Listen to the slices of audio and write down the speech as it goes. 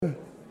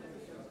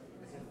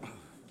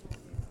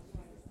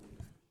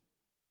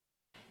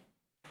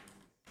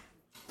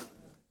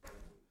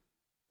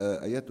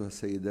أيتها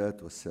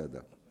السيدات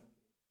والسادة،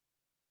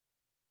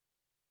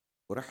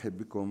 أرحب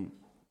بكم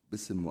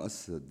باسم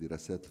مؤسسة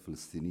الدراسات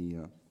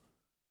الفلسطينية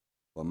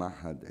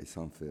ومعهد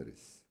عصام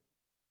فارس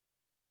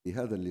في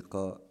هذا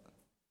اللقاء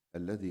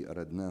الذي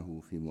أردناه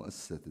في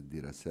مؤسسة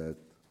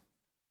الدراسات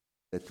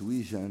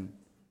تتويجاً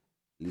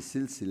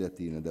لسلسلة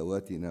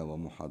ندواتنا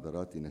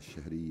ومحاضراتنا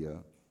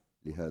الشهرية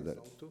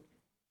لهذا.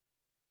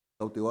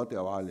 صوتي واطي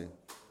أو عالي؟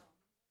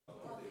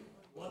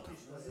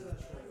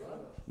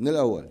 من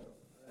الأول.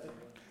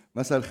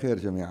 مساء الخير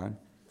جميعاً.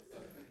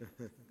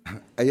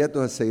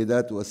 أيتها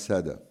السيدات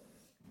والسادة،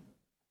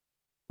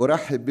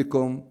 أرحب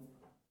بكم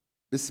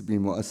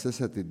باسم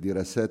مؤسسة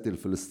الدراسات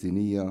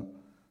الفلسطينية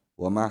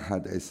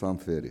ومعهد عصام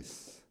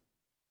فارس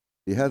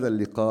في هذا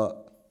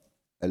اللقاء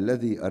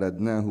الذي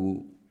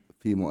أردناه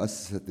في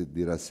مؤسسة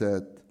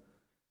الدراسات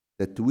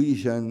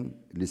تتويجاً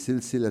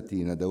لسلسلة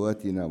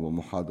ندواتنا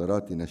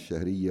ومحاضراتنا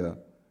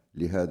الشهرية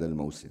لهذا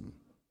الموسم.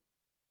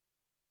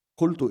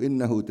 قلت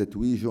إنه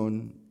تتويج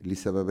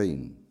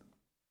لسببين.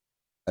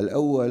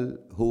 الأول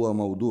هو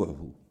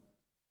موضوعه،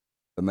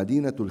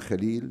 فمدينة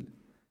الخليل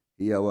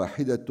هي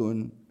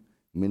واحدة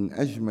من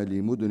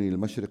أجمل مدن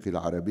المشرق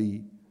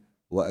العربي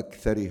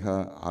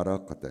وأكثرها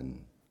عراقة،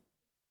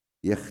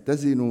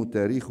 يختزن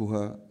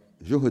تاريخها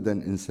جهداً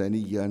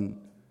إنسانياً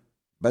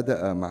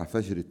بدأ مع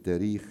فجر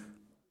التاريخ،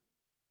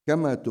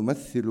 كما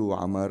تمثل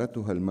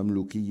عمارتها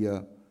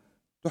المملوكية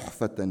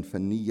تحفة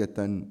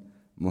فنية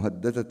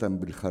مهددة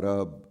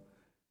بالخراب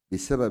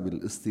بسبب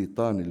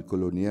الاستيطان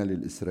الكولونيالي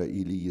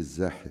الإسرائيلي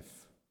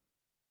الزاحف.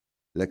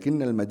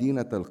 لكن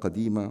المدينة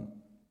القديمة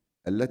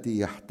التي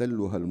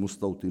يحتلها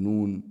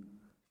المستوطنون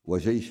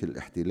وجيش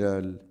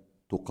الاحتلال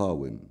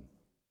تقاوم.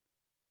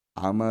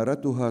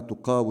 عمارتها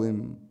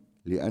تقاوم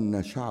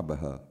لأن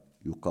شعبها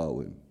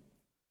يقاوم.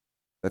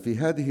 ففي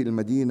هذه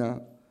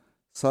المدينة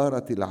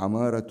صارت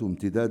العمارة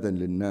امتداداً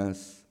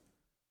للناس،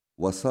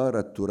 وصار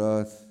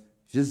التراث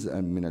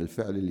جزءاً من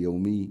الفعل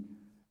اليومي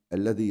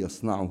الذي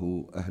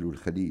يصنعه أهل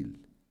الخليل.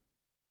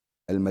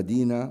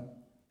 المدينة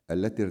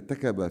التي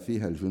ارتكب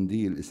فيها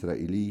الجندي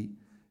الإسرائيلي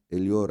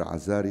إليور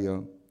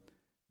عزاريا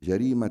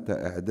جريمة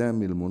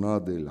إعدام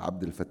المناضل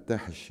عبد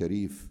الفتاح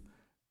الشريف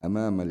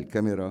أمام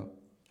الكاميرا،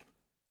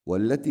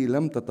 والتي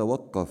لم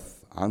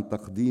تتوقف عن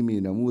تقديم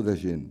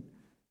نموذج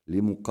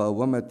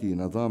لمقاومة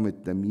نظام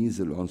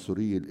التمييز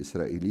العنصري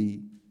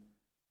الإسرائيلي،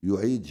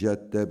 يعيد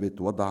جاد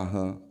تابت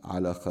وضعها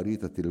على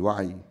خريطة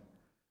الوعي،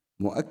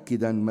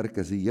 مؤكداً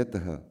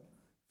مركزيتها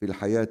في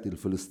الحياة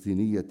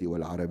الفلسطينية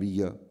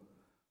والعربية،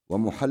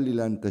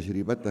 ومحللاً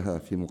تجربتها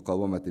في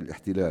مقاومة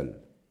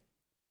الاحتلال.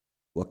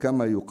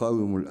 وكما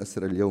يقاوم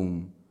الأسرى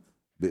اليوم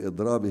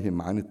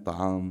بإضرابهم عن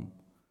الطعام،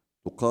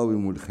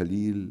 تقاوم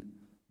الخليل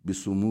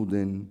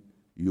بصمود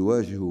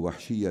يواجه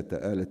وحشية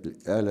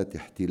آلة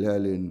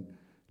احتلال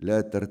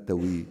لا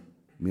ترتوي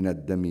من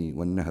الدم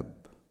والنهب.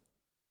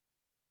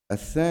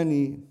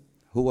 الثاني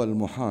هو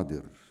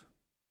المحاضر.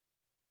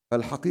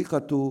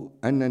 فالحقيقة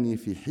أنني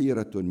في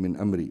حيرة من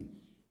أمري،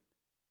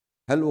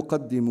 هل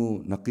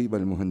أقدم نقيب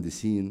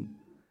المهندسين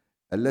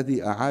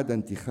الذي أعاد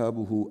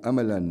انتخابه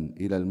أملاً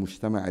إلى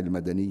المجتمع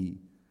المدني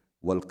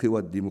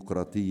والقوى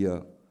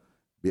الديمقراطية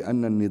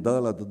بأن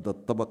النضال ضد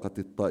الطبقة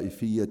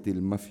الطائفية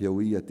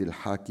المافيوية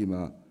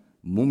الحاكمة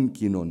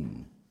ممكن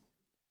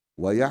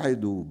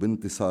ويعد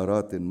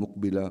بانتصارات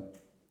مقبلة،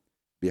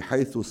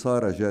 بحيث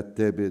صار جاد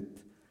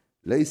تابت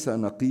ليس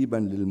نقيباً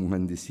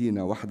للمهندسين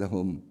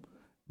وحدهم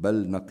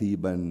بل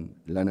نقيباً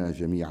لنا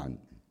جميعاً؟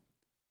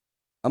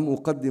 أم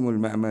أقدم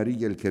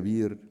المعماري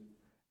الكبير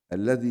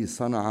الذي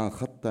صنع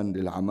خطاً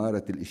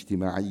للعمارة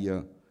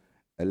الاجتماعية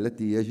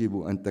التي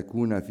يجب أن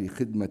تكون في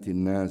خدمة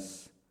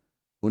الناس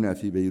هنا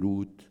في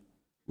بيروت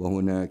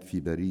وهناك في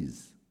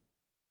باريس؟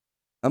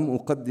 أم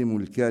أقدم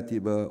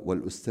الكاتب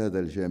والأستاذ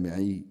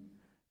الجامعي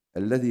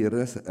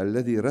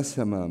الذي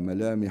رسم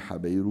ملامح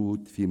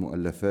بيروت في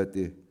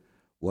مؤلفاته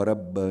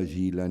وربى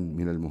جيلاً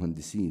من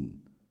المهندسين؟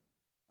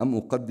 أم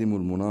أقدم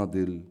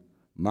المناضل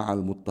مع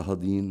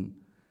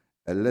المضطهدين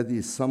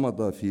الذي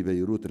صمد في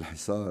بيروت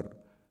الحصار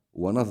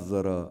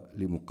ونظر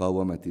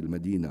لمقاومة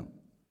المدينة؟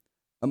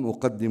 أم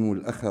أقدم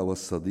الأخ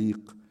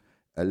والصديق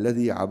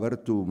الذي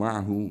عبرت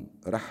معه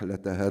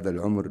رحلة هذا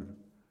العمر،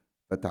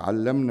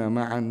 فتعلمنا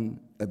معاً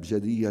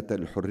أبجدية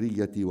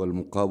الحرية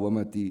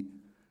والمقاومة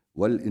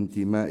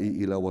والانتماء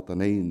إلى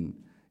وطنين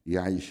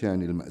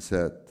يعيشان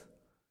المأساة: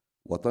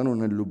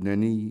 وطننا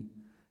اللبناني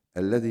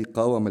الذي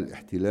قاوم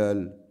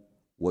الاحتلال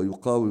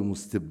ويقاوم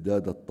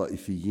استبداد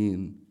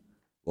الطائفيين،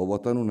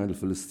 ووطننا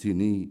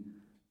الفلسطيني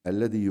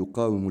الذي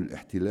يقاوم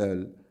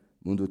الاحتلال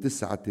منذ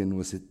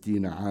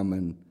 69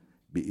 عاماً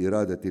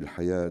بإرادة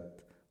الحياة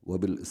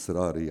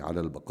وبالإصرار على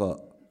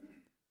البقاء.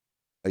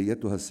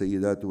 أيتها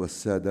السيدات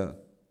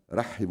والسادة،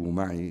 رحبوا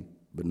معي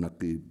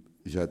بالنقيب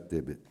جاد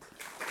تابت.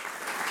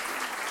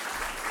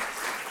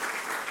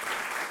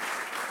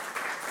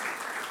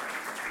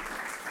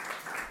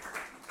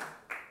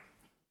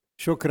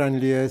 شكراً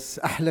لياس.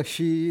 أحلى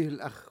شيء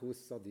الأخ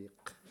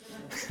والصديق.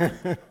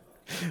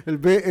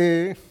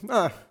 الباقي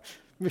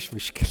مش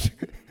مشكلة.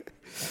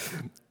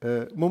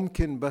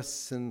 ممكن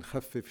بس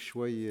نخفف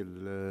شوي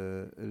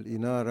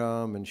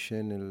الإنارة من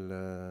شان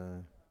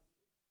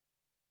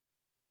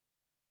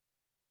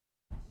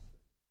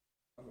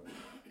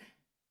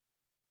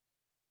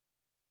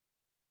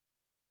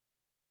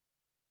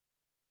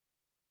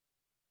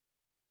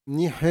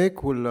منيح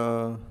هيك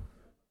ولا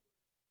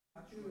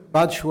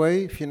بعد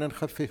شوي فينا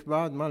نخفف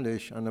بعد؟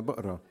 معلش أنا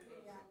بقرأ.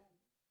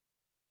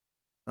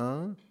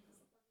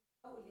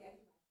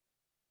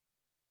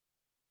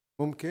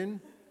 ممكن.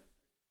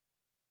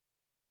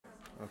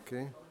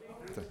 اوكي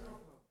طيب.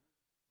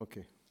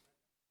 اوكي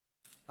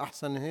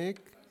احسن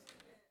هيك.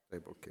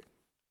 طيب اوكي.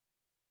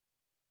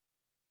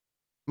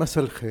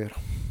 مساء الخير.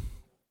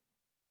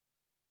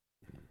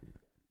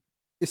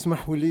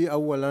 اسمحوا لي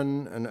اولا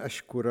ان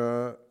اشكر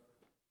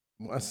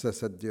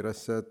مؤسسة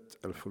الدراسات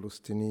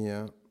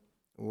الفلسطينية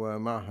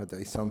ومعهد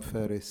عصام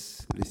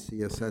فارس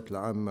للسياسات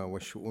العامة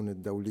والشؤون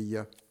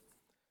الدولية،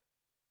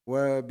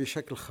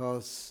 وبشكل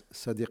خاص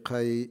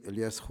صديقي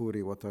الياس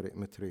خوري وطارق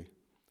متري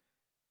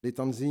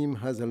لتنظيم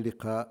هذا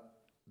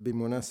اللقاء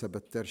بمناسبة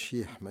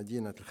ترشيح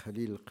مدينة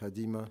الخليل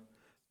القديمة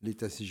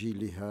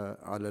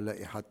لتسجيلها على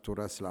لائحة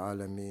التراث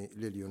العالمي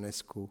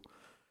لليونسكو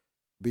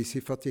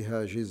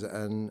بصفتها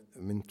جزءاً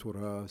من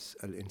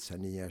تراث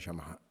الإنسانية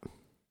جمعاء.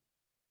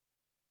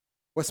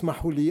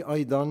 واسمحوا لي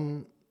أيضاً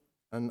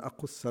أن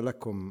أقص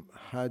لكم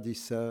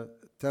حادثة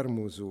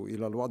ترمز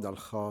إلى الوضع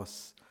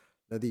الخاص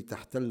الذي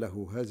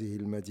تحتله هذه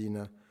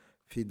المدينة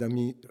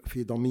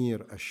في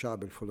ضمير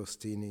الشعب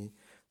الفلسطيني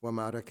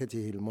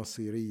ومعركته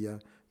المصيرية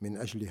من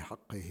أجل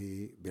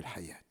حقه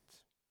بالحياة.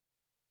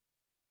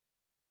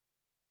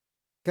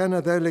 كان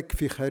ذلك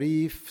في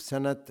خريف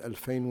سنة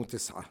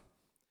 2009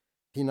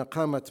 حين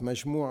قامت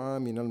مجموعة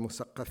من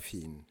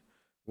المثقفين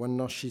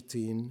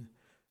والناشطين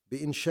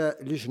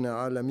بإنشاء لجنة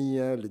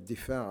عالمية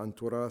للدفاع عن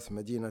تراث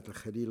مدينة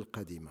الخليل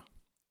القديمة،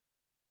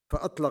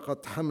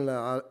 فأطلقت حملة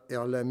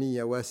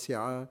إعلامية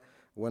واسعة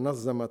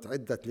ونظمت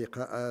عدة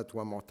لقاءات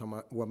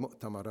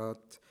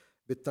ومؤتمرات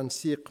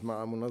بالتنسيق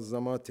مع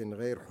منظمات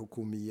غير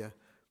حكومية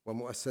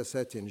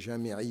ومؤسسات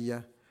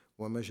جامعية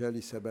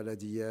ومجالس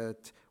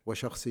بلديات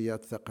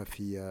وشخصيات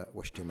ثقافية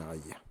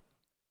واجتماعية.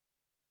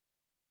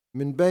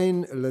 من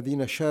بين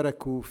الذين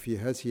شاركوا في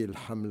هذه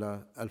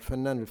الحملة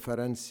الفنان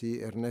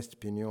الفرنسي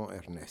إرنست بينيون.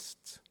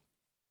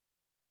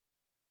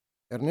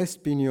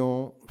 إرنست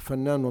بينيون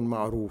فنان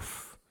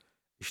معروف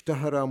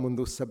اشتهر منذ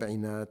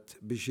السبعينات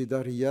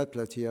بالجداريات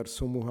التي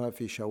يرسمها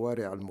في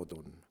شوارع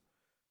المدن،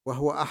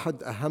 وهو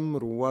أحد أهم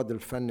رواد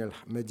الفن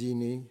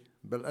المديني،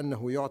 بل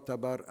أنه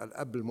يعتبر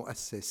الأب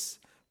المؤسس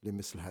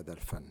لمثل هذا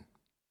الفن.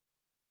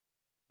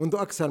 منذ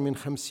أكثر من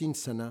 50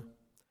 سنة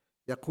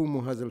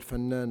يقوم هذا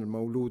الفنان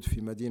المولود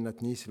في مدينة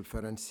نيس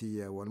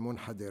الفرنسية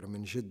والمنحدر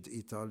من جد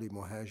إيطالي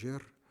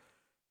مهاجر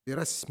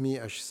برسم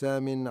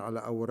أجسام على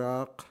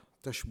أوراق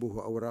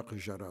تشبه أوراق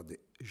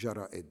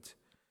الجرائد،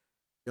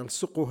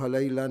 يلصقها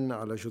ليلاً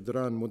على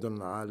جدران مدن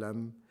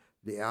العالم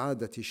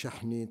لإعادة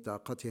شحن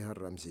طاقتها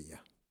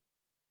الرمزية.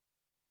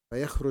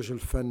 فيخرج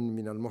الفن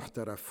من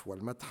المحترف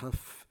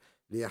والمتحف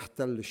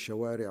ليحتل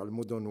الشوارع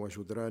المدن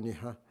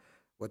وجدرانها،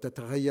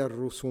 وتتغير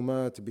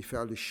الرسومات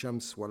بفعل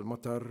الشمس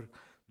والمطر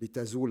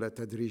لتزول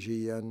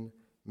تدريجياً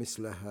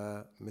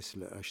مثلها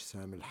مثل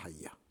أجسام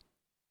الحية.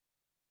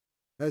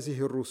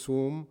 هذه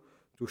الرسوم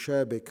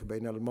تشابك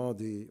بين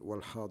الماضي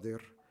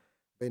والحاضر،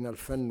 بين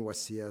الفن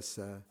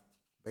والسياسة،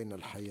 بين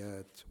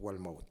الحياة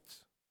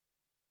والموت.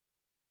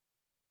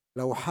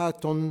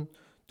 لوحات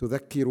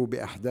تذكر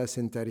بأحداث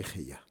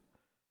تاريخية،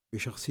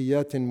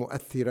 بشخصيات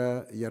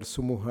مؤثرة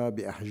يرسمها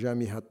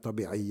بأحجامها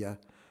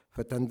الطبيعية،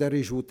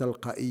 فتندرج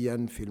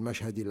تلقائيا في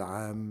المشهد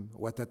العام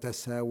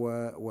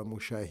وتتساوى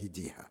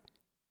ومشاهديها.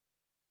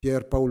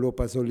 بيير باولو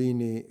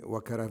بازوليني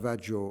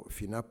وكارافاجو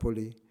في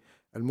نابولي،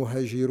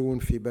 المهاجرون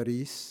في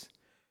باريس،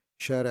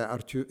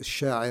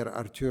 الشاعر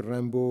أرتور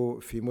رامبو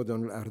في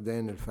مدن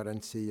الأردن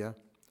الفرنسية،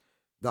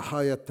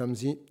 ضحايا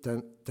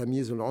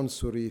التمييز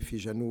العنصري في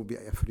جنوب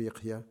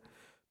أفريقيا،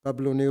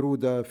 بابلو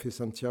نيرودا في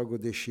سانتياغو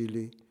دي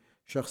شيلي،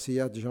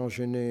 شخصيات جان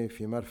جيني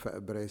في مرفأ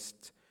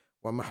بريست،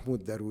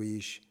 ومحمود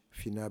درويش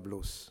في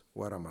نابلس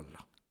ورام الله.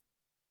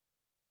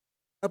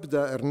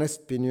 أبدأ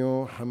إرنست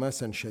بينيون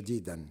حماساً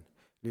شديداً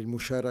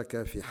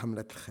للمشاركة في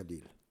حملة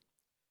الخليل،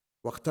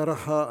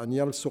 واقترح أن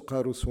يلصق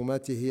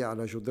رسوماته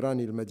على جدران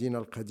المدينة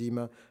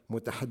القديمة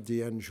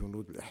متحدياً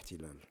جنود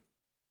الاحتلال.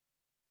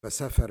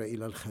 فسافر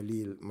إلى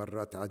الخليل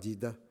مرات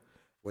عديدة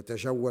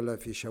وتجول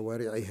في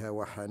شوارعها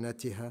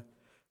وحاناتها،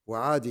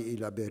 وعاد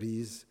إلى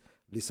باريس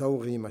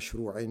لصوغ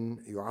مشروع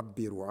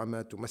يعبر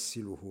عما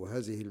تمثله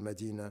هذه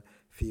المدينة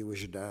في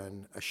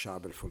وجدان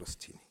الشعب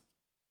الفلسطيني.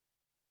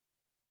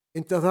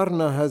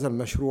 انتظرنا هذا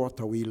المشروع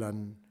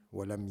طويلاً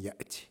ولم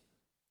يأتي،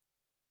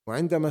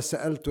 وعندما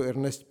سألت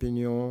إرنست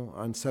بينيون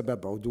عن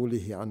سبب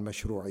عدوله عن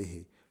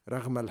مشروعه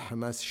رغم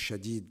الحماس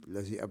الشديد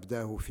الذي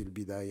أبداه في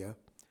البداية،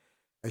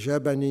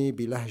 أجابني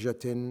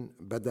بلهجة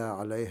بدا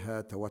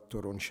عليها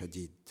توتر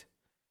شديد: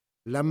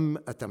 لم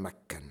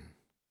أتمكن،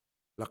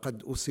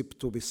 لقد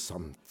أصبت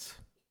بالصمت،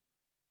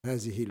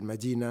 هذه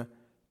المدينة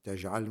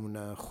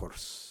تجعلنا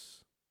خرس.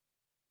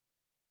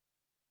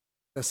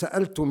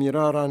 تساءلت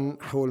مرارا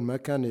حول ما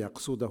كان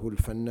يقصده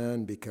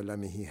الفنان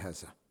بكلامه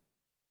هذا.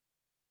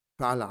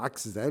 فعلى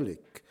عكس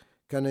ذلك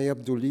كان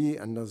يبدو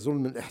لي أن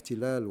ظلم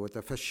الاحتلال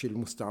وتفشي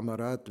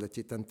المستعمرات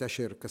التي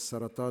تنتشر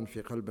كالسرطان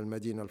في قلب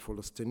المدينة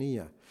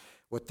الفلسطينية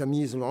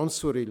والتمييز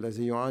العنصري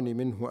الذي يعاني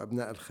منه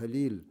أبناء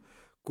الخليل،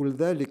 كل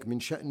ذلك من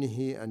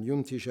شأنه أن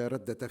ينتج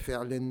ردة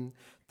فعل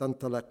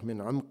تنطلق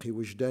من عمق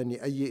وجدان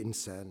أي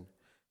إنسان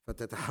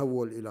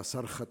فتتحول إلى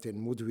صرخة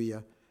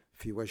مدوية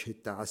في وجه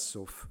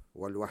التعسف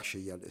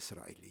والوحشية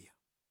الإسرائيلية.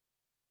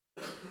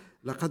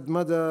 لقد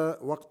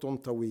مضى وقت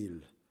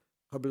طويل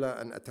قبل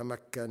أن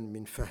أتمكن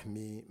من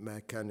فهم ما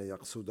كان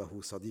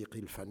يقصده صديقي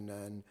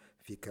الفنان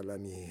في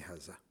كلامه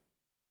هذا،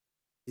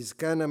 إذ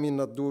كان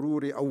من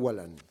الضروري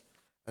أولاً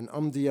أن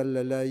أمضي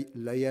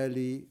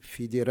الليالي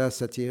في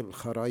دراسة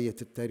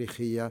الخرائط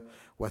التاريخية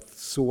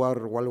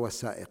والصور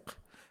والوثائق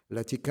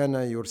التي كان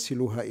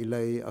يرسلها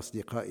إلي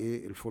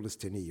أصدقائي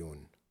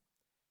الفلسطينيون،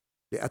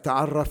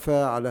 لأتعرف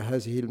على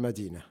هذه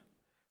المدينة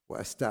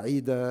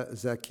وأستعيد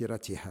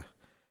ذاكرتها،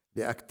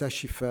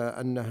 لأكتشف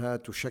أنها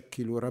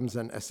تشكل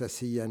رمزاً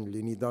أساسياً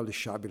لنضال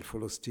الشعب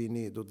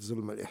الفلسطيني ضد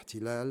ظلم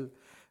الاحتلال،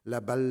 لا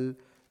بل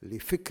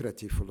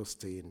لفكرة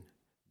فلسطين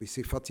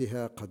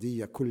بصفتها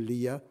قضية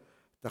كلية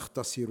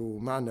تختصر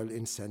معنى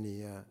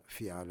الإنسانية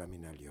في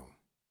عالمنا اليوم.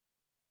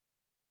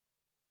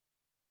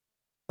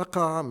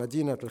 تقع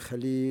مدينة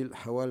الخليل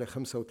حوالي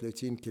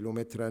 35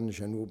 كيلومتراً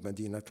جنوب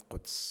مدينة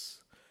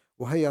القدس،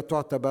 وهي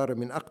تعتبر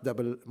من أقدم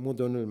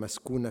المدن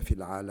المسكونة في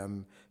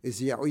العالم،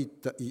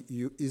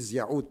 إذ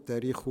يعود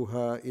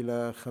تاريخها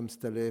إلى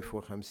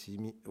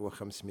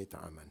 5500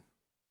 عاماً.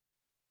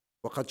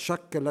 وقد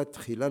شكلت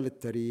خلال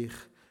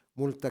التاريخ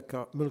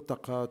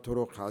ملتقى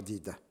طرق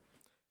عديدة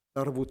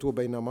تربط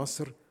بين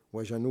مصر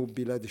وجنوب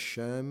بلاد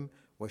الشام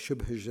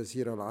وشبه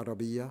الجزيرة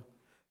العربية،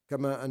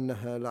 كما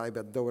أنها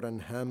لعبت دوراً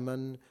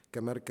هاماً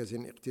كمركز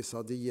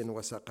اقتصادي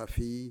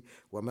وثقافي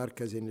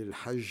ومركز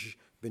للحج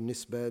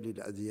بالنسبة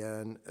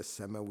للأديان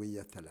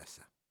السماوية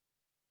الثلاثة.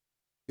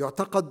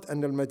 يعتقد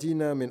أن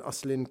المدينة من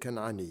أصل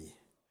كنعاني،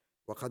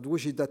 وقد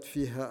وجدت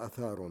فيها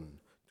آثار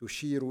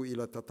تشير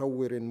إلى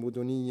تطور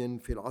مدني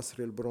في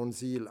العصر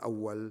البرونزي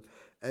الأول،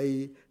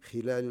 أي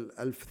خلال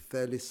الألف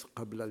الثالث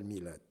قبل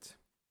الميلاد.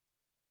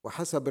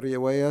 وحسب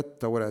الروايات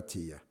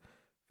التوراتية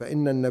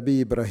فإن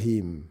النبي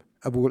إبراهيم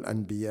أبو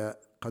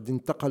الأنبياء قد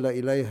انتقل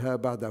إليها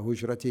بعد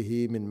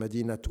هجرته من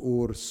مدينة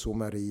أور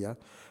السومرية،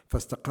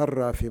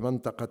 فاستقر في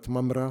منطقة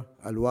ممرة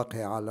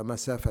الواقعة على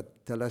مسافة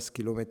 3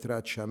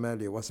 كيلومترات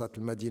شمال وسط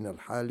المدينة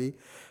الحالي،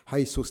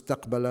 حيث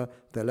استقبل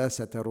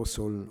 3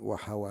 رسل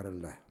وحوار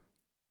الله.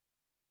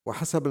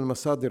 وحسب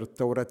المصادر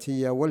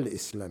التوراتية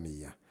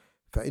والإسلامية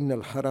فإن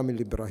الحرم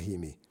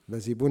الإبراهيمي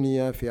الذي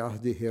بني في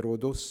عهد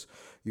هيرودوس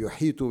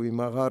يحيط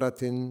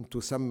بمغارة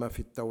تسمى في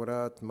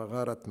التوراة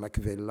مغارة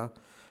مكفيلا،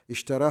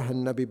 اشتراها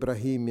النبي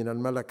إبراهيم من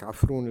الملك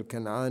عفرون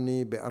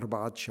الكنعاني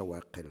ب4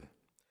 شواقل،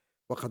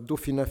 وقد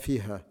دفن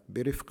فيها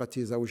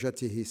برفقة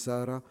زوجته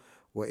سارة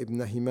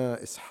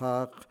وابنهما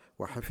إسحاق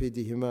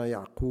وحفيدهما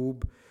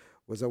يعقوب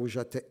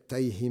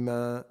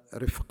وزوجتيهما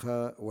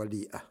رفقة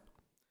وليئة،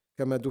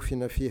 كما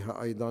دفن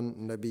فيها أيضا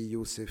النبي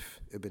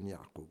يوسف ابن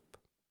يعقوب.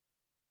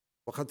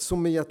 وقد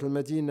سميت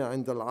المدينة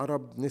عند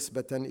العرب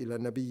نسبة إلى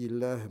نبي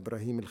الله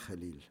إبراهيم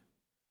الخليل،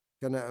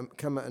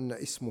 كما أن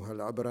اسمها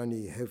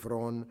العبراني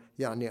هيفرون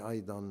يعني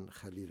أيضا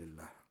خليل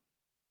الله.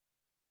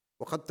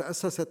 وقد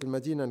تأسست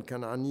المدينة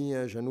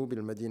الكنعانية جنوب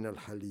المدينة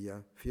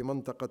الحالية في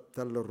منطقة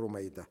تل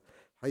الرميدة،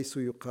 حيث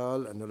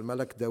يقال أن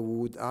الملك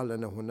داود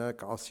أعلن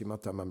هناك عاصمة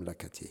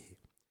مملكته.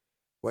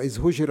 وإذ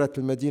هجرت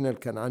المدينة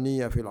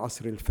الكنعانية في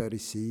العصر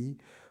الفارسي،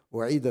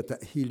 أعيد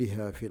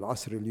تأهيلها في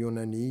العصر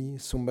اليوناني،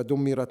 ثم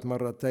دمرت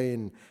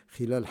مرتين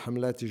خلال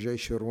حملات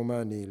الجيش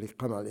الروماني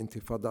لقمع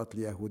الانتفاضات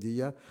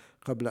اليهودية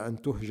قبل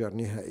أن تهجر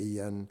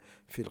نهائيا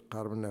في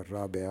القرن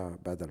الرابع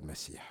بعد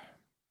المسيح.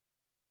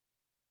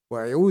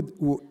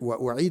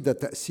 وأعيد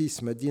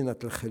تأسيس مدينة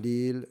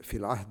الخليل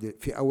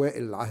في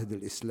أوائل العهد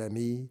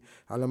الإسلامي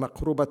على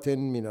مقربة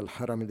من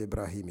الحرم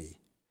الإبراهيمي،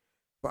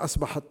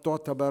 فأصبحت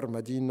تعتبر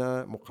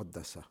مدينة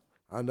مقدسة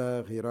على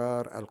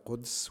غرار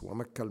القدس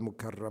ومكة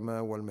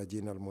المكرمة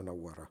والمدينة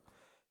المنورة.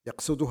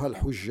 يقصدها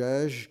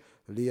الحجاج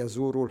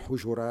ليزوروا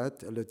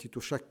الحجرات التي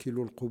تشكل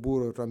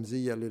القبور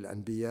الرمزية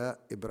للأنبياء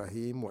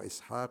إبراهيم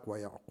وإسحاق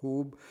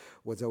ويعقوب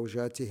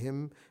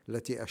وزوجاتهم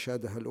التي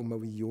أشادها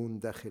الأمويون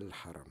داخل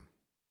الحرم.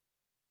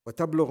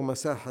 وتبلغ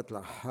مساحة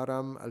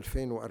الحرم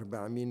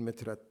 2040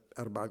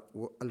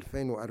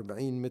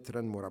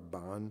 متراً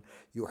مربعاً،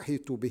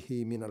 يحيط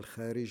به من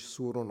الخارج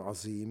سور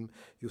عظيم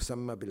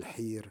يسمى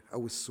بالحير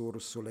أو السور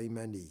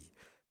السليماني،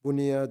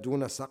 بني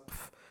دون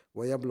سقف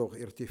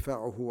ويبلغ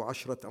ارتفاعه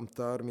 10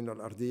 أمتار من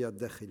الأرضية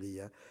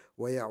الداخلية،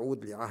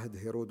 ويعود لعهد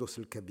هيرودوس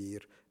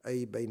الكبير،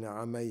 أي بين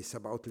عامي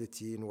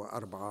 37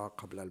 و4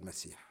 قبل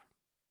المسيح.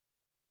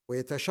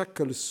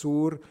 ويتشكل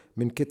السور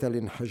من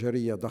كتل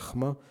حجرية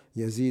ضخمة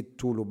يزيد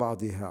طول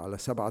بعضها على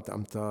 7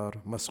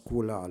 أمتار،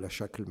 مصقولة على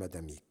شكل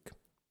مداميك.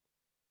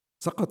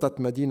 سقطت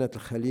مدينة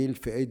الخليل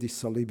في أيدي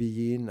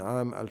الصليبيين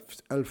عام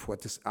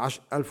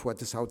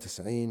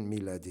 1099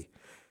 ميلادي،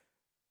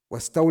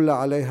 واستولى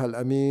عليها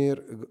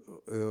الأمير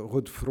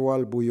غودفروا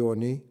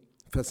البويوني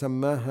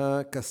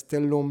فسماها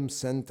كاستيلوم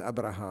سنت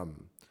أبراهام،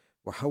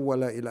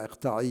 وحولها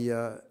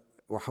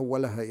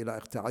إلى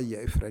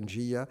إقطاعية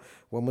إفرنجية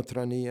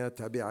ومترانية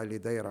تابعة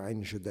لدير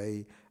عين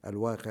جدي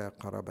الواقع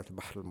قرابة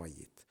البحر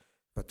الميت.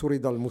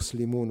 فطرد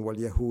المسلمون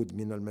واليهود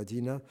من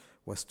المدينة،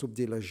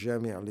 واستبدل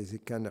الجامع الذي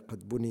كان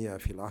قد بني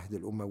في العهد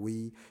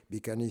الأموي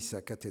بكنيسة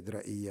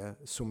كاتدرائية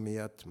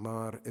سميت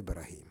مار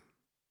إبراهيم.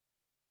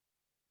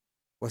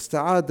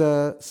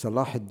 واستعاد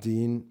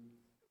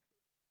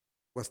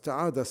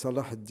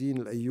صلاح الدين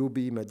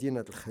الأيوبي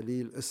مدينة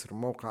الخليل إثر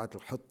موقعة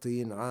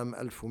الحطين عام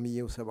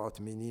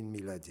 1187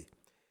 ميلادي،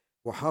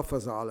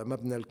 وحافظ على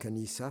مبنى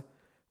الكنيسة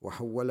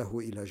وحوله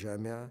إلى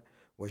جامع،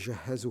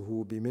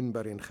 وجهزه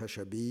بمنبر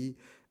خشبي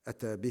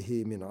أتى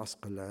به من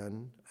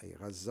عسقلان أي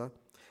غزة،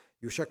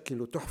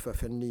 يشكل تحفة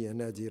فنية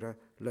نادرة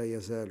لا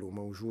يزال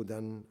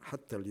موجودا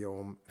حتى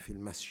اليوم في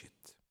المسجد.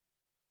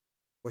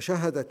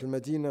 وشهدت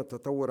المدينة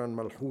تطورا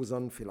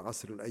ملحوظا في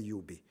العصر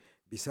الأيوبي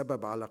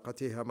بسبب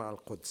علاقتها مع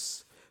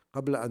القدس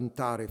قبل أن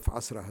تعرف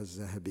عصرها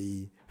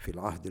الذهبي في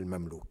العهد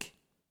المملوكي.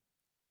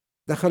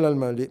 دخل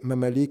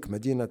المماليك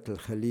مدينة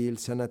الخليل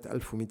سنة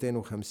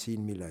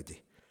 1250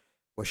 ميلادي،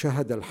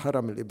 وشهد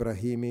الحرم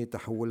الإبراهيمي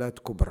تحولات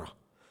كبرى،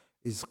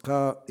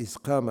 إذ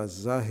قام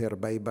الزاهر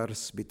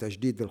بيبرس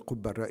بتجديد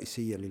القبة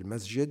الرئيسية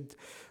للمسجد،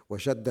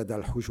 وجدد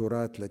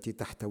الحجرات التي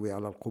تحتوي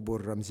على القبور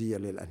الرمزية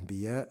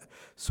للأنبياء،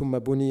 ثم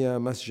بني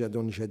مسجد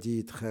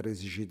جديد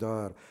خارج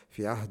الجدار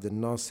في عهد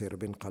الناصر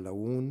بن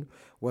قلاوون،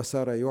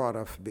 وصار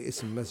يعرف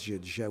باسم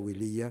مسجد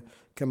جاولية،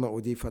 كما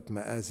أضيفت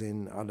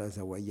مآذن على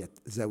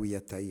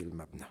زاويتي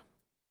المبنى.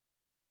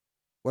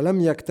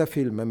 ولم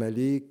يكتفي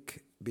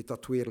المماليك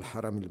بتطوير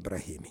الحرم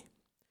الإبراهيمي،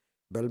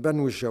 بل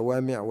بنوا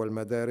الجوامع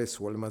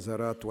والمدارس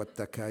والمزارات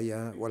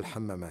والتكايا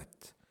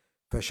والحمامات،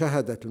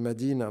 فشهدت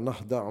المدينة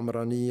نهضة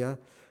عمرانية،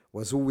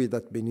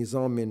 وزودت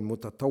بنظام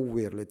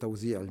متطور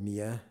لتوزيع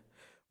المياه،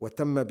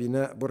 وتم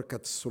بناء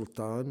بركة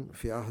السلطان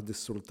في عهد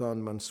السلطان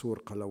منصور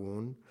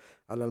قلاوون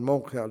على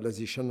الموقع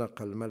الذي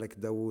شنق الملك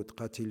داود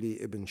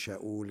قاتلي ابن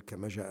شاؤول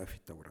كما جاء في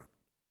التوراة.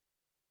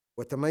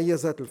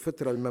 وتميزت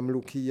الفترة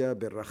المملوكية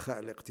بالرخاء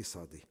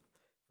الاقتصادي،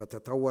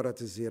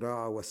 فتطورت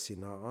الزراعة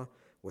والصناعة،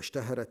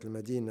 واشتهرت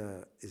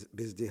المدينة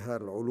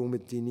بازدهار العلوم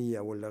الدينية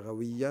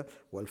واللغوية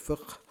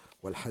والفقه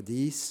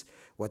والحديث،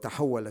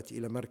 وتحولت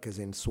إلى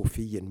مركز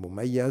صوفي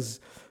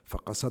مميز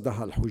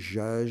فقصدها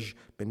الحجاج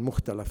من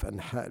مختلف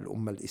أنحاء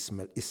الأمة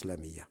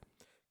الإسلامية،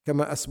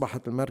 كما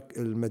أصبحت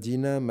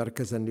المدينة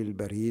مركزا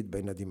للبريد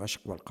بين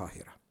دمشق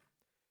والقاهرة.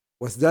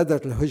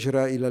 وازدادت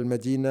الهجرة إلى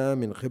المدينة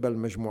من قبل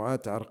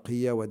مجموعات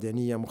عرقية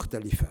ودينية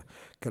مختلفة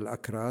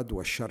كالأكراد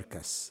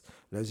والشركس،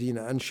 الذين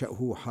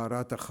أنشأوا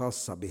حارات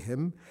خاصة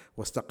بهم،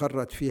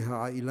 واستقرت فيها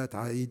عائلات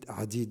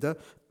عديدة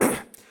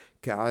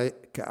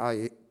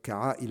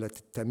كعائلة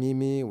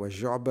التميمي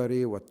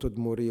والجعبري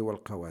والتدمري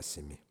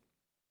والقواسمي،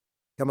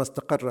 كما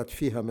استقرت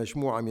فيها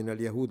مجموعة من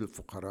اليهود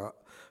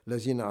الفقراء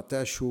الذين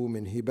اعتاشوا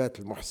من هبات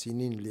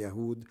المحسنين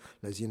اليهود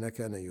الذين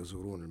كانوا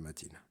يزورون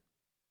المدينة.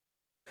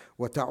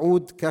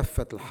 وتعود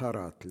كافة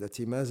الحارات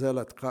التي ما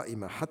زالت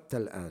قائمة حتى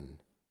الآن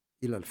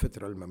إلى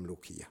الفترة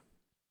المملوكية.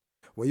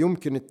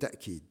 ويمكن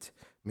التأكيد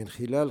من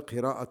خلال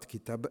قراءة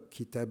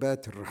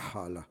كتابات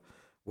الرحالة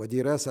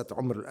ودراسة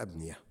عمر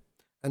الأبنية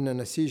أن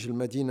نسيج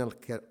المدينة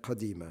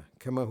القديمة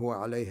كما هو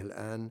عليه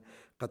الآن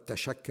قد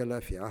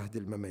تشكل في عهد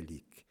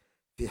المماليك،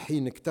 في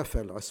حين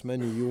اكتفى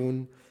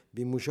العثمانيون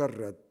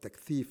بمجرد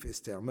تكثيف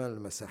استعمال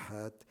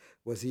المساحات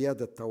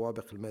وزيادة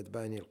طوابق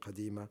المباني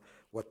القديمة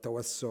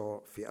والتوسع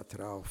في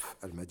أطراف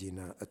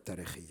المدينة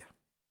التاريخية.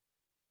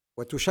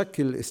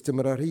 وتشكل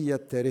الاستمرارية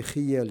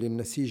التاريخية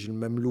للنسيج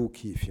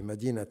المملوكي في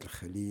مدينة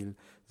الخليل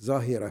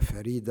ظاهرة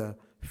فريدة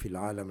في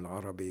العالم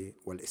العربي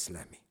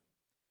والإسلامي.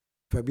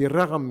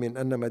 فبالرغم من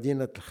أن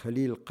مدينة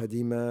الخليل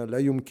القديمة لا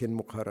يمكن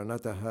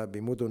مقارنتها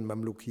بمدن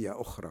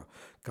مملوكية أخرى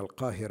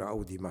كالقاهرة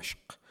أو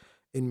دمشق،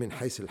 إن من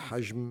حيث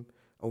الحجم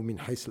أو من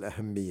حيث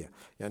الأهمية،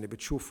 يعني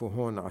بتشوفوا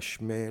هون على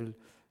الشمال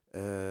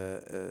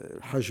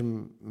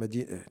حجم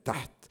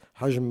تحت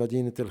حجم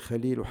مدينة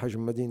الخليل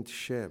وحجم مدينة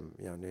الشام،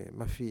 يعني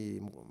ما في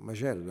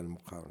مجال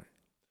للمقارنة.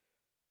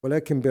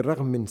 ولكن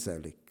بالرغم من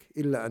ذلك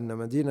إلا أن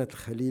مدينة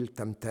الخليل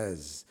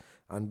تمتاز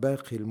عن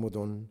باقي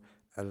المدن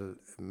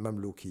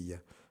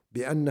المملوكية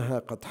بأنها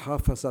قد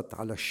حافظت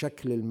على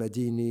الشكل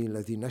المديني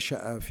الذي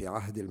نشأ في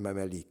عهد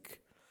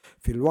المماليك،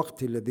 في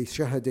الوقت الذي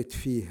شهدت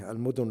فيه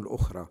المدن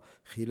الأخرى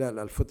خلال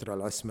الفترة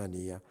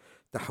العثمانية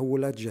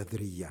تحولات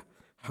جذرية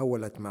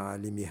حولت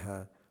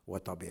معالمها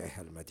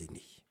وطابعها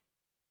المدني.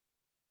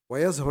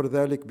 ويظهر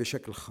ذلك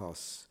بشكل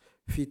خاص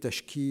في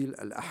تشكيل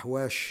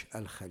الأحواش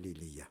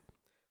الخليلية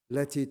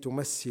التي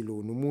تمثل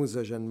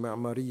نموذجا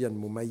معماريا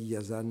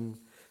مميزا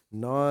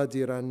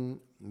نادرا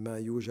ما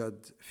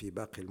يوجد في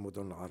باقي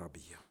المدن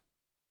العربية.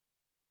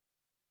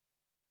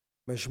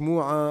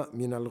 مجموعة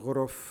من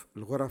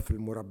الغرف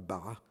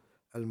المربعة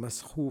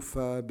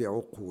المسقوفة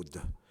بعقود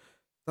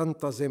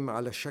تنتظم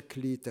على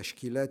شكل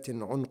تشكيلات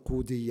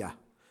عنقودية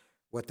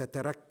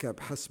وتتركب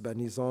حسب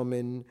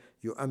نظام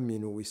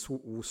يؤمن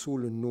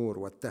وصول النور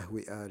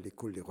والتهوئة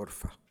لكل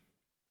غرفة.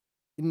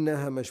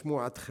 إنها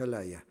مجموعة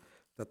خلايا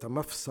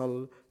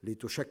تتمفصل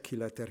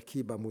لتشكل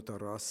تركيبة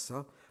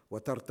متراصة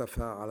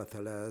وترتفع على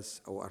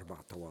 3 أو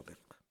 4 طوابق.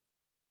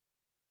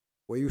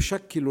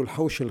 ويشكل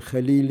الحوش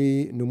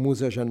الخليلي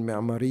نموذجا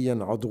معماريا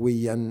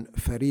عضويا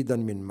فريدا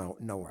من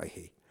نوعه،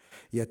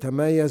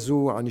 يتميز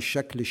عن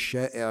الشكل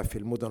الشائع في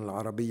المدن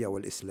العربية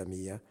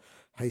والإسلامية،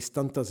 حيث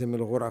تنتظم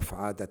الغرف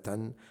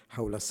عادة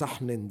حول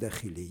صحن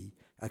داخلي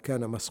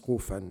أكان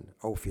مسقوفا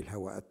أو في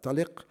الهواء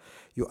الطلق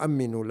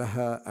يؤمن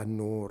لها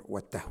النور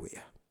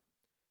والتهوية.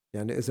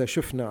 يعني إذا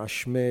شفنا على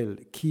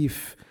الشمال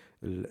كيف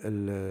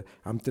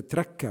عم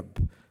تتركب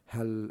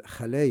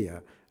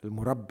هالخلايا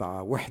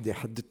المربعة وحدة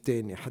حد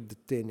التاني حد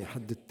التاني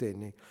حد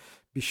التاني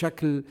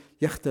بشكل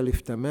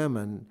يختلف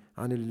تماما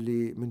عن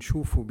اللي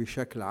منشوفه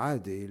بشكل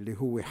عادي، اللي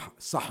هو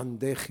صحن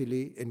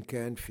داخلي إن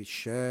كان في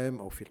الشام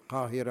أو في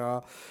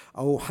القاهرة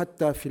أو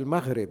حتى في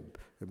المغرب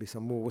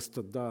بيسموه وسط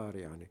الدار.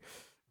 يعني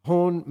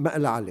هون ما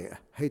قل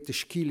عليه، هي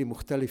تشكيلة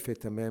مختلفة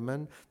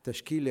تماما،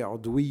 تشكيلة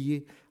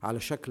عضوية على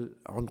شكل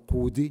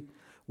عنقودي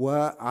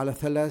وعلى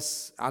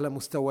 3 على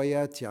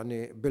مستويات،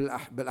 يعني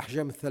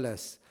بالأحجام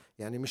 3،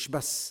 يعني مش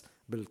بس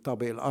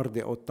بالطابق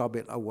الأرضي أو الطابق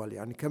الأول،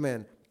 يعني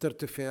كمان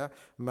ترتفع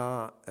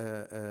مع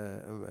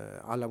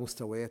على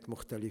مستويات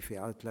مختلفة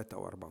على 3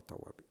 أو 4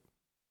 طوابق.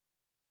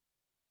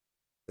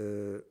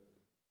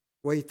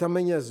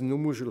 ويتميز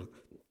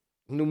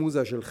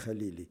النموذج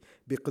الخليلي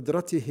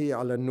بقدرته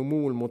على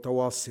النمو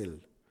المتواصل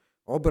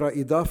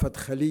عبر إضافة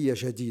خلية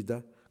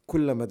جديدة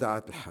كلما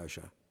دعت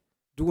الحاجة،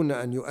 دون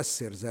أن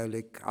يؤثر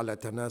ذلك على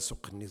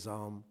تناسق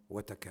النظام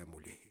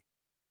وتكامله.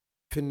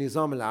 في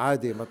النظام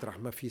العادي مطرح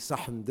ما في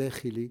صحن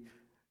داخلي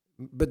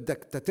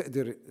بدك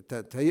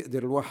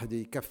تقدر الواحد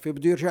يكفي،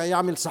 بده يرجع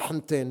يعمل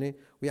صحن تاني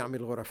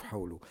ويعمل غرف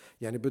حوله،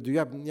 يعني بده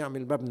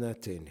يعمل مبنى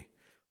تاني.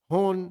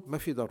 هون ما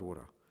في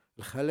ضرورة،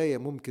 الخلايا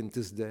ممكن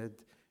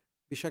تزداد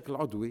بشكل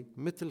عضوي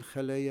مثل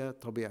خلايا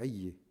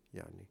طبيعية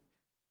يعني.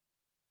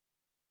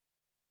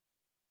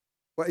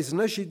 وإذ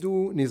نجد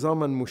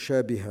نظاما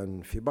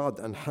مشابها في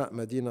بعض أنحاء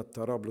مدينة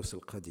طرابلس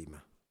القديمة،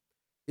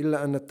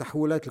 إلا أن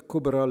التحولات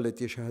الكبرى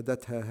التي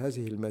شهدتها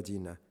هذه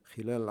المدينة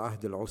خلال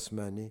العهد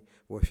العثماني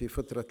وفي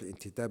فترة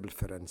الانتداب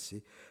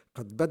الفرنسي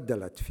قد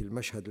بدلت في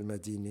المشهد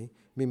المديني،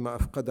 مما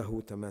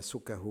أفقده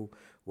تماسكه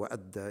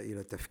وأدى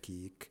إلى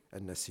تفكيك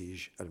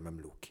النسيج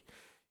المملوكي.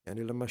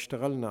 يعني لما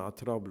اشتغلنا على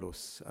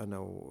طرابلس أنا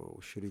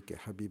وشريكي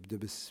حبيب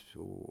دبس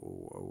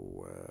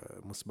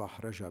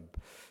ومصباح رجب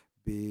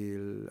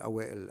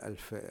بالأوائل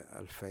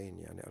 2000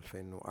 يعني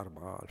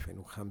 2004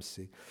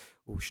 2005،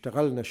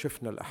 واشتغلنا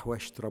شفنا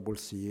الأحواش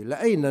الطرابلسية،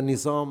 لقينا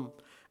نظام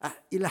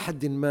إلى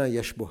حد ما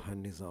يشبه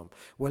هالنظام،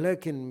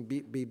 ولكن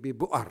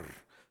ببؤر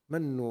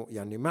منه،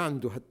 يعني ما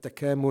عنده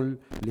هالتكامل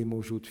اللي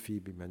موجود فيه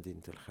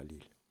بمدينة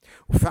الخليل.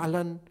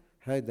 وفعلا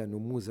هذا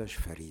نموذج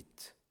فريد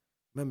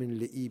ما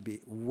منلاقيه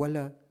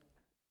ولا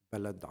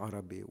بلد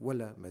عربي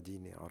ولا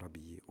مدينة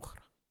عربية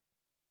أخرى.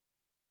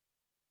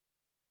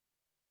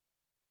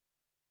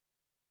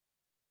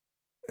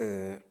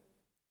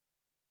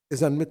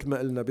 إذا مثل ما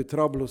قلنا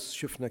بطرابلس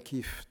شفنا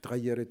كيف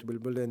تغيرت،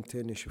 بالبلدان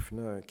تاني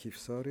شفنا كيف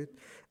صارت.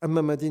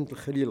 أما مدينة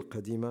الخليل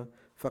القديمة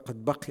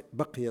فقد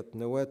بقيت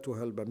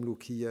نواتها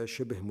المملوكية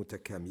شبه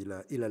متكاملة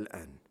إلى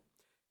الآن،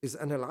 إذ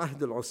أن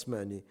العهد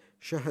العثماني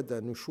شهد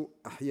نشوء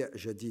أحياء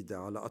جديدة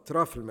على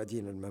أطراف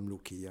المدينة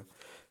المملوكية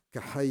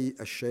كحي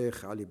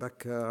الشيخ علي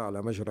بكة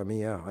على مجرى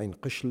مياه عين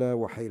قشلة،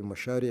 وحي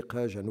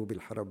المشارقة جنوب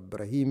الحرب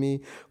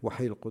إبراهيمي،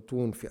 وحي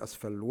القطون في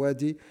أسفل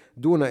الوادي،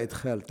 دون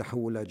إدخال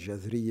تحولات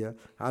جذرية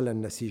على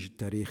النسيج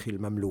التاريخي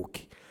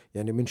المملوكي.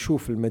 يعني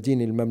منشوف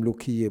المدينة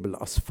المملوكية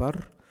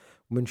بالأصفر،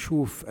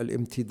 ومنشوف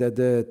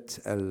الامتدادات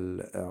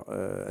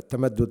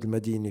التمدد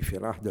المديني في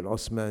العهد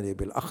العثماني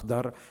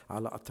بالأخضر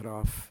على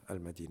أطراف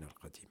المدينة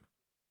القديمة.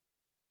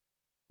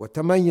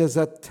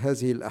 وتميزت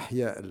هذه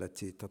الأحياء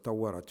التي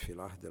تطورت في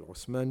العهد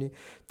العثماني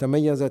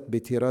تميزت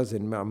بطراز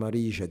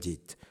معماري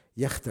جديد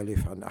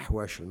يختلف عن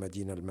أحواش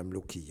المدينة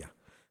المملوكية،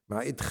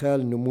 مع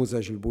إدخال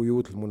نموذج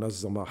البيوت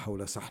المنظمة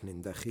حول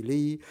صحن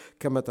داخلي،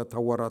 كما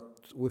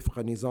تطورت وفق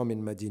نظام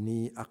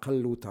مدني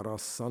أقل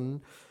تراصا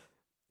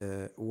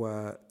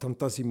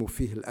وتنتظم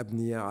فيه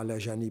الأبنية على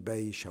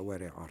جانبي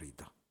شوارع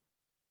عريضة.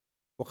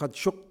 وقد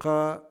شق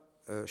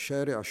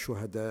شارع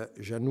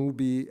الشهداء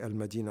جنوبي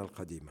المدينة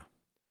القديمة،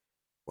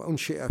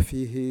 وأنشئ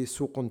فيه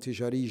سوق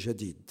تجاري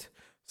جديد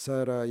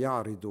صار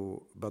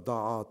يعرض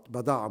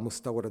بضاعة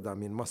مستوردة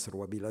من مصر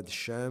وبلاد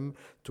الشام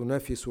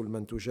تنافس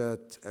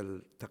المنتوجات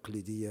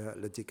التقليدية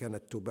التي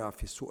كانت تباع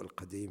في السوق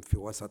القديم في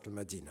وسط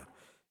المدينة.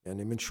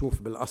 يعني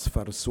منشوف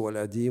بالأصفر السوق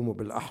القديم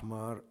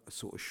وبالأحمر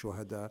سوق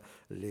الشهداء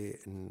اللي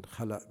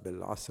انخلق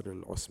بالعصر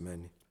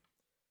العثماني.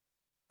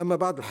 أما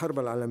بعد الحرب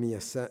العالمية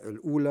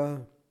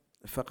الأولى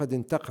فقد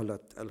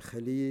انتقلت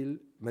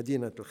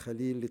مدينة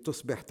الخليل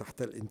لتصبح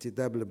تحت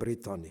الانتداب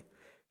البريطاني،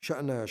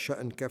 شأنها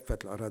شأن كافة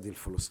الأراضي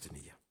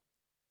الفلسطينية.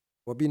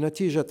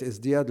 وبنتيجة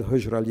ازدياد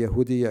الهجرة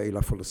اليهودية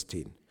إلى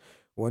فلسطين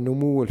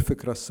ونمو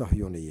الفكرة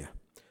الصهيونية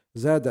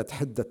زادت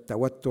حدة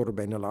التوتر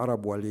بين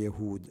العرب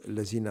واليهود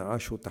الذين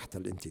عاشوا تحت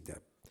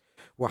الانتداب،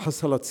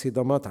 وحصلت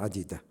صدامات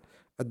عديدة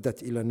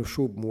أدت إلى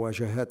نشوب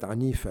مواجهات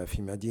عنيفة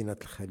في مدينة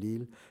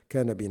الخليل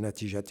كان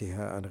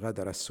بنتيجتها أن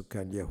غادر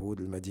السكان اليهود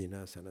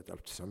المدينة سنة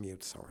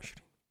 1929.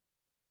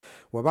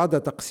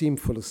 وبعد تقسيم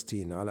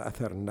فلسطين على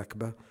أثر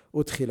النكبة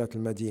أدخلت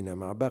المدينة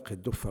مع باقي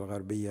الضفة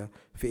الغربية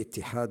في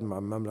اتحاد مع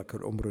المملكة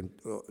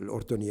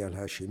الأردنية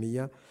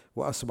الهاشمية،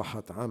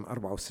 وأصبحت عام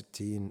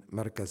 64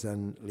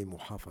 مركزاً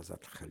لمحافظة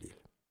الخليل.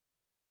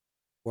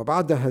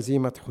 وبعد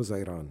هزيمة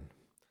حزيران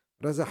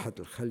رزحت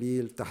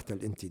الخليل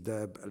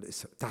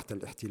تحت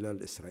الاحتلال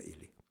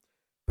الإسرائيلي،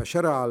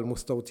 فشرع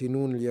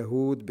المستوطنون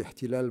اليهود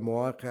باحتلال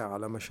مواقع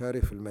على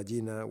مشارف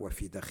المدينة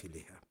وفي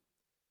داخلها.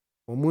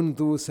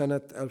 ومنذ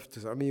سنة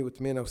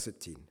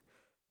 1968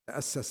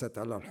 تأسست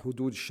على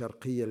الحدود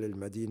الشرقية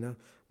للمدينة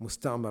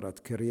مستعمرة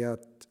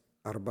كريات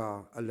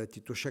أربع التي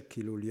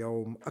تشكل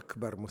اليوم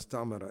أكبر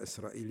مستعمرة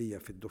إسرائيلية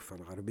في الضفة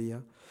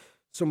الغربية،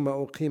 ثم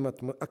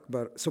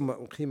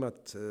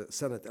أقيمت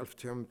سنة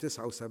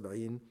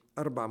 1979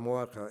 4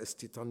 مواقع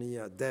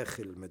استيطانية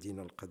داخل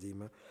المدينة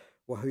القديمة،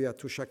 وهي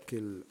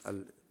تشكل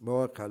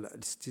المواقع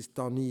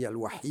الاستيطانية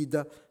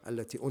الوحيدة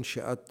التي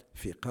أنشئت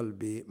في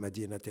قلب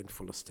مدينة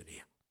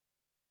فلسطينية.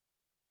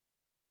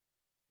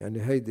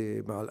 يعني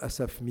هيدي مع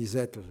الأسف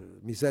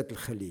ميزات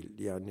الخليل،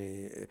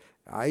 يعني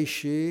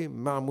عايشة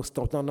مع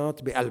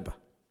مستوطنات بقلبها.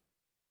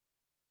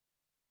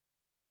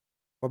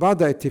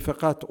 وبعد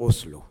اتفاقات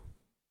أوسلو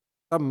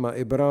تم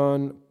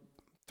إبرام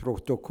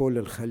بروتوكول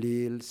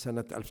الخليل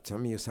سنة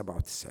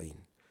 1997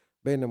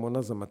 بين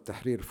منظمة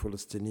التحرير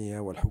الفلسطينية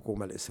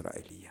والحكومة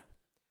الإسرائيلية،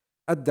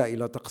 أدى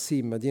إلى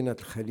تقسيم مدينة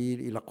الخليل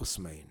إلى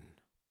قسمين: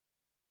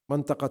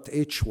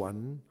 منطقة H1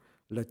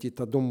 التي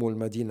تضم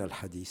المدينة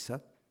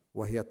الحديثة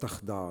وهي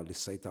تخضع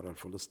للسيطرة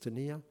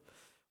الفلسطينية،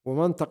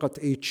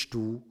 ومنطقة H2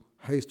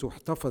 حيث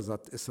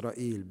احتفظت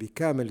إسرائيل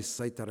بكامل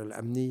السيطرة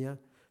الأمنية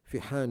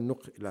في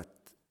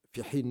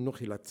حين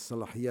نقلت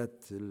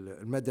الصلاحيات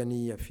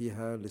المدنية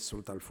فيها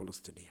للسلطة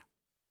الفلسطينية.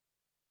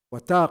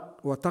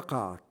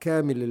 وتقع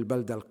كامل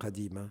البلدة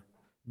القديمة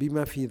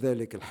بما في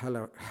ذلك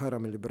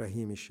الحرم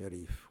الإبراهيمي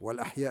الشريف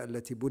والأحياء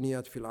التي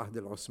بنيت في العهد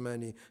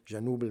العثماني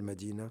جنوب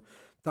المدينة،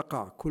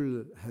 تقع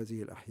كل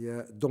هذه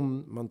الأحياء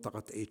ضمن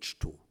منطقة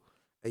H2،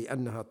 أي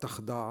أنها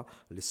تخضع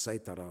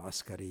للسيطرة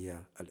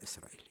العسكرية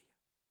الإسرائيلية.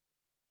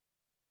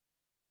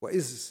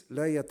 وإذ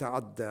لا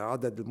يتعدى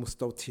عدد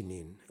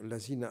المستوطنين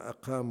الذين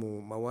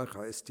أقاموا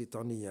مواقع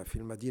استيطانية في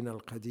المدينة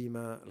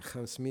القديمة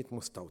 500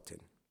 مستوطن،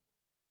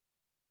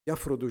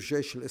 يفرض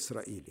الجيش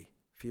الإسرائيلي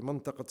في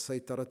منطقة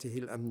سيطرته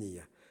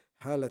الأمنية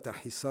حالة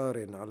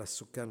حصار على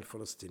السكان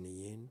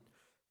الفلسطينيين،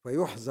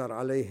 ويحظر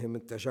عليهم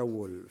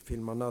التجول في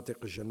المناطق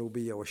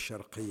الجنوبية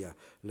والشرقية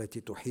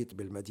التي تحيط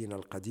بالمدينة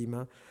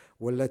القديمة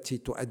والتي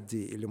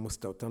تؤدي إلى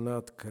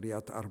مستوطنات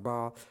كريات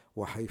أربعة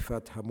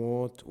وحيفات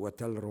هموت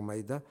وتل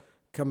رميدة،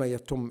 كما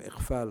يتم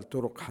إقفال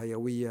طرق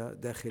حيوية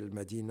داخل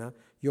المدينة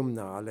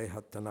يمنع عليها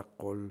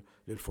التنقل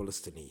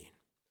للفلسطينيين.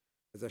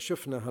 إذا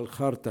شفنا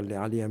هالخارطة اللي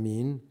على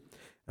اليمين،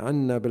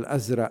 عندنا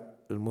بالأزرق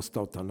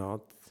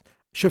المستوطنات،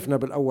 شفنا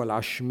بالأول على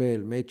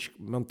الشمال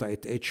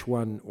منطقة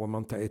H1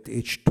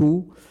 ومنطقة H2.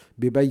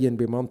 ببين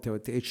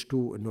بمنطقة H2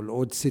 إنه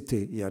الأود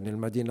سيتي يعني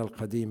المدينة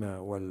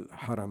القديمة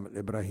والحرم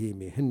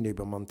الإبراهيمي هن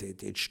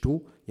بمنطقة H2،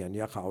 يعني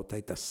يقعوا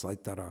تحت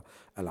السيطرة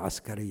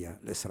العسكرية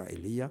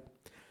الإسرائيلية.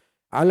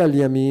 على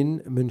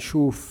اليمين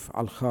منشوف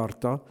على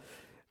الخارطة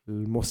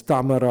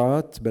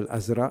المستعمرات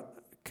بالأزرق: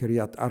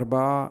 كريات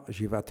أربع،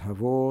 جيفات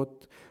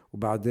هافوت،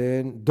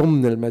 وبعدين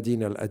ضمن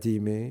المدينة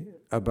القديمة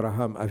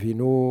أبراهام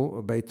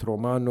أفينو، بيت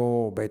رومانو،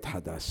 وبيت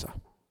حداثة.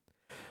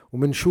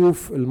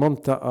 ومنشوف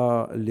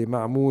المنطقة اللي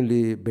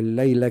معمولة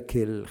بالليلك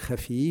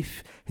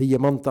الخفيف هي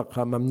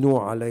منطقة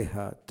ممنوع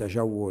عليها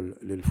التجول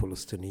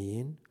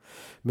للفلسطينيين.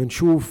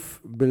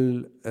 منشوف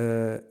باللون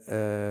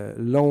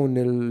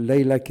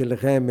الليلك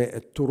الغامق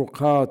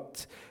الطرقات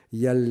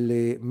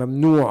يلي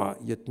ممنوع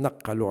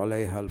يتنقلوا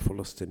عليها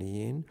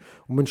الفلسطينيين.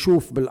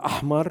 ومنشوف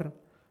بالأحمر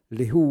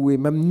اللي هو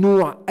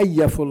ممنوع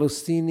أي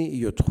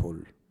فلسطيني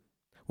يدخل،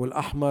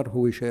 والأحمر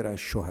هو شارع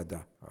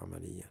الشهداء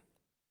عمليا،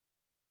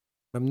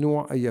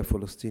 ممنوع أي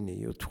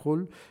فلسطيني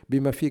يدخل،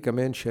 بما فيه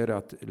كمان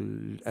شارع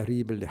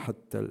القريب اللي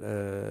حتى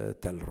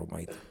تل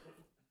رميدة.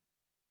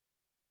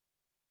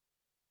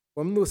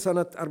 ومنذ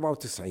سنة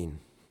 94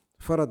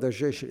 فرض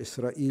الجيش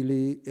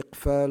الإسرائيلي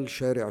إقفال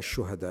شارع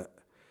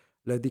الشهداء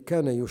الذي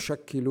كان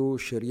يشكل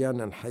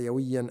شريانا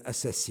حيويا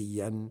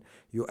أساسيا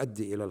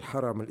يؤدي إلى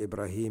الحرم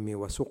الإبراهيمي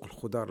وسوق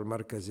الخضار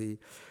المركزي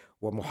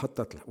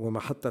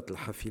ومحطة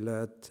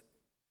الحافلات.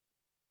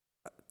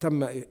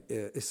 تم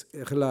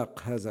إغلاق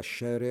هذا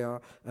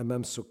الشارع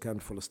أمام السكان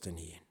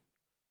الفلسطينيين،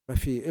 ما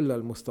في إلا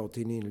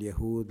المستوطنين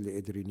اليهود اللي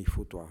قادرين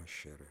يفوتوا على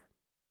الشارع.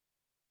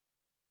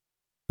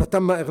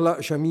 فتم إغلاق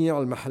جميع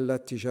المحلات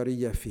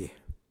التجارية فيه،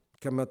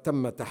 كما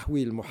تم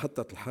تحويل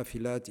محطة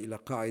الحافلات إلى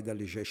قاعدة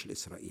للجيش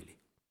الإسرائيلي.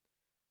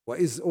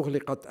 وإذ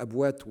أغلقت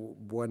أبواب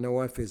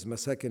ونوافذ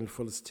مساكن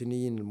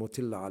الفلسطينيين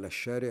المطلة على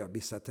الشارع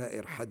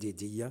بستائر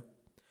حديدية،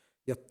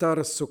 يضطر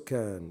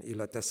السكان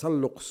إلى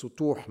تسلق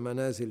سطوح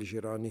منازل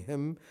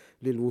جيرانهم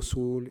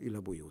للوصول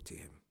إلى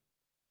بيوتهم،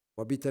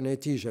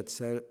 وبنتيجة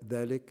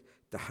ذلك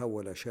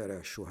تحول شارع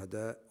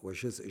الشهداء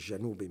والجزء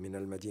الجنوبي من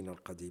المدينة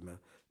القديمة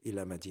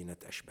إلى مدينة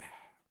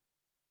أشبح.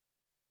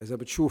 إذا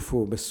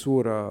بتشوفوا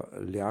بالصورة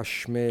اللي على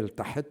الشمال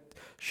تحت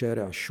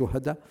شارع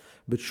الشهداء،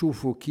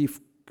 بتشوفوا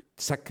كيف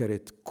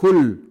تسكرت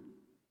كل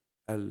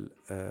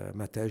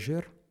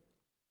المتاجر،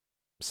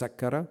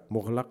 مسكرة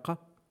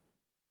مغلقة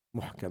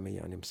محكمة،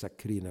 يعني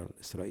مسكرين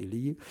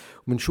الإسرائيلية.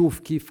 ومنشوف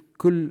كيف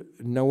كل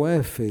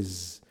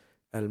نوافذ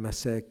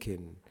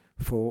المساكن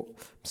فوق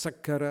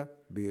مسكرة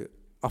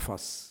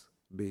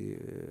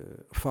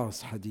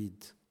بقفاص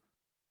حديد،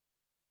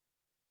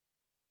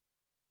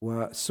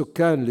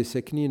 والسكان اللي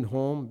ساكنين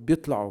هون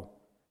بيطلعوا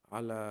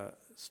على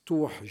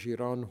سطوح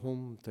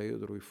جيرانهم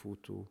تيقدروا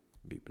يفوتوا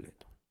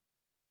ببلادهم.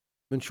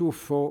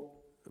 منشوف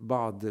فوق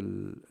بعض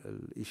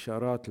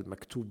الإشارات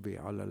المكتوبة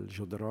على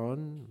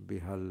الجدران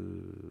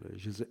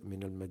بهالجزء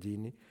من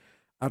المدينة: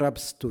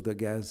 Arabs to the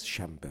gas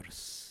chambers،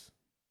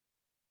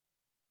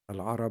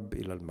 العرب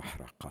إلى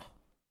المحرقة.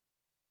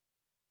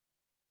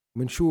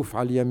 منشوف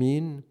على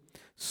اليمين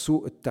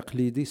السوق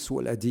التقليدي، السوق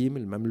القديم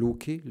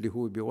المملوكي اللي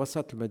هو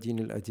بوسط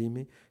المدينة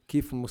القديمة،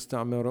 كيف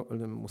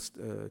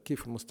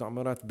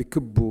المستعمرات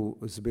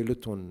بكبوا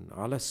زبالتهم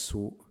على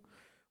السوق،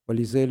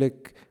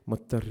 ولذلك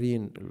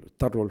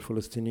اضطروا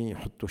الفلسطينيين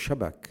يحطوا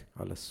شبك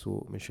على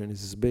السوق مشان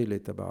الزبالة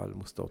تبع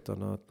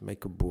المستوطنات ما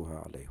يكبوها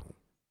عليهم.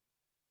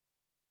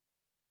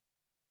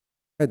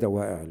 هذا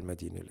واقع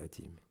المدينة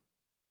القديمة.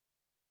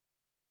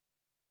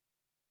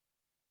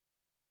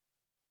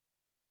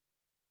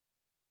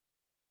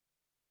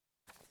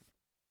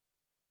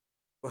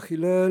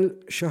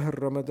 وخلال شهر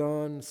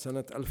رمضان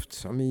سنة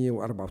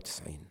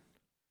 1994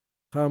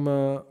 قام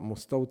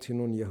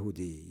مستوطن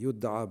يهودي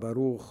يدعى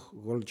باروخ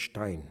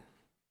غولدشتاين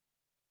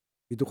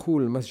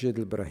بدخول المسجد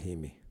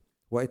الإبراهيمي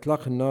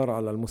وإطلاق النار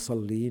على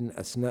المصلين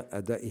أثناء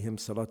أدائهم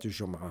صلاة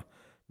الجمعة،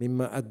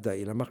 مما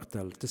أدى إلى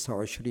مقتل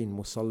 29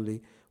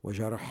 مصلي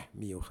وجرح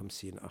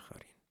 150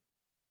 آخرين.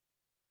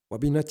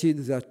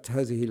 وبنتيجة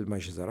هذه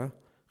المجزرة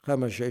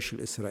قام الجيش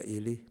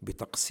الإسرائيلي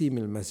بتقسيم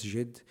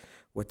المسجد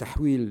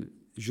وتحويل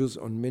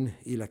جزء منه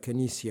إلى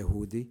كنيس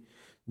يهودي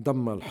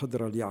ضم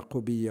الحضرة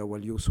اليعقوبية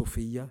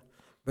واليوسفية،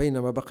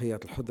 بينما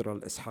بقيت الحضرة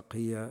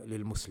الإسحاقية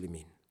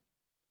للمسلمين.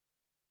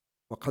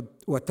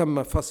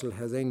 وتم فصل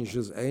هذين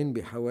الجزئين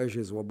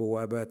بحواجز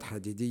وبوابات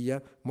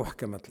حديدية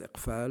محكمة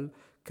الإقفال،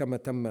 كما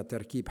تم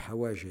تركيب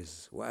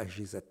حواجز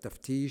وأجهزة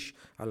تفتيش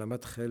على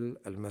مدخل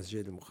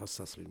المسجد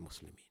المخصص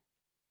للمسلمين.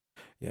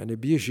 يعني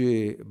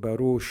بيجي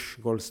باروش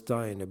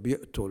غولدشتاين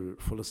بيقتل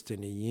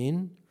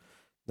فلسطينيين،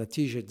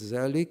 نتيجة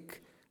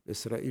ذلك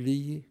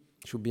الإسرائيليين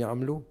شو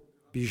بيعملوا؟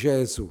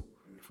 بيجازوا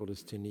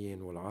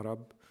الفلسطينيين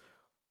والعرب،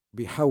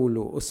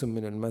 بيحولوا قسم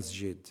من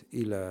المسجد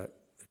إلى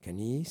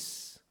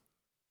كنيس،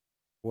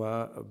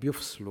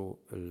 وبيفصلوا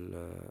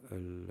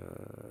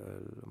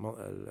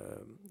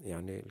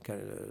يعني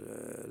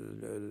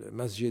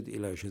المسجد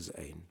إلى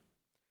جزئين.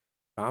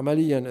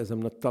 عمليا إذا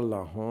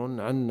بنطلع هون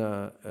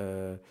عنا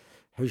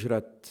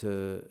حجرة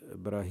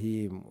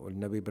إبراهيم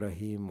والنبي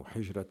إبراهيم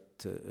وحجرة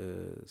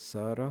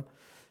سارة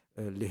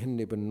اللي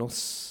هن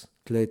بالنص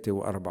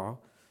 3 و4،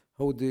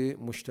 هودي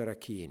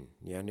مشتركين،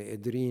 يعني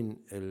قادرين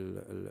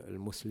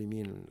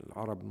المسلمين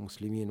العرب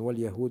المسلمين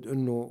واليهود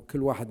انه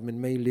كل واحد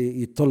من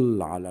ميله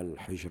يطل على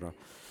الحجرة.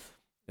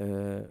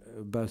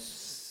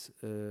 بس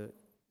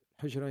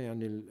الحجرة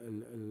يعني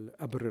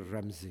القبر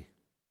الرمزي،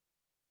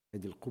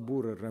 هذه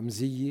القبور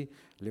الرمزية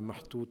اللي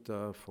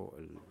محطوطة فوق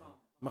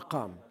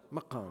المقام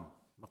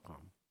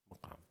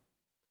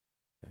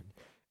يعني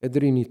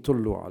قادرين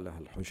يطلوا على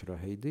هالحجرة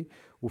هيدي،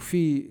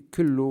 وفي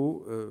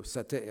كله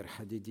ستائر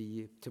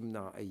حديدية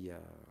بتمنع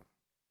أي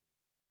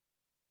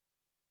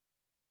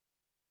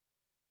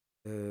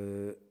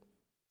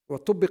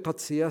وطبقت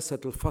سياسة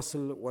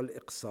الفصل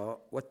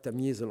والإقصاء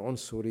والتمييز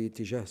العنصري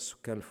تجاه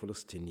السكان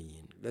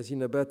الفلسطينيين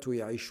الذين باتوا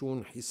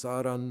يعيشون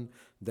حصارا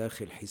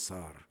داخل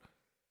حصار،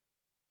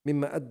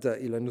 مما أدى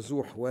إلى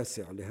نزوح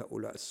واسع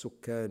لهؤلاء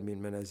السكان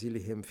من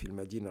منازلهم في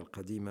المدينة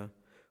القديمة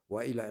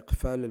وإلى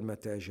إقفال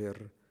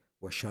المتاجر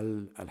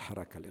وشل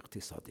الحركة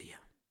الاقتصادية.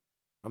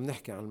 عم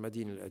نحكي عن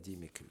المدينة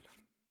القديمة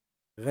كلها،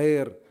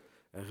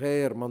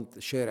 غير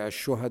شارع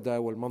الشهداء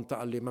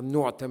والمنطقة اللي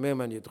ممنوع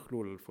تماما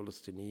يدخلوا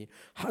الفلسطينيين.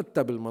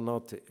 حتى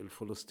بالمناطق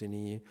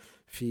الفلسطينية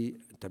في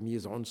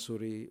تمييز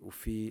عنصري،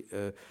 وفي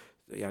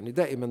يعني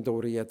دائما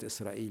دوريات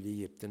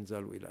إسرائيلية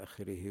بتنزل وإلى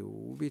آخره،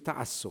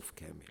 وبتعسف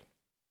كامل.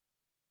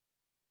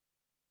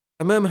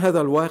 أمام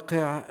هذا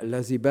الواقع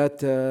الذي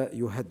بات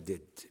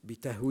يهدد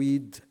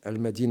بتهويد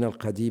المدينة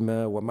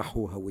القديمة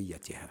ومحو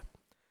هويتها،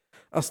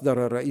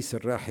 أصدر الرئيس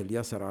الراحل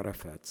ياسر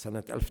عرفات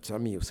سنة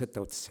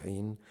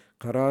 1996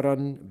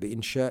 قراراً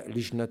بإنشاء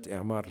لجنة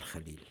إعمار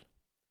الخليل،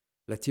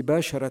 التي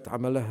باشرت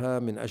عملها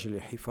من أجل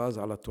الحفاظ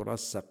على التراث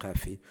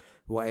الثقافي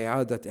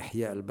وإعادة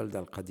إحياء البلدة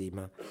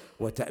القديمة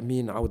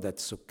وتأمين عودة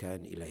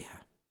السكان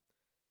إليها.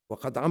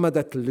 وقد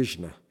عمدت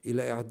اللجنة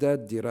إلى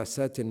إعداد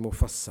دراسات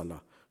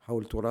مفصلة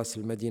حول تراث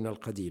المدينة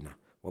القديمة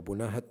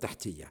وبناها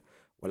التحتية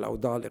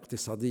والأوضاع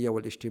الاقتصادية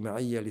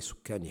والاجتماعية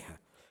لسكانها،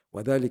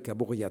 وذلك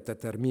بغية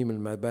ترميم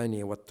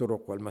المباني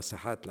والطرق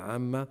والمساحات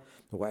العامة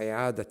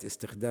وإعادة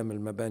استخدام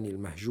المباني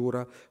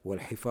المهجورة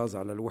والحفاظ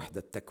على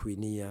الوحدة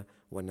التكوينية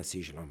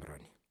والنسيج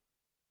العمراني.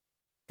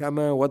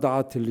 كما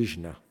وضعت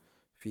اللجنة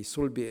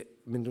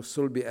من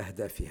صلب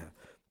أهدافها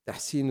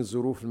تحسين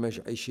الظروف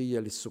المعيشية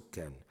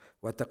للسكان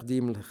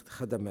وتقديم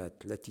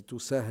الخدمات التي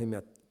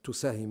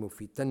تساهم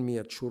في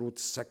تنمية شروط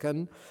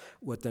السكن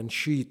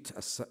وتنشيط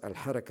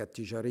الحركة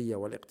التجارية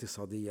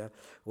والاقتصادية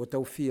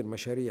وتوفير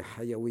مشاريع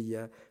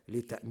حيوية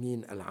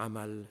لتأمين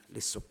العمل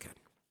للسكان.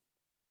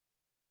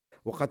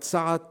 وقد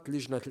سعت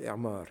لجنة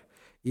الإعمار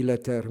إلى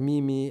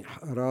ترميم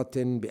حارات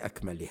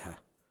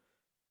بأكملها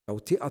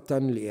توطئة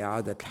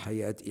لإعادة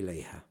الحياة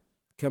إليها،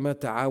 كما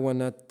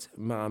تعاونت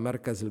مع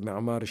مركز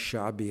المعمار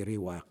الشعبي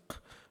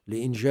رواق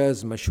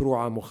لإنجاز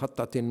مشروع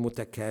مخطط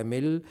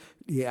متكامل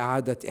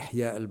لإعادة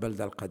إحياء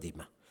البلدة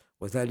القديمة،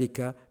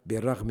 وذلك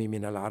بالرغم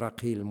من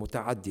العراقيل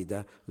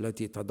المتعددة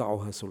التي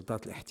تضعها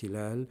سلطات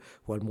الاحتلال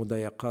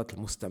والمضايقات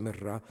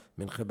المستمرة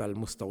من قبل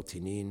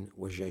المستوطنين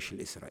والجيش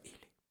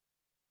الإسرائيلي.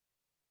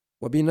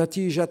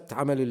 وبنتيجة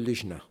عمل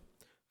اللجنة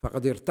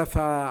فقد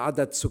ارتفع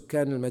عدد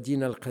سكان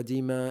المدينة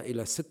القديمة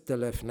إلى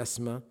 6000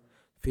 نسمة،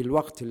 في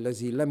الوقت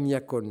الذي لم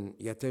يكن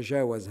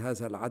يتجاوز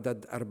هذا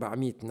العدد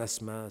 400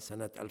 نسمة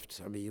سنة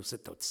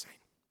 1996،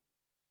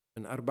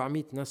 من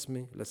 400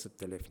 نسمة ل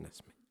 6000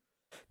 نسمة،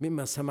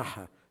 مما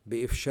سمح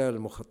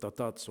بإفشال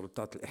مخططات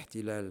سلطات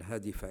الاحتلال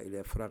الهادفة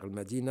إلى إفراغ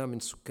المدينة من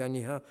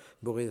سكانها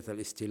بغية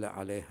الاستيلاء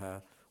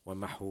عليها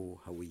ومحو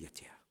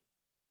هويتها.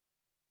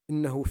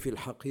 إنه في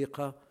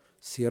الحقيقة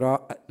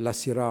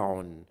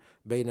صراع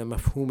بين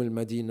مفهوم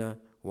المدينة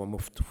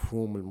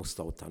ومفهوم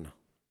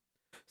المستوطنة،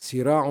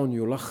 صراع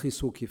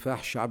يلخص كفاح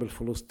الشعب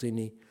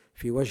الفلسطيني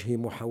في وجه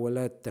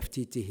محاولات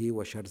تفتيته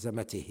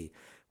وشرذمته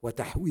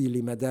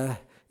وتحويل مداه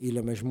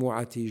إلى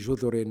مجموعة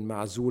جذر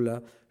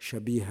معزولة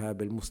شبيهة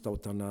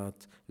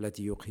بالمستوطنات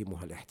التي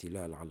يقيمها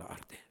الاحتلال على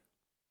أرضه.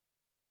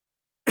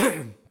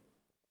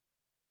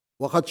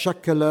 وقد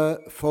شكل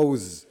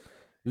فوز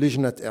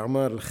لجنة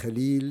إعمار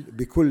الخليل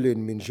بكل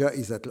من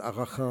جائزة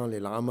الأغا خان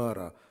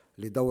للعمارة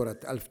لدورة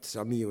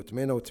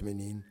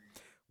 1988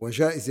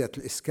 وجائزة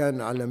الإسكان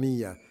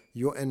العالمية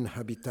UN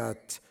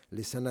Habitat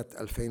لسنة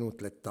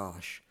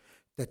 2013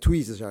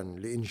 تتويجاً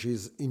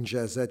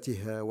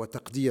لإنجازاتها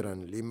وتقديراً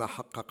لما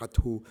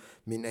حققته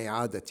من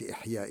إعادة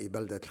إحياء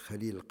بلدة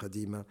الخليل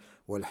القديمة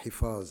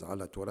والحفاظ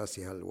على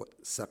تراثها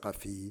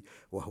الثقافي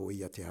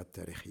وهويتها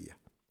التاريخية.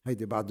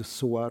 هيدي بعض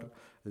الصور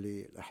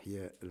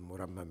للأحياء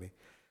المرممة،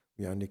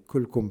 يعني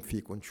كلكم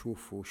فيكم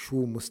تشوفوا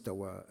شو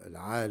مستوى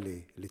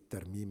العالي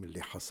للترميم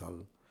اللي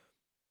حصل،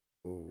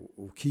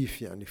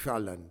 وكيف يعني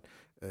فعلا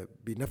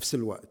بنفس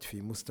الوقت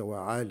في مستوى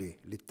عالي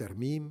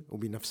للترميم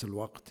وبنفس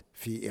الوقت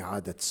في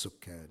إعادة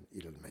السكان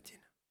إلى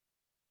المدينة.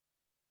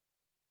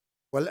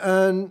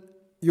 والآن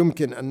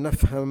يمكن أن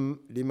نفهم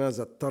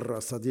لماذا اضطر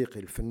صديقي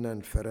الفنان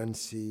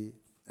الفرنسي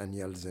أن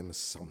يلزم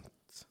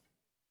الصمت.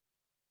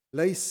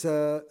 ليس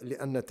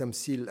لأن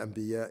تمثيل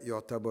الأنبياء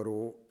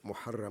يعتبر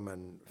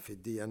محرما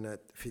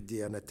في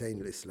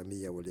الديانتين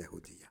الإسلامية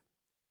واليهودية،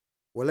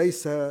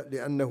 وليس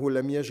لأنه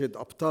لم يجد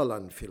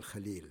أبطالا في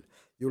الخليل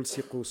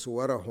يلصق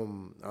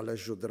صورهم على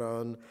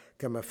الجدران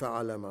كما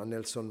فعل مع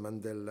نيلسون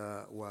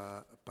مانديلا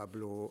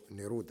وبابلو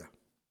نيرودا،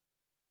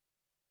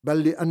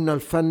 بل لأن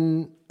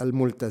الفن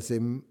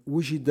الملتزم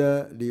وجد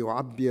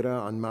ليعبر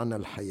عن معنى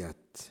الحياة،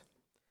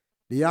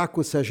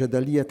 ليعكس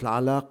جدلية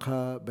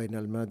العلاقة بين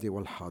الماضي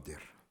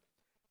والحاضر،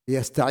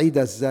 ليستعيد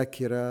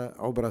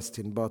الذاكرة عبر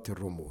استنباط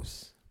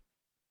الرموز.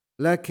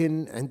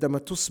 لكن عندما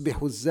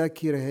تصبح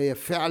الذاكرة هي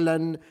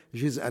فعلا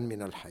جزءا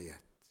من الحياة،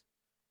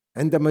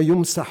 عندما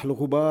يمسح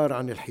الغبار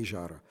عن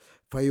الحجارة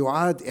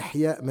فيعاد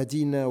إحياء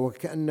مدينة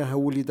وكأنها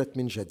ولدت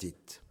من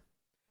جديد،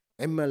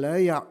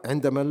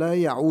 عندما لا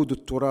يعود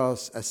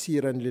التراث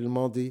أسيرا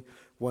للماضي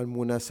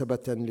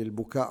ومناسبة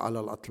للبكاء على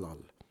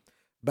الأطلال،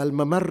 بل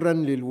ممرا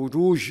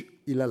للولوج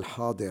إلى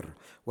الحاضر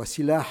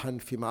وسلاحا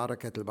في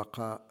معركة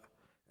البقاء،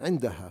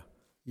 عندها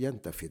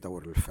ينتفي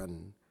دور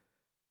الفن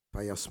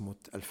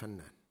فيصمت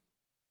الفنان.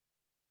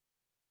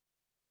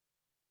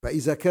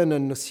 فإذا كان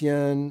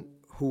النسيان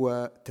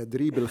هو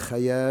تدريب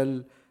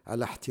الخيال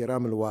على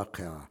احترام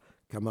الواقع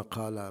كما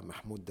قال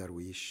محمود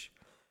درويش،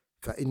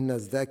 فإن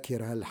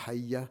الذاكرة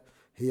الحية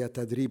هي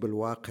تدريب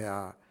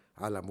الواقع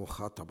على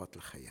مخاطبة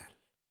الخيال.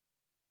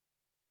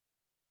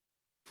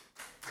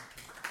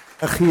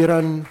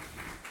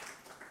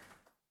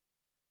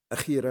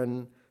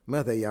 أخيراً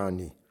ماذا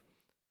يعني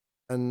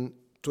أن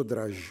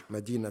تدرج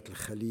مدينة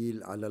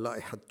الخليل على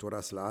لائحة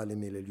التراث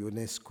العالمي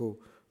لليونسكو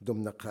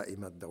ضمن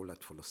قائمة دولة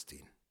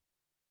فلسطين؟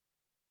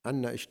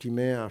 عندنا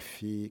اجتماع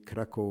في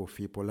كراكو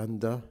في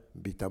بولندا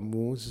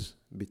بتموز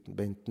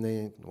بين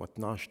 2 و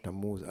 12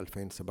 تموز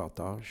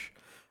 2017.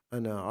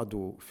 أنا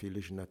عضو في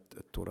لجنة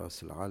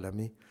التراث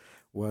العالمي،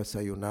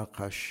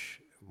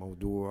 وسيناقش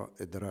موضوع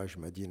إدراج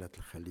مدينة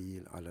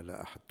الخليل على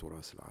لائحة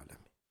التراث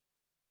العالمي.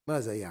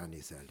 ماذا يعني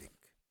ذلك؟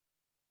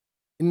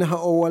 إنها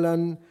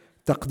أولاً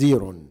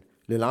تقدير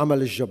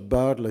للعمل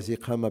الجبار الذي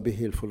قام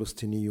به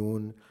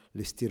الفلسطينيون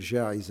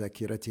لاسترجاع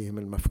ذاكرتهم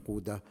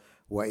المفقودة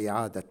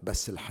وإعادة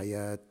بث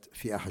الحياة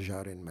في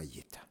أحجار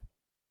ميتة.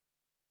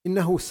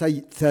 إنه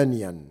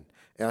ثانياً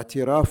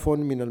اعتراف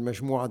من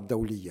المجموعة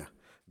الدولية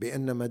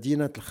بأن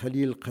مدينة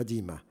الخليل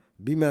القديمة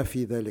بما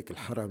في ذلك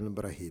الحرم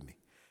الإبراهيمي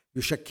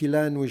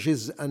يشكلان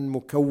جزءاً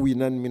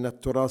مكوناً من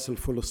التراث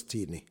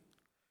الفلسطيني،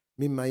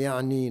 مما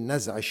يعني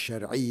نزع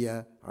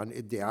الشرعية عن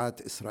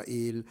ادعاءات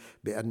إسرائيل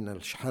بأن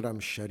الحرم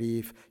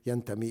الشريف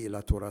ينتمي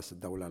إلى تراث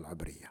الدولة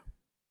العبرية.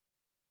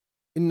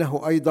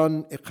 إنه أيضاً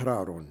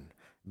إقرار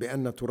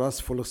بأن تراث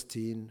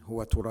فلسطين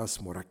هو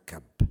تراث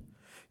مركب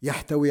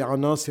يحتوي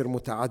عناصر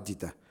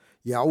متعددة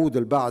يعود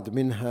البعض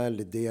منها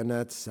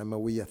للديانات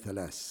السماوية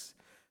الثلاث،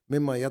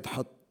 مما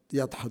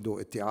يدحض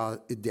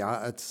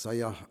ادعاءات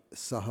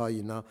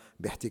الصهاينة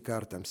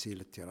باحتكار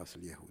تمثيل التراث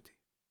اليهودي.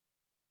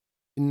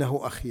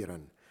 إنه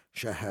أخيراً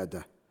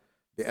شهادة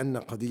بأن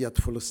قضية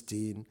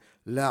فلسطين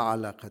لا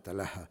علاقة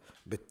لها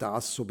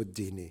بالتعصب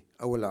الديني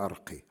أو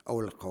العرقي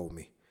أو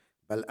القومي،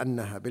 بل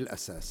أنها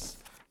بالأساس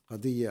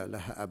قضية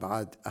لها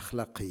أبعاد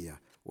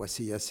أخلاقية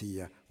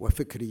وسياسية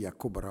وفكرية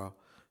كبرى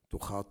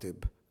تخاطب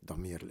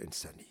ضمير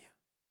الإنسانية.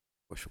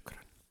 وشكرا.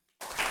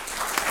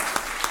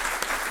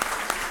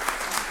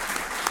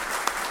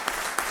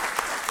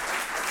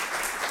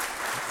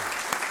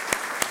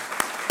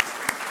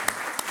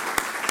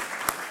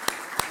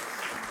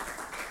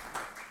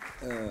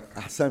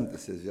 أحسنت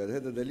أستاذ جاد.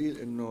 هذا دليل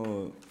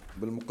إنه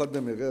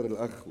بالمقدمة غير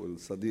الأخ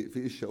والصديق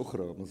في أشياء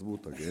أخرى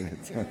مضبوطة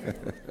كانت.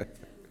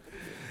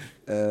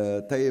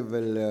 طيب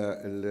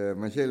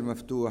المجال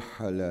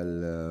مفتوح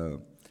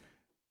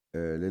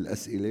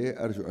للأسئلة.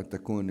 أرجو أن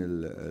تكون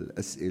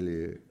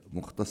الأسئلة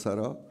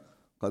مختصرة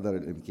قدر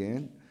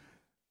الإمكان،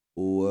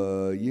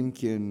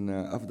 ويمكن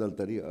أفضل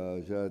طريقة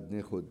جاد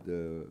ناخد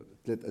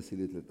 3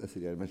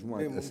 أسئلة يعني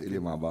مجموعة أسئلة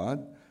مع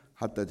بعض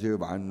حتى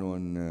تجاوب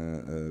عنهم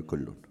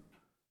كلهم.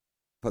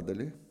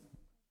 تفضلي.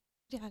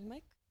 على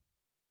المايك.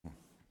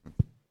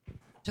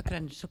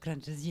 شكرا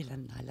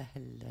جزيلا على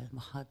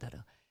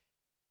هالمحاضرة.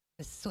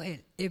 السؤال،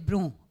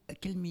 إبرون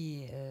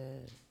كلمة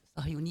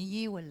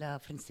صهيونية ولا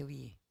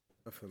فرنسوية؟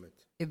 ما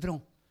فهمت.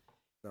 إبرون.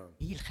 نعم.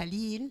 هي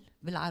الخليل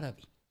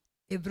بالعربي،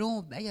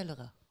 إبرون بأي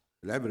لغة؟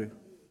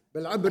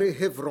 بالعبري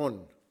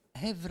هيفرون.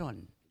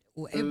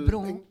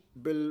 وإبرون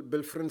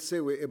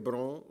بالفرنساوي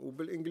إبرون،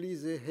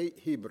 وبالإنجليزي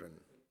هيبرن.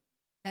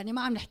 يعني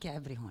ما عم نحكي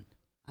عبري هون،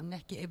 عم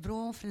نحكي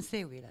إبرون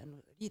فرنساوي،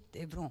 لأنه ريت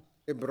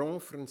إبرون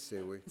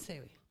فرنساوي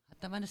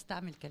حتى ما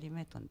نستعمل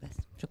كلماتهم. بس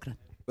شكرا.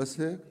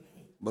 بس هيك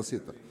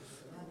بسيطة.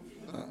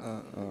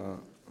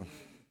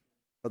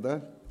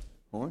 تفضل.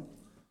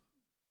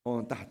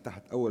 هون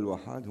تحت أول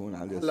واحد هون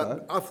على اليسار.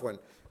 لا عفوا.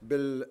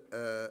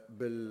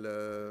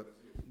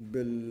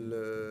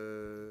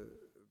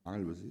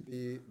 على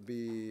الوزير.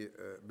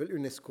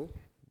 باليونسكو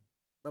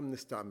ما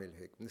بنستعمل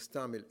هيك،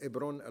 بنستعمل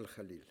إبرون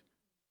الخليل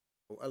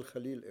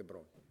والخليل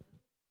إبرون.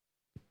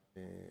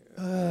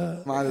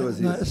 مع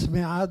الوزير. أنا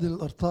اسمي عادل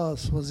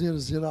القرطاس، وزير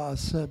الزراعة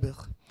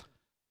السابق.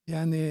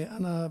 يعني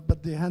أنا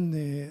بدي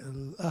هني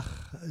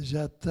الأخ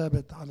جاد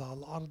ثابت على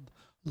العرض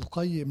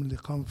القيم اللي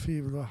قام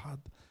فيه بالواحد،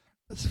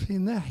 بس في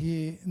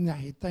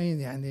ناحيتين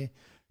يعني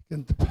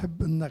كنت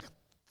بحب أنك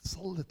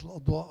تسلط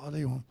الأضواء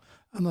عليهم.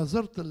 أنا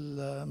زرت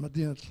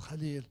مدينة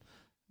الخليل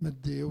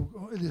مدي،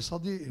 وإلي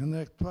صديق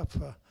هناك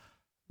توفى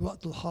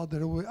الوقت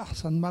الحاضر، هو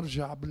أحسن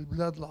مرجع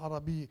بالبلاد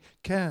العربية،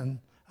 كان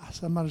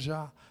أحسن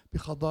مرجع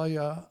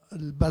بقضايا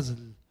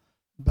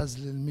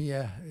بذل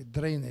المياه،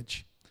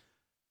 الدرينج.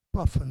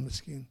 توفى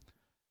المسكين،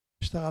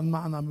 اشتغل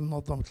معنا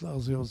بمنظمة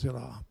الأغذية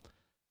والزراعة.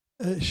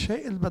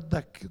 الشيء اللي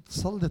بدك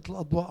تسلط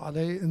الأضواء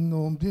عليه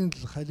إنه مدينة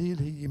الخليل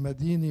هي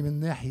مدينة من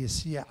ناحية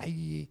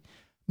سياحية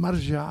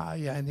مرجع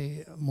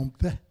يعني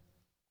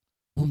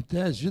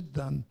ممتاز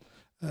جدا.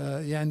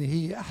 يعني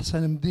هي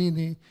أحسن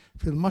مدينة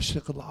في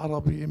المشرق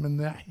العربي من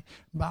ناحية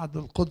بعد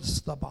القدس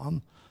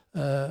طبعا،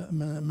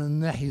 من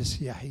ناحية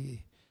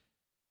سياحية.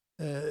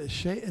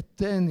 الشيء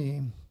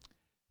الثاني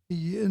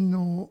هي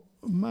إنه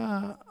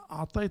ما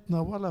أعطيتنا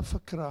ولا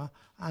فكرة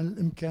عن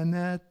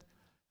الإمكانات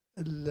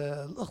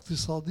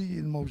الاقتصادية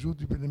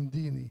الموجودة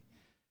بالمدينة،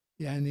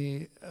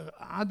 يعني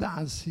عدا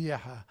عن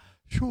السياحة.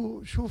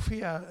 شو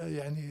فيها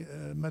يعني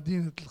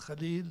مدينة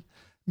الخليل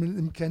من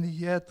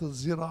الإمكانيات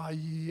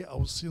الزراعية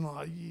أو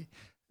الصناعية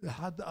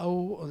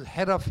أو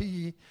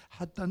الحرفية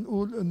حتى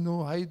نقول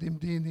إنه هيدي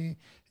مدينة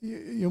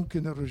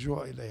يمكن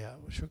الرجوع إليها.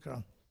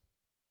 وشكرا.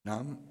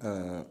 نعم.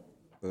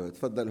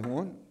 تفضل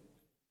هون.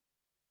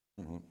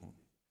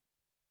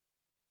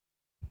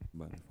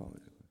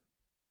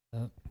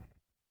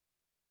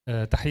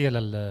 تحية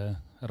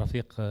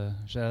للرفيق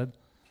جاد.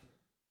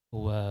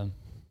 و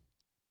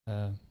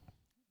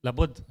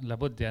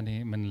لابد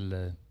يعني من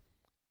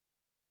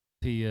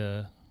في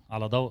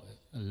على ضوء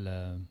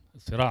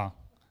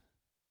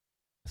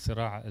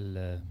الصراع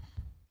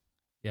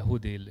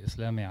اليهودي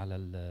الإسلامي على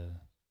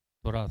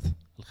التراث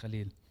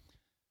الخليل.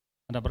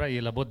 أنا برأيي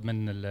لابد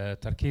من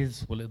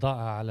التركيز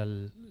والإضاءة على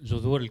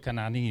الجذور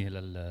الكنعانية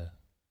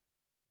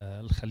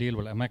للخليل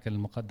والأماكن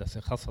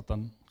المقدسة،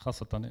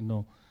 خاصة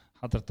إنه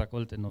حضرتك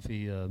قلت انه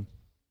في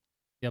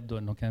يبدو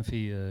انه كان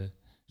في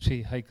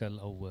شيء هيكل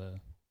او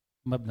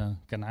مبنى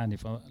كنعاني،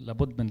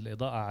 فلابد من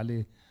الاضاءه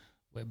عليه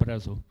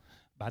وابرازه.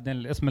 بعدين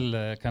الاسم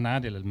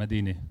الكنعاني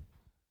للمدينه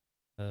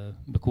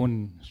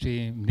بكون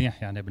شيء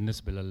منيح يعني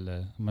بالنسبه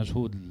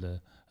للمجهود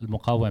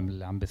المقاوم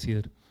اللي عم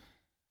بيصير.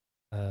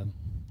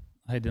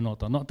 هيدي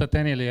نقطه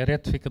ثانيه اللي يا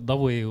ريت فيك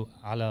تضوي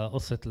على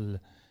قصه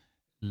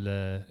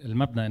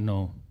المبنى،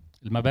 انه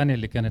المباني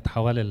اللي كانت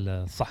حوالي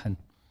الصحن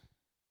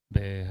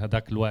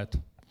بهداك الوقت،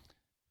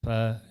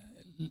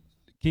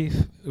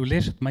 فكيف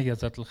وليش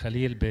تميزت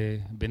الخليل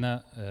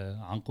ببناء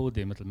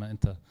عنقودي مثل ما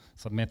انت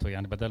سميته؟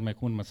 يعني بدل ما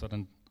يكون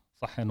مثلا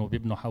صحن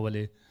وبيبنوا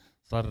حواليه،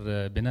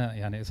 صار بناء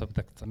يعني اذا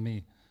بدك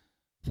تسميه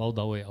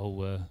فوضوي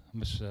او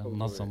مش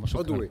منظم.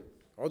 عضوي.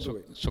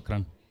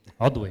 شكرا.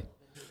 عضوي.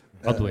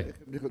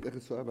 بناخذ اخر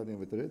سؤال بعدين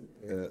بترد.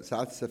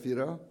 سعادة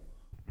السفيرة.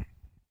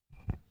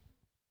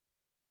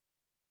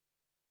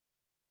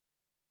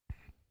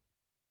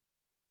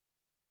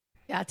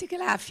 يعطيك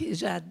العافية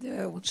جاد،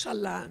 وإن شاء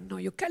الله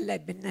أنه يكلل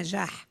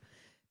بالنجاح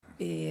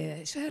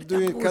بشهر بده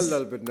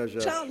يكلل بالنجاح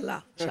إن شاء الله.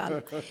 إن شاء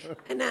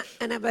الله.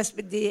 أنا بس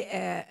بدي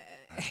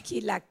أحكي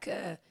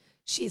لك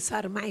شيء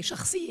صار معي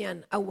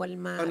شخصيا. أول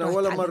ما أنا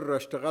ولا مرة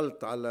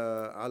اشتغلت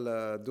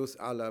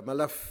على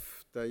ملف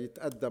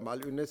يتقدم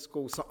على اليونسكو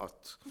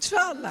وسقط إن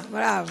شاء الله.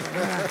 برافو.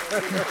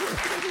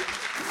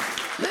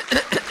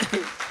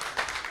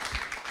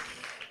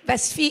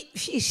 بس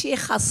في شيء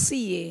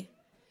خاصية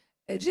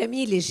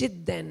جميلة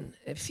جدا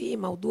في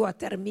موضوع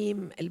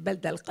ترميم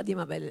البلدة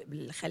القديمة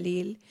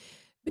بالخليل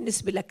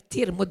بالنسبة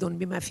لكتير مدن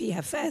بما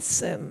فيها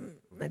فاس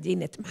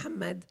مدينة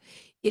محمد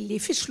اللي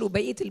فشلوا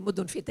بقية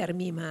المدن في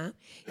ترميمها.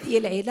 هي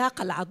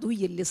العلاقة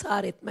العضوية اللي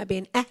صارت ما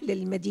بين أهل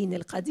المدينة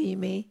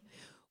القديمة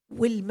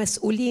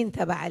والمسؤولين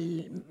تبع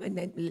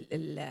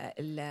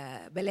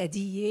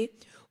البلدية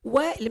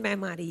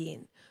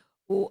والمعماريين.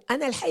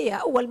 وأنا الحقيقة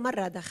أول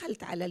مرة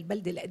دخلت على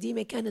البلدة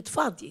القديمة كانت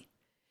فاضية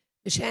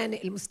مشان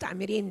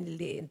المستعمرين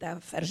اللي انت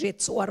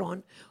فرجيت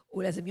صورهم،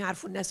 ولازم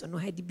يعرفوا الناس انه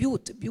هذه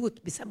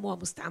بيوت بسموها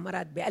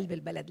مستعمرات بقلب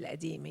البلد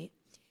القديمة،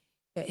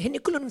 هن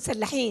كلهم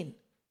مسلحين،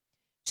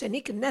 عشان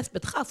هيك الناس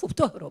بتخاف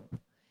وبتهرب.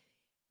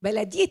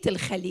 بلدية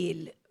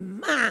الخليل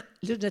مع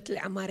لجنة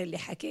الإعمار اللي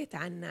حكيت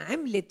عنها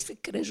عملت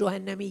فكرة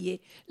جهنمية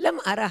لم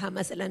أراها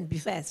مثلا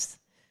بفاس،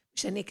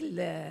 عشان هيك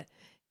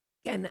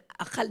كان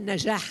أقل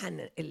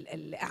نجاحا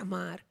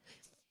الإعمار.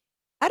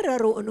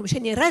 قرروا انه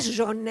مشان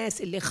يرجعوا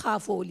الناس اللي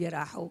خافوا واللي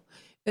راحوا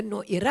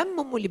انه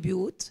يرمموا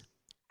البيوت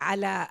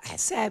على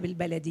حساب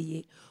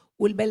البلدية،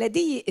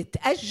 والبلدية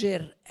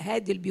تأجر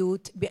هذه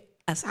البيوت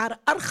بأسعار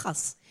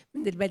أرخص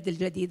من البلدة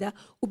الجديدة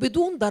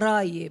وبدون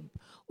ضرائب،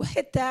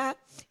 وحتى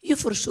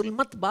يفرشوا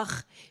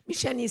المطبخ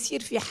مشان يصير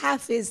في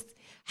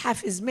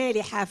حافز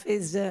مالي،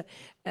 حافز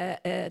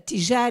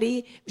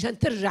تجاري مشان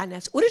ترجع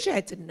الناس.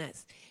 ورجعت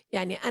الناس.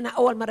 يعني أنا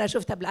أول مرة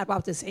شفتها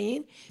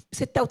بال94،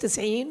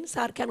 ب96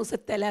 صار كانوا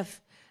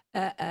 6000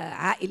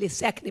 عائلة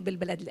ساكنة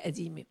بالبلد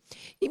القديمة.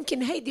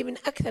 يمكن هيدي من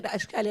أكثر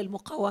أشكال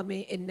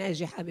المقاومة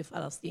الناجحة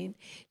بفلسطين،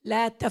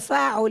 لا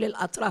تفاعل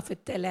الأطراف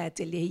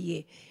الثلاث اللي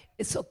هي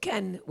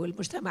السكان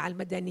والمجتمع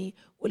المدني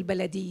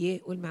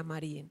والبلدية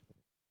والمعماريين.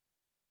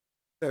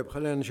 طيب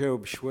خلينا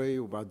نجاوب شوي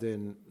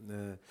وبعدين.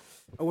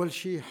 أول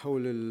شيء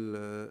حول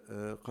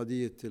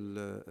قضية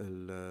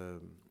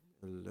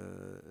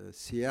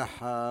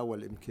السياحة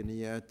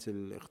والإمكانيات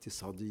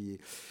الاقتصادية.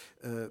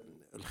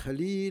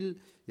 الخليل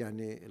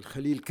يعني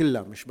الخليل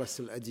كلها مش بس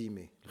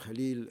القديمة،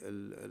 الخليل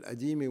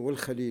القديمة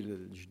والخليل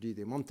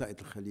الجديدة، منطقة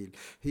الخليل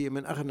هي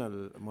من أغنى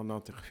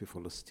المناطق في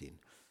فلسطين،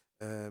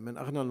 من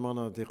أغنى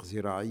المناطق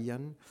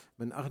زراعيا،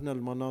 من أغنى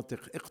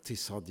المناطق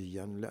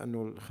اقتصاديا،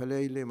 لأنه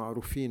الخلايلة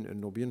معروفين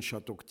أنه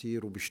بينشطوا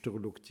كتير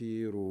وبيشتغلوا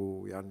كتير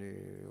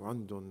ويعني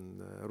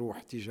وعندهم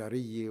روح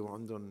تجارية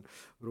وعندهم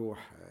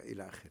روح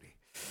إلى آخره.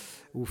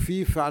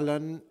 وفي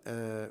فعلا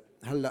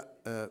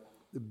هلأ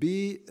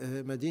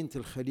بمدينة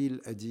الخليل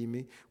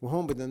القديمة،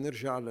 وهون بدنا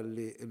نرجع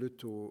للي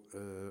قلته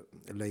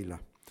ليلى.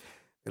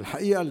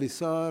 الحقيقة اللي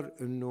صار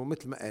انه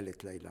مثل ما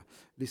قالت ليلى،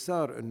 اللي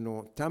صار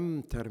انه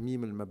تم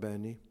ترميم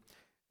المباني.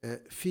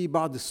 في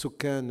بعض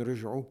السكان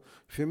رجعوا،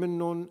 في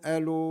منهم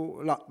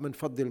قالوا لا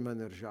منفضل ما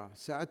نرجع.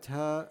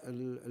 ساعتها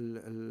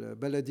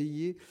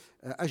البلدية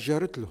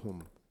أجرت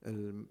لهم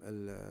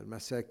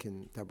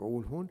المساكن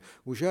تبعولهم،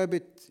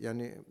 وجابت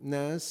يعني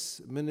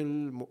ناس من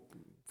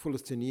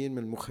الفلسطينيين من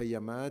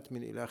المخيمات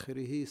من إلى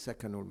آخره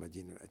سكنوا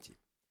المدينة القديمة.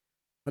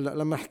 هلا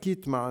لما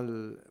حكيت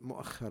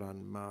مؤخرا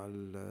مع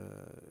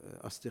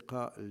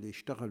الأصدقاء اللي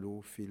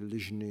اشتغلوا في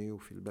اللجنة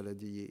وفي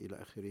البلدية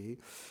إلى آخره،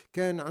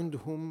 كان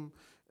عندهم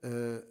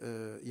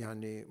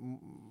يعني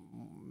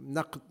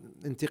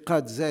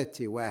انتقاد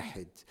ذاتي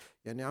واحد.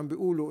 يعني عم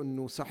بيقولوا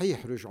انه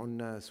صحيح رجعوا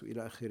الناس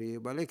والى اخره،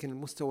 ولكن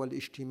المستوى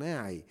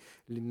الاجتماعي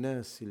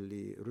للناس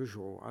اللي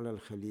رجعوا على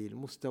الخليل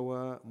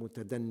مستوى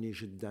متدني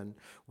جدا،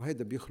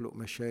 وهذا بيخلق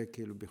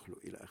مشاكل وبيخلق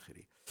الى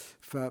اخره.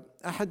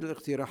 فاحد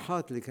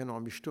الاقتراحات اللي كانوا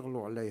عم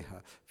يشتغلوا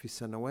عليها في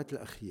السنوات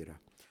الاخيره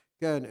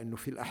كان انه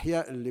في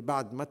الاحياء اللي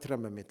بعد ما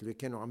ترممت اللي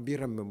كانوا عم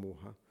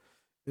بيرمموها،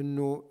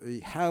 انه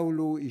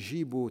يحاولوا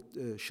يجيبوا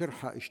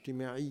شرحة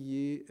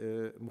اجتماعية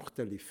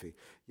مختلفة،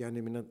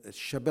 يعني من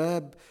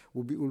الشباب.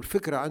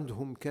 والفكرة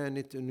عندهم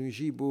كانت انه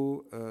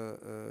يجيبوا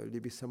اللي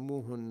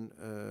بيسموهن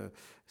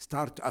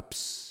ستارت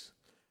ابس،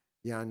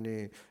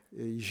 يعني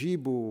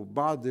يجيبوا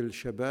بعض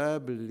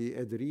الشباب اللي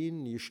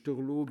قادرين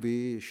يشتغلوا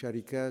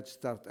بشركات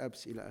ستارت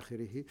ابس الى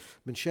اخره،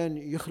 من شان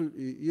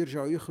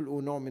يرجعوا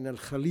يخلقوا نوع من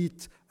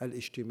الخليط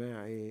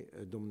الاجتماعي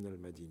ضمن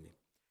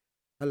المدينة.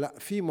 هلا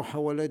في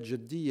محاولات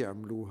جدية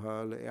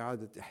عملوها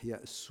لإعادة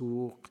إحياء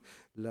السوق،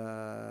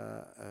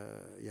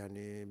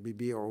 يعني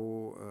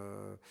بيبيعوا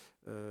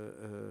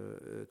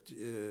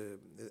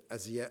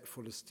أزياء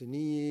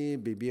فلسطينية،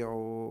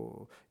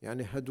 بيبيعوا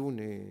يعني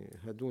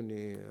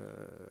هدوني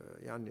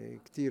يعني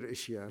كتير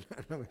إشياء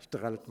أنا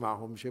اشتغلت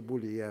معهم، جابوا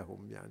لي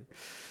إياهم يعني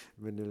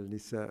من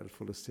النساء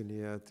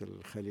الفلسطينيات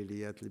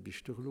الخليليات اللي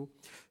بيشتغلوا.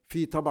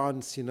 في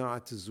طبعا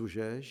صناعة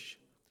الزجاج،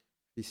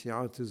 في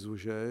صناعة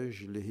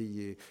الزجاج اللي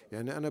هي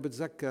يعني أنا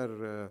بتذكر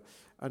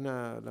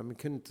أنا لما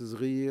كنت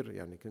صغير،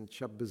 يعني كنت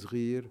شاب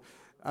صغير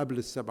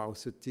قبل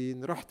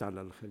 67، رحت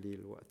على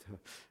الخليل وقتها،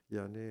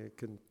 يعني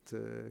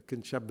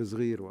كنت شاب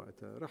صغير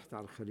وقتها، رحت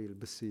على الخليل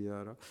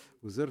بالسيارة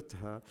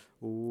وزرتها،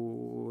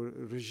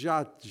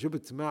 ورجعت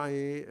جبت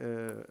معي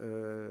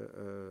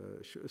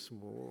شو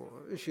اسمه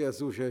اشياء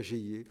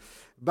زجاجية.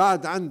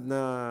 بعد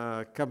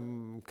عندنا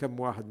كم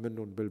واحد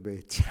منهم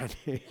بالبيت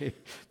يعني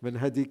من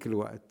هديك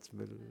الوقت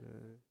من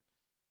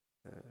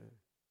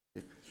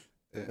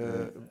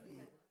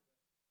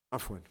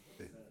عفوا.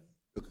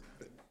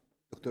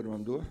 دكتور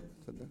ممدوح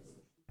تفضل.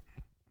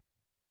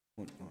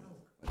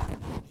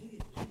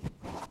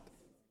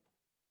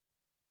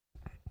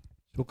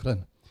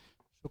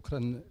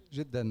 شكرا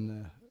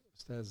جدا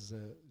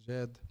استاذ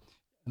جاد.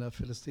 انا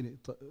فلسطيني،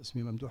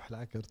 اسمي ممدوح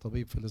العكر،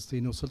 طبيب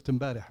فلسطيني، وصلت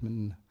امبارح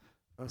من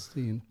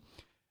فلسطين.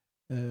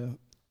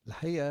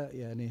 الحقيقه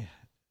يعني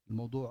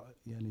الموضوع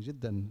يعني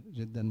جدا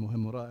جدا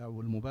مهم ورائع،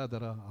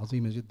 والمبادره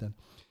عظيمه جدا.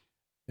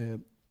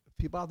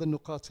 في بعض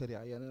النقاط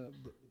سريعه، يعني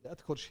بدي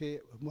اذكر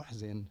شيء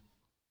محزن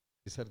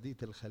في سرديه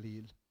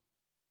الخليل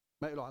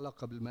ما له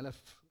علاقه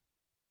بالملف،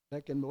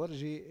 لكن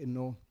بورجي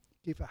انه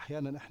كيف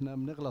احيانا احنا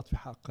بنغلط في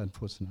حق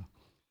انفسنا.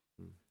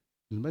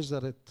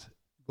 المجزره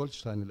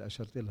جولدشتاين اللي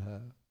اشرت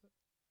لها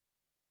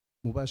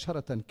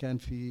مباشره كان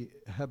في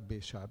هبه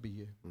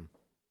شعبيه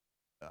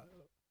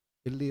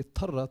اللي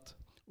اضطرت،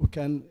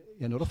 وكان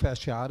يعني رفع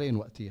شعارين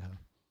وقتها،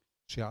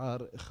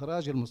 شعار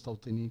اخراج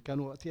المستوطنين،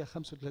 كانوا وقتها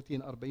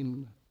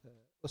 35-40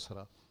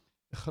 اسره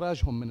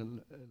اخراجهم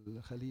من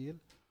الخليل،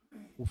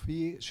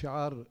 وفي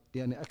شعار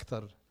يعني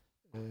اكثر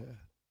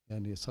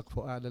يعني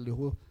سقفه اعلى اللي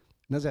هو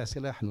نزع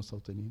سلاح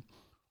المستوطنين.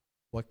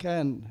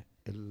 وكان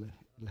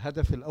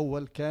الهدف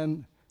الاول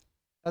كان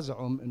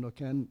ازعم انه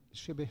كان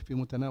شبه في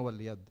متناول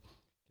اليد،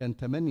 كان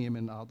 8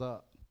 من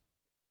اعضاء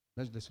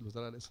مجلس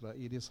الوزراء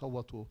الاسرائيلي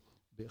صوتوا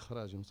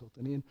باخراج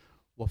المستوطنين،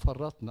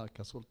 وفرطنا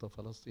كسلطه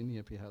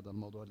فلسطينيه في هذا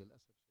الموضوع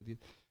للاسف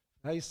الشديد.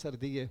 هاي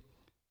السرديه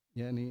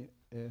يعني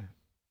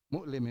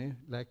مؤلمه،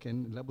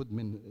 لكن لابد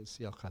من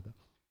السياق هذا.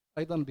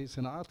 ايضا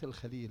بصناعات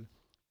الخليل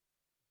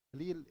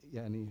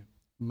يعني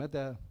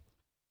المدى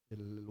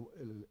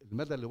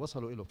اللي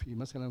وصلوا له في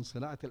مثلا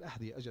صناعه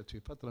الاحذيه، اجت في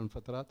فتره من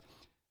الفترات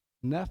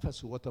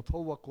نافسوا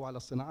وتفوقوا على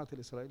الصناعات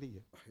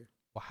الاسرائيليه،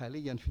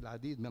 وحاليا في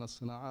العديد من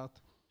الصناعات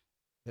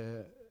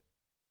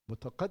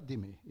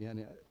متقدمه.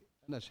 يعني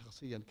انا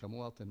شخصيا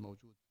كمواطن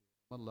موجود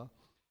في رام الله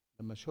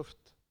لما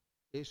شفت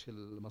ايش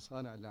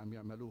المصانع اللي عم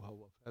يعملوها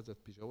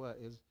وفازت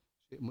بجوائز،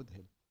 شيء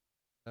مذهل.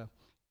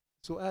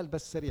 سؤال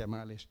بس سريع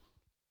معلش،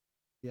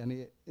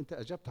 يعني انت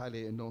اجبت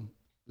عليه انه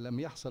لم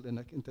يحصل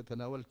انك انت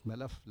تناولت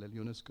ملف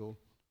لليونسكو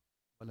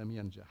ولم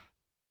ينجح.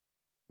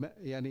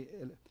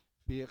 يعني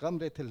في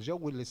غمرة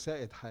الجو اللي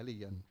سائد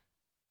حاليا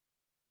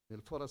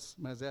الفرص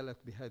ما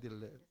زالت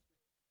بهذه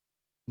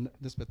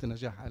نسبة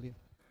النجاح عالية.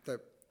 طيب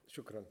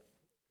شكرا.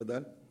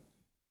 تفضل.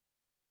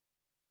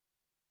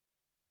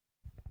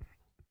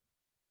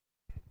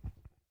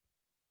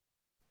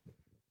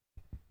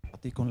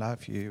 يعطيكم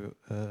العافية.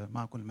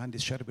 معكم المهندس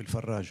شرب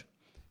الفراج.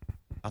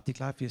 يعطيك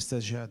العافية أستاذ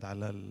جاد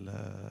على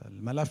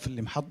الملف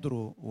اللي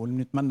محضره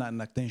واللي نتمنى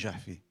أنك تنجح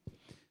فيه.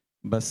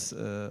 بس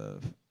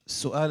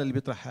السؤال اللي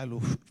بيطرح حاله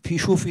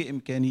في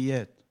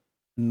إمكانيات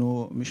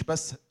إنه مش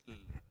بس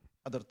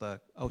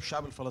حضرتك أو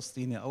الشعب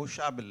الفلسطيني أو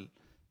الشعب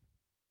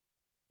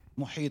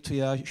المحيط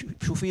فيها،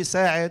 شو في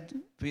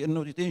يساعد في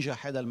إنه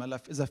تنجح هذا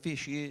الملف إذا في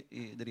شيء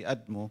يقدر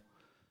يقدمه.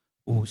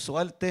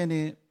 والسؤال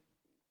الثاني،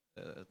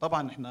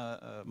 طبعا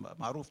احنا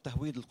معروف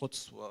تهويد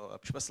القدس،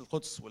 ومش بس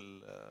القدس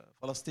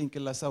والفلسطين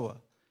كلها سوا.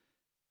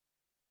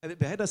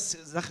 بهذا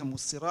الزخم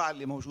والصراع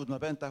اللي موجود ما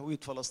بين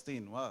تهويد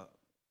فلسطين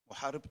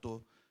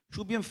ومحاربته،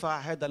 شو بينفع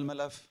هذا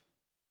الملف؟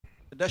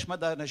 قديش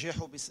مدى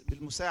نجاحه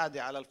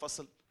بالمساعدة على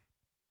الفصل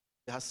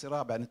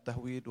بهالصراع بين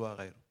التهويد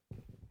وغيره؟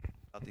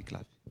 يعطيك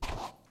العافية.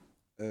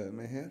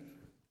 ماهر.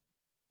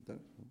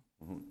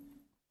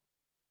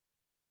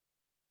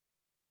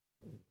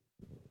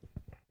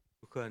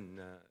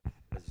 شكرا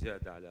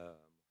زياد على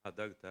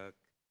محاضرتك.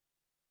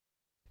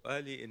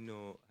 سؤالي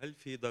انه هل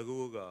في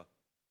ضرورة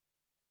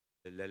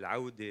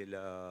للعودة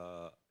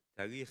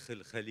لتاريخ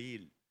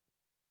الخليل،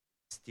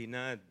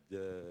 استناد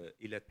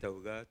إلى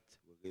التوراة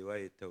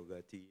والرواية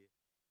التوراتية.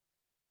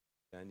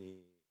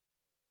 يعني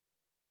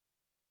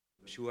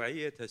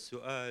مشروعية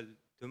السؤال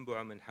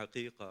تنبع من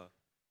حقيقة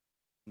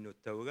أن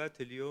التوراة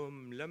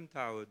اليوم لم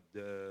تعد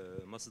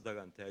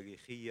مصدراً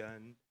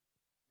تاريخياً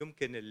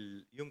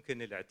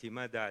يمكن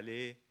الاعتماد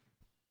عليه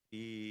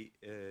في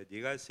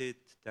دراسة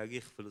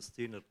تاريخ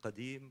فلسطين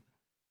القديم،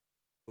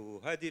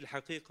 وهذه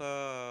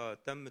الحقيقة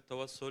تم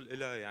التوصل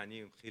إلى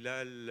يعني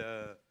خلال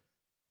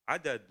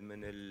عدد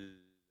من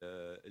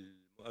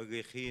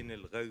المؤرخين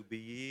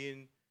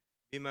الغربيين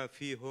بما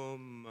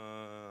فيهم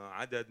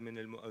عدد من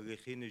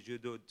المؤرخين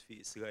الجدد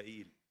في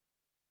إسرائيل.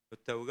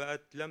 التوراة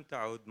لم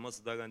تعد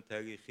مصدراً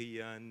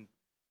تاريخياً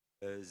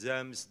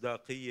ذا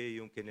مصداقية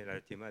يمكن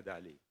الاعتماد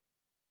عليه.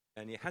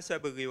 يعني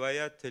حسب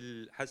الروايات،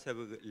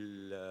 حسب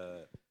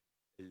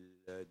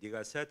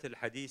الدراسات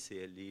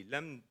الحديثة اللي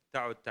لم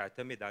تعد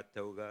تعتمد على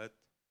التوراة،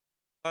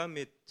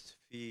 قامت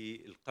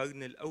في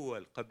القرن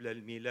الأول قبل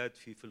الميلاد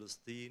في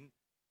فلسطين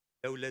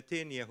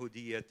دولتين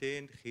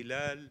يهوديتين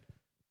خلال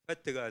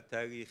فترة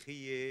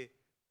تاريخية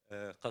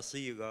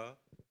قصيرة،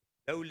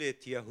 دولة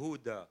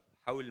يهوذا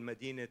حول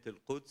مدينة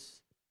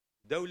القدس،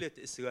 دولة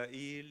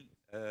إسرائيل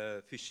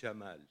في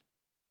الشمال.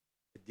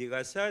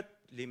 الدراسات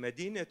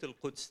لمدينة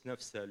القدس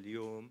نفسها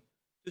اليوم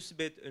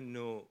تثبت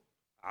أنه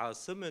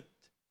عاصمة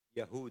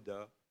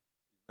يهوذا،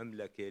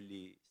 المملكة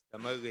اللي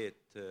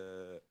استمرت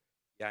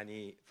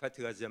يعني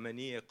فترة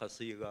زمنية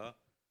قصيرة،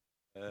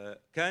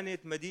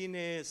 كانت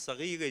مدينة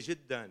صغيرة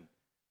جدا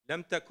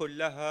لم تكن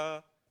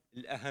لها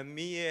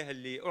الأهمية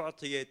اللي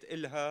أعطيت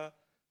إلها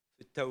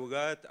في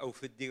التوراة أو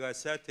في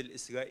الدراسات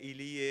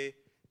الإسرائيلية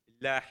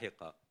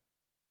اللاحقة.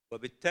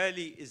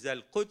 وبالتالي إذا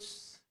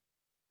القدس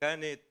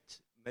كانت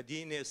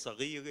مدينة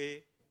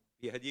صغيرة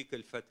في هذيك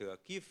الفترة،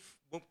 كيف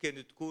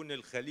ممكن تكون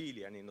الخليل؟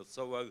 يعني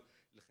نتصور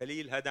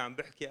الخليل هذا عم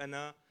بحكي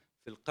أنا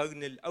في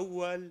القرن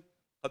الأول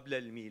قبل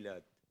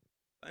الميلاد.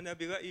 أنا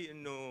برأيي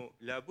أنه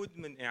لابد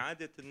من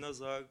إعادة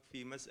النظر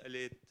في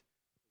مسألة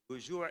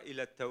رجوع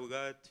إلى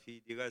التوراة في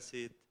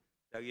دراسة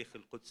تاريخ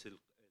القدس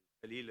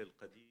الخليل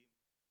القديم.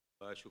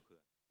 وشكرا.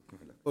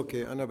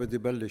 أوكي، أنا بدي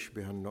بلش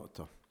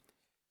بهالنقطة.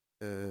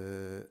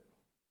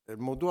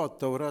 الموضوع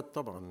التوراة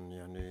طبعا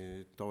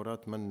يعني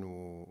التوراة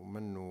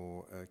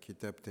منه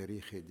كتاب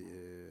تاريخي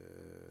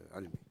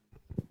علمي.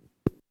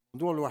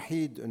 الموضوع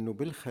الوحيد أنه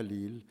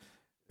بالخليل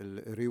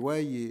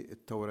الرواية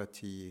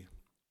التوراتية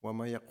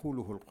وما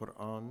يقوله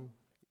القرآن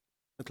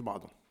مثل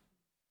بعضهم.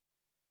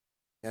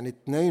 يعني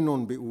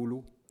اثنينهم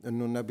بيقولوا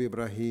انه النبي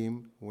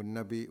ابراهيم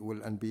والنبي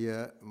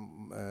والانبياء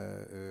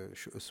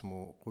شو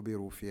اسمه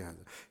قبروا في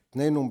هذا.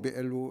 اثنينهم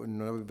بيقولوا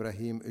انه النبي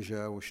ابراهيم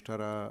اجا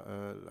واشترى،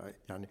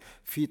 يعني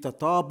في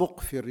تطابق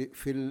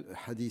في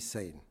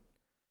الحديثين.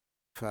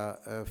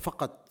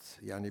 ففقط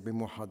يعني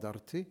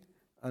بمحاضرتي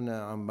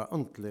انا عم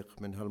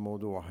بانطلق من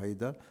هالموضوع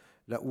هيدا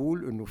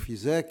لاقول انه في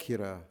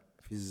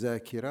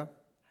الذاكره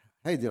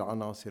هيدي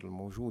العناصر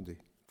الموجوده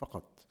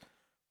فقط،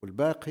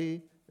 والباقي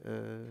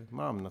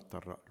ما عم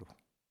نتطرق له.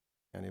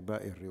 يعني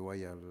باقي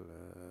الرواية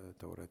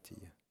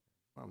التوراتية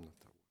ما عم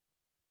نتطرق.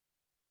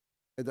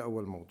 هذا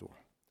أول موضوع.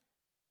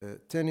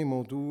 تاني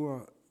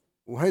موضوع،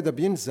 وهذا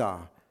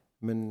بينزع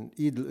من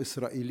إيد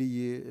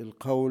الإسرائيلية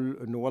القول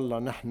إنه والله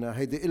نحن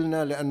هيدي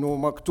إلنا لأنه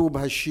مكتوب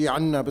هالشي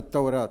عنا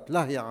بالتوراة.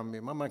 لا يا عمي،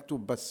 ما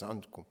مكتوب بس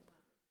عندكم.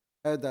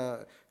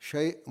 هذا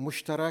شيء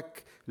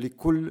مشترك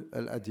لكل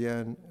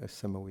الأديان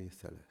السماوية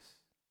الثلاث.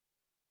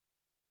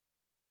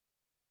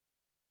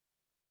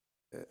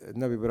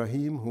 النبي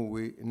إبراهيم هو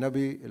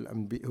نبي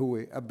الأنبياء، هو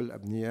أب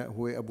الأبنياء،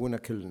 هو أبونا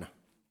كلنا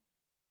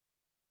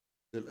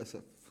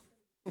للأسف.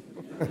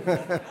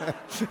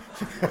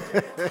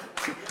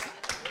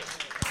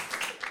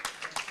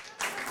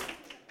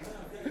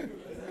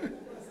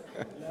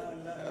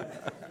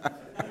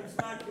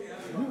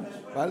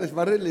 معلش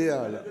مرر لي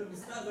اياها. لا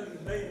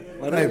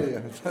مرر لي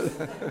اياها.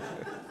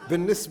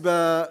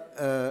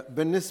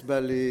 بالنسبة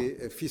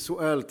في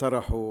سؤال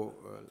طرحه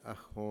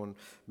الأخ هون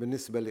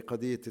بالنسبة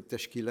لقضية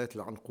التشكيلات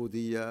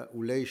العنقودية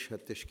وليش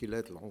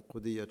هالتشكيلات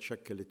العنقودية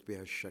تشكلت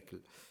بهالشكل.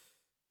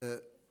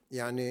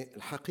 يعني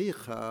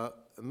الحقيقة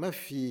ما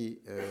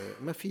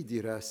في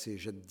دراسة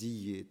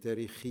جدية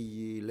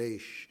تاريخية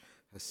ليش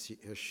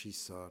هالشي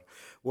صار،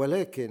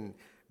 ولكن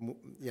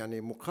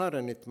يعني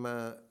مقارنة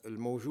ما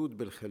الموجود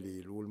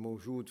بالخليل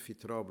والموجود في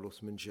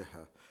طرابلس من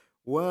جهة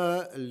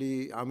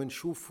واللي عم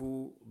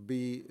نشوفه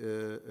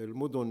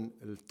بالمدن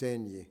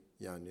الثانية،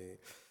 يعني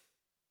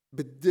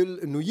بتدل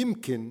انه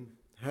يمكن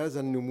هذا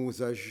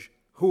النموذج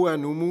هو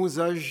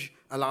نموذج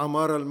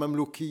العمارة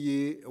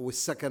المملوكية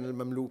والسكن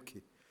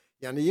المملوكي.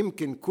 يعني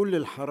يمكن كل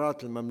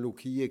الحارات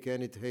المملوكية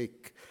كانت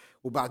هيك،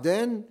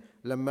 وبعدين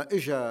لما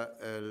اجى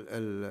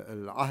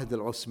العهد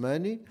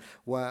العثماني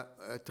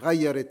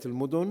وتغيرت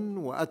المدن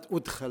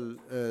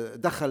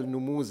ودخل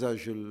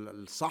نموذج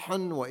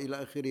الصحن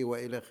والى اخره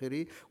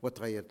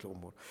وتغيرت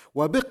الامور،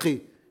 وبقي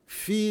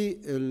في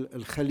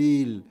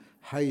الخليل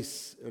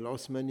حيث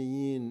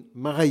العثمانيين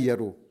ما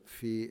غيروا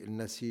في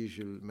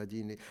النسيج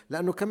المديني،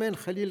 لأنه كمان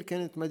خليل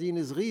كانت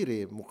مدينة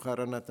صغيرة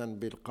مقارنة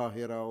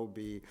بالقاهرة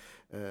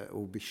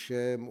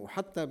وبالشام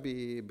وحتى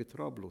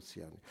بطرابلس،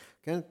 يعني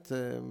كانت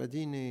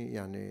مدينة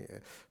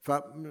يعني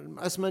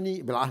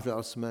فالعثماني بالعهد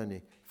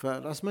العثماني،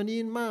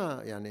 فالعثمانيين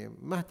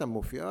ما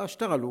اهتموا فيها،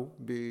 اشتغلوا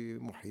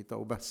بمحيطها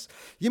وبس.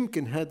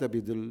 يمكن هذا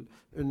بدل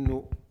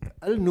انه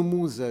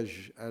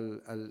النموذج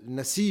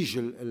النسيج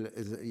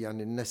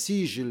يعني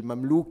النسيج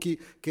المملوكي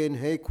كان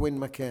هيك وين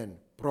ما كان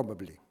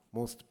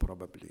most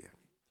probably يعني.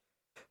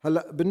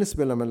 هلا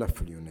بالنسبة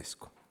لملف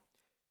اليونسكو،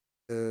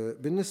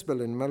 بالنسبة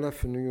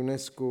للملف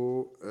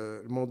اليونسكو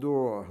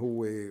الموضوع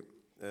هو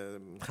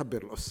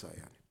نخبر القصة.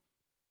 يعني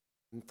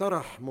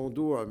انطرح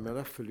موضوع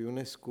ملف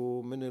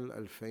اليونسكو من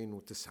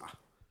 2009،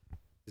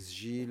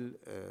 تسجيل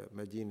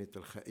مدينة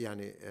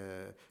يعني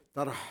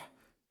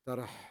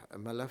طرح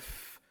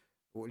ملف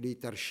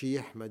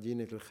لترشيح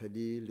مدينة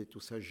الخليل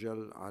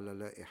لتسجل على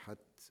لائحة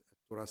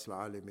التراث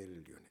العالمي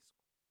لليونسكو.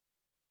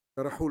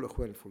 طرحوا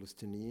الإخوان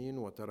الفلسطينيين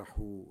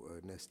وطرحوا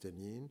ناس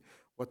تانيين،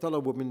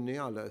 وطلبوا مني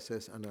على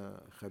أساس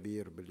أنا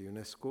خبير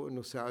باليونسكو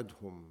أنه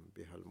ساعدهم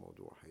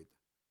بهالموضوع هيدا.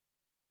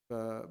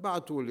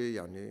 فبعثوا لي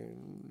يعني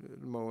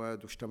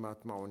المواد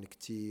واجتمعت معهم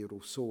كتير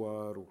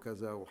وصور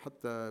وكذا،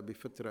 وحتى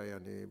بفترة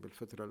يعني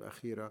بالفترة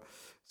الأخيرة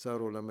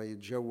صاروا لما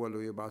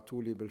يتجولوا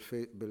يبعثوا لي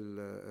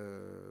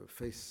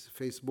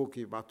بالفيسبوك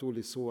يبعثوا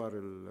لي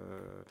صور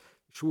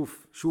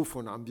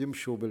شوفهم عم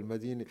بيمشوا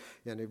بالمدينة.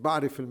 يعني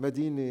بعرف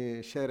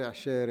المدينة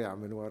شارع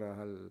من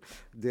وراء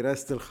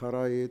دراسة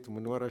الخرائط،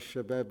 ومن وراء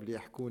الشباب اللي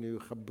يحكوني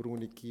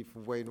ويخبروني كيف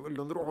وين، وقول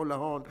لهم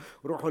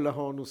روحوا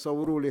لهون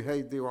وصوروا لي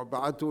هيدي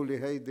وبعتوا لي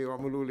هيدي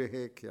وعملوا لي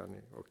هيك.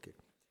 يعني أوكي،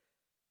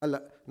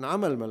 هلا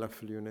نعمل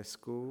ملف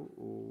اليونسكو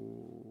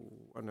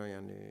وأنا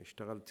يعني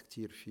اشتغلت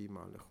كتير فيه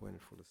مع الإخوان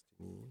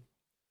الفلسطينيين.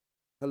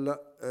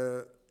 هلا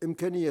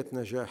إمكانية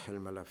نجاح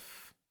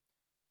الملف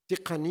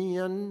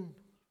تقنياً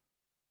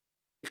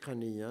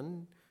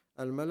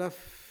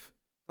الملف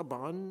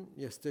طبعا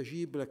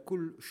يستجيب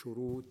لكل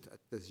شروط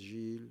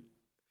التسجيل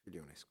في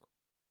اليونسكو.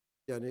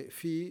 يعني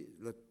في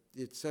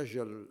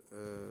يتسجل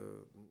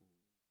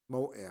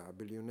موقع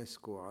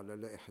باليونسكو على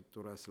لائحة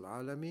التراث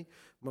العالمي،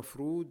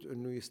 مفروض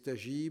انه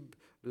يستجيب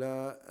ل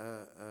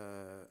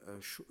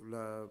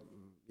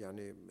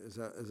يعني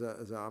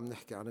اذا عم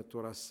نحكي عن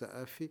التراث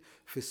الثقافي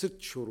في 6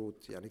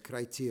 شروط، يعني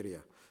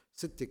كرايتيريا،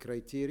 6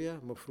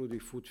 كرايتيريا مفروض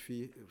يفوت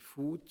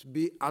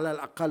على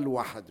الأقل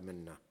واحد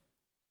منها.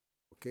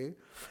 أوكي،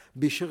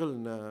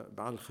 بشغلنا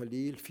على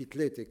الخليل في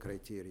 3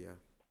 كرايتيريا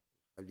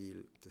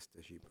الخليل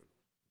تستجيب.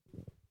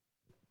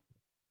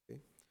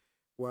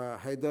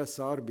 وهذا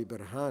صار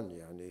ببرهان،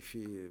 يعني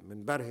في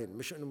منبرهن،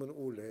 مش انه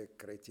بنقول هيك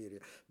كرايتيريا،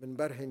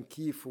 منبرهن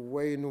كيف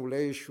ووين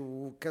وليش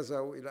وكذا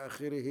والى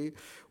اخره،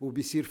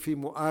 وبيصير في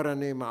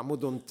مقارنه مع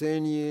مدن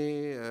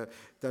تانية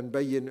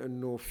تنبين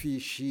انه في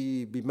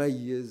شيء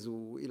بيميز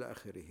والى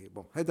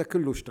اخره. هذا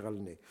كله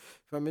اشتغلنا.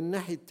 فمن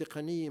الناحيه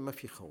التقنيه ما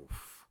في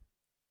خوف.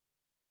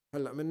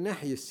 هلا من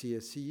الناحيه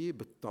السياسيه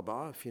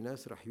بالطبع في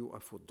ناس رح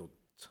يوقفوا ضد،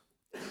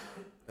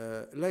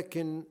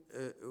 لكن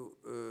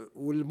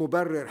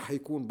والمبرر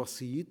حيكون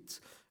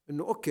بسيط،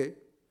 انه اوكي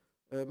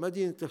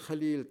مدينة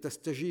الخليل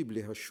تستجيب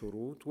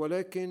لهالشروط،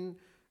 ولكن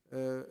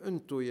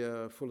انتم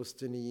يا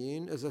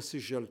فلسطينيين اذا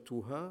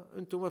سجلتوها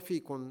انتم ما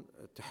فيكم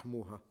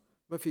تحموها،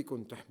 ما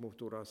فيكم تحموا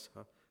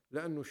تراثها،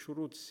 لانه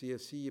الشروط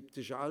السياسية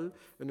بتجعل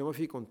انه ما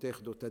فيكم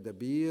تاخذوا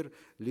تدابير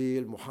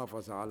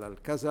للمحافظة على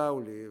الكذا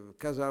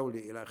ولكذا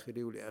والى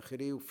اخره والى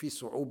اخره، وفي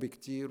صعوبة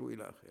كتير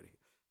والى اخره.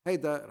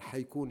 هيدا رح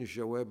يكون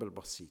الجواب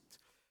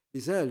البسيط.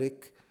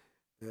 لذلك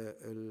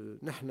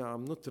نحن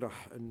عم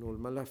نطرح انه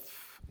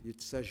الملف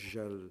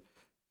يتسجل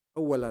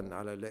اولا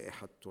على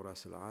لائحة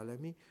التراث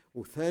العالمي،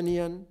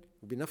 وثانيا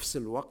وبنفس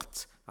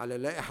الوقت على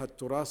لائحة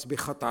التراث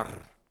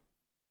بخطر.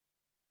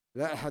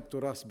 لائحة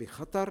التراث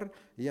بخطر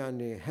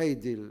يعني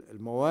هيدي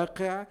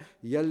المواقع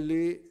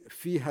يلي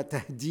فيها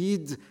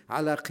تهديد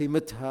على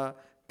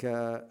قيمتها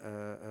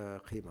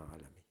كقيمة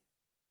عالمية.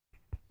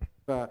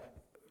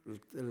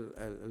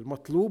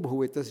 المطلوب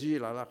هو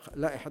تسجيل على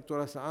لائحة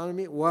التراث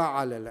العالمي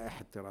وعلى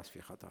لائحة التراث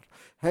في خطر.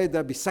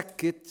 هيدا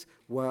بيسكت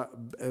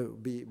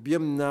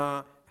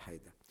وبيمنع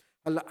هيدا.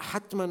 هلا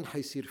حتما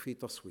حيصير في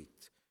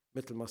تصويت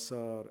مثل ما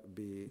صار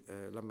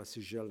لما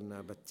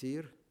سجلنا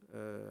بتير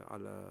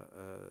على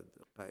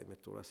قائمة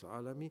التراث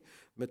العالمي،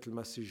 مثل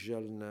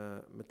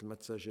ما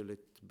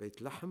تسجلت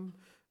بيت لحم،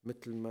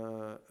 مثل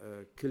ما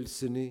كل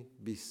سنة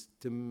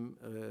بيتم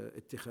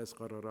اتخاذ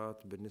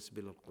قرارات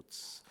بالنسبة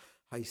للقدس.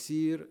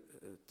 حيصير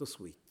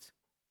تصويت.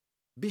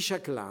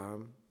 بشكل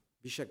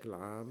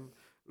عام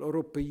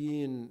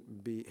الأوروبيين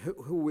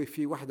هو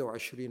في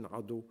 21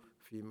 عضو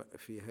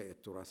في هيئة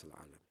التراث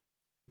العالمي.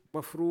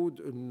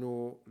 مفروض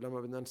انه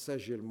لما بدنا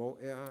نسجل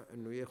موقع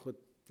انه ياخذ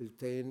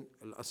 2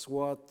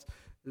 الأصوات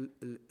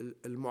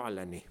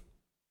المعلنة.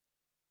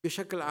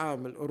 بشكل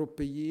عام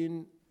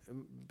الأوروبيين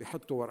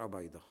بيحطوا ورقة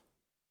بيضاء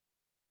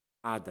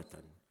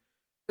عادة،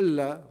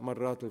 إلا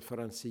مرات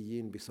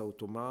الفرنسيين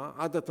بيصوتوا معه،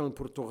 عادة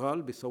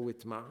البرتغال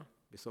بيصوت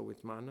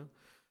معنا.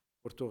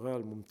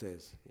 البرتغال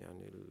ممتاز،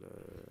 يعني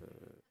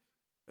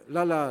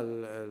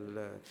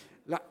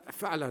لا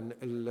فعلا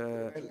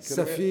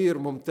السفير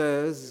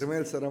ممتاز،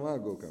 كرمال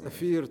سراماغو كمان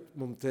سفير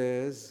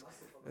ممتاز.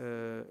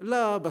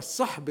 لا بس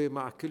صحبة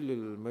مع كل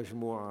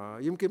المجموعة،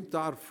 يمكن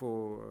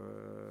بتعرفوا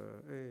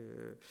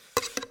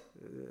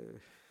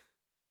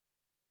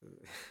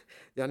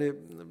يعني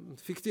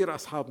في كتير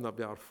أصحابنا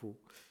بيعرفوه.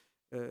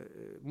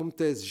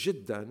 ممتاز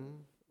جدا،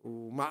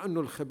 ومع أنه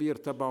الخبير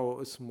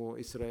تبعه اسمه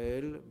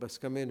إسرائيل بس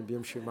كمان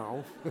بيمشي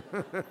معه.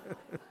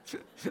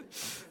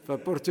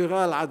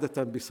 فبرتغال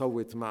عادة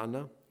بيصوت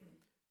معنا،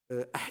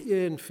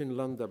 أحيان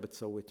فنلندا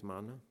بتصوت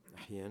معنا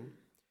أحيان،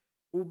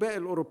 وباقي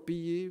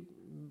الأوروبية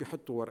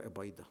بيحطوا ورقة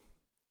بيضة.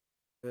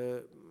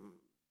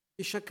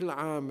 بشكل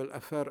عام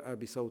الأفارقة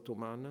بيصوتوا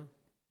معنا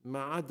ما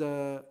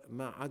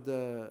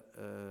عدا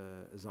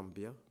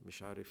زامبيا،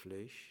 مش عارف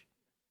ليش،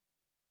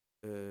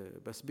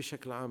 بس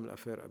بشكل عام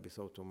الأفارقة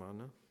بيصوتوا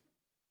معنا.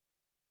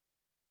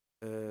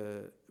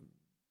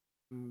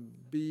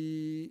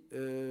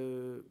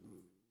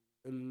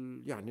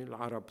 يعني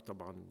العرب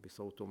طبعا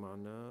بيصوتوا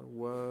معنا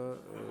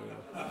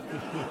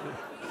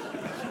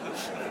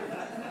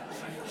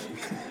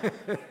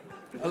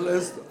الله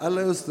يستر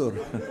الله يستر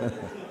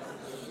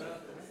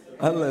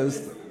الله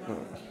يستر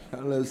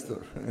الله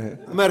يستر.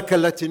 أمريكا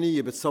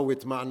اللاتينية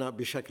بتصوت معنا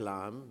بشكل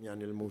عام،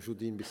 يعني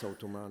الموجودين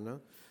بيصوتوا معنا،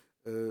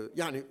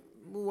 يعني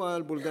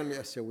والبلدان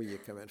الآسيوية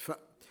كمان.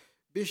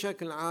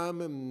 فبشكل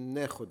عام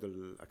ناخد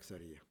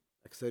الأكثرية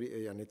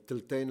يعني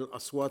الثلثين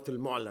الأصوات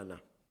المعلنة،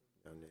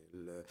 يعني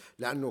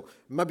لأنه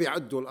ما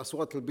بيعدوا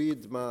الأصوات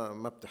البيض،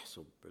 ما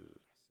بتحسب.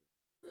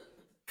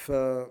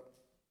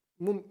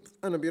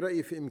 أنا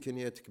برأيي في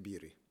إمكانيات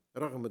كبيرة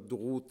رغم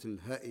الضغوط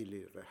الهائلة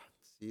اللي راح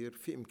تصير،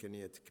 في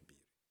إمكانيات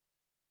كبيرة.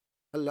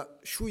 هلأ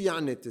شو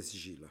يعني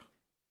تسجيلها؟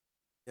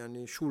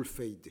 يعني شو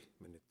الفايدة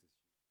من التسجيل؟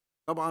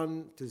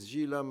 طبعا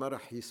تسجيلها ما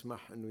راح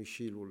يسمح أنه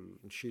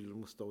نشيل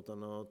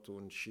المستوطنات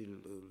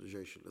ونشيل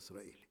الجيش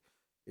الإسرائيلي.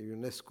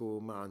 اليونسكو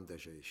ما عندها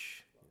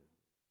جيش،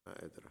 ما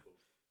قادرة.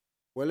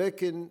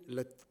 ولكن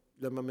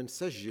لما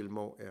منسجل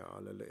موقع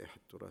على لائحة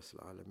التراث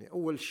العالمي،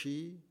 أول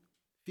شيء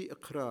في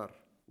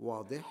إقرار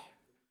واضح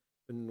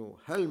أنه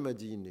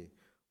هالمدينة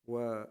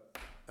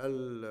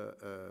والحرم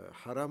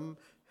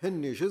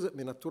هن جزء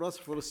من التراث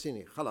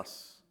الفلسطيني،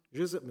 خلاص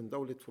جزء من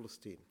دولة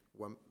فلسطين،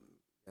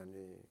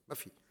 يعني ما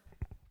في،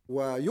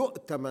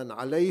 ويؤتمن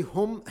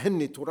عليهم،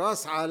 هن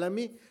تراث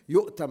عالمي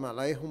يؤتمن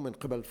عليهم من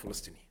قبل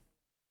الفلسطينيين.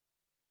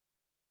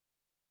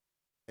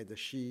 هذا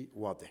الشيء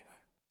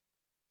واضح،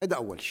 هذا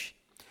أول شيء.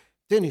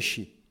 ثاني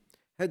شيء،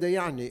 هذا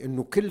يعني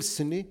أنه كل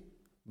سنة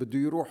بده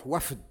يروح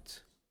وفد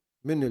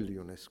من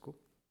اليونسكو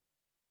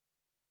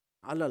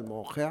على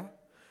الموقع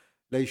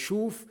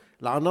ليشوف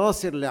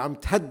العناصر اللي عم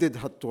تهدد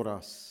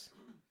هالتراث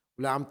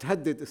واللي عم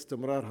تهدد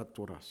استمرار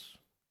هالتراث.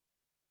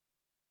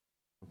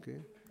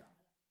 أوكي،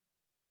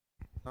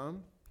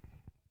 نعم،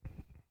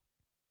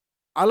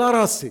 على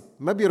راسي،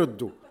 ما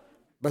بيردوا،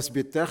 بس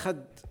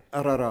بيتاخد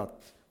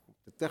قرارات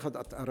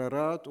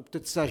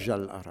وبتتسجل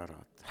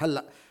القرارات.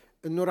 هلأ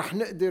إنه رح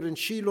نقدر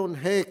نشيلهم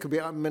هيك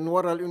من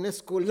وراء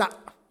اليونسكو؟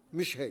 لا،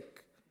 مش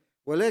هيك.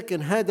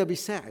 ولكن هذا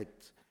بيساعد،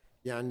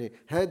 يعني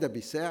هذا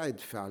بيساعد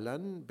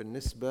فعلا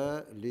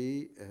بالنسبة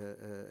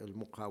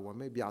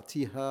للمقاومة،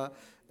 بيعطيها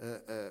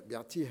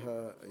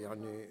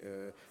يعني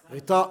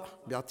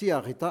غطاء، بيعطيها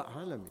غطاء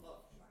عالمي،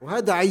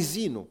 وهذا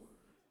عايزينه،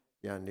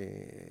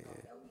 يعني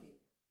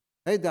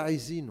هذا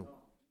عايزينه.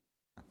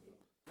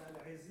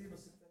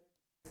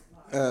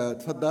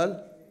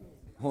 تفضل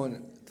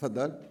هون،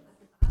 تفضل.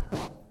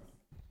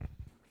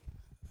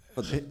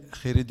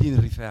 خير الدين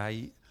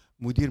الرفاعي،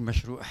 مدير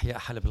مشروع إحياء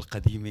حلب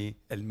القديمة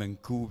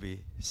المنكوبة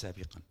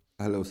سابقا.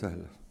 أهلا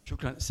وسهلا.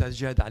 شكرا أستاذ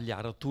جاد على اللي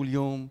عرضتوه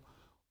اليوم،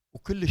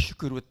 وكل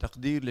الشكر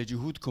والتقدير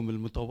لجهودكم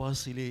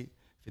المتواصلة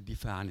في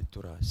الدفاع عن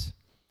التراث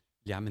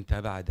اللي عم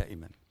نتابعها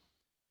دائما.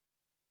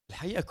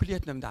 الحقيقة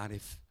كلياتنا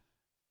بنعرف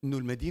إنه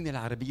المدينة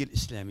العربية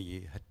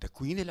الإسلامية،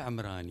 التكوين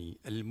العمراني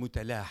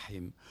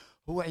المتلاحم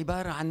هو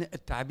عبارة عن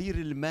التعبير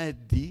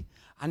المادي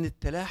عن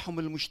التلاحم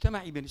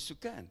المجتمعي بين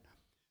السكان.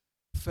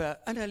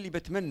 فأنا اللي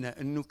بتمنى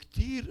أنه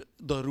كتير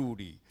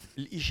ضروري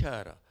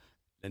الإشارة،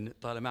 لأن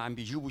طالما عم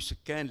بيجيبوا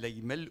سكان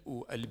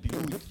ليملئوا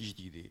البيوت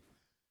الجديدة،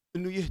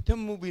 أنه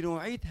يهتموا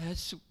بنوعية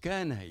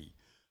هالسكان هي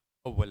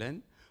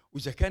أولاً.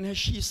 وإذا كان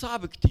هالشي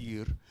صعب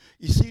كتير،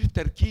 يصير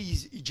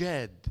تركيز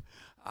جاد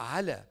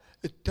على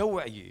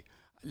التوعية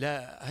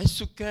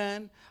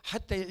لهالسكان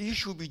حتى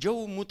يعيشوا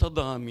بجو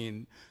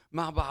متضامن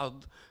مع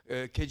بعض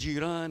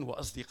كجيران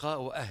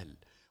وأصدقاء وأهل.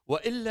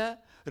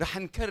 وإلا رح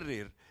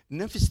نكرر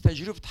نفس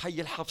تجربة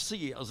حي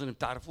الحفصية، أظن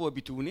بتعرفوها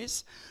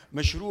بتونس،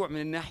 مشروع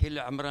من الناحية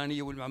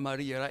العمرانية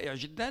والمعمارية رائع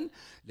جدا،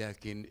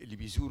 لكن اللي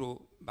بيزوروا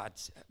بعد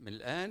من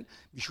الآن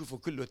بيشوفوا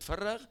كله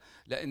تفرغ،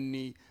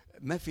 لأني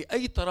ما في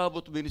أي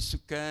ترابط بين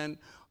السكان،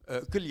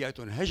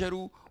 كلياتهم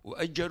هجروا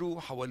وأجروا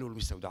وحولوا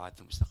المستودعات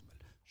في المستقبل.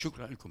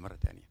 شكرا لكم مرة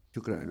ثانية.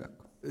 شكرا لك.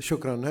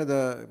 شكرا.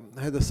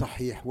 هذا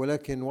صحيح،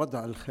 ولكن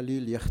وضع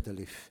الخليل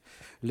يختلف،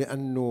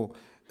 لأنه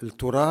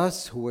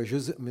التراث هو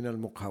جزء من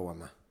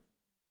المقاومة.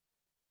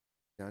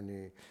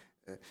 يعني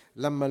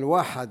لما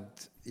الواحد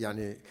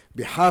يعني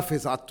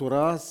بيحافظ على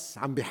التراث،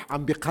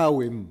 عم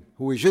بيقاوم،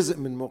 هو جزء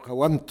من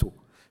مقاومته.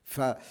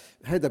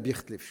 فهذا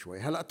بيختلف شوي.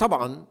 هلا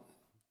طبعا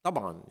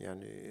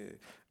يعني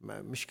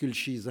مش كل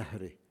شيء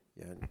زهري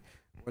يعني،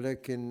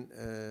 ولكن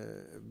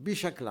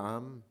بشكل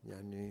عام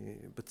يعني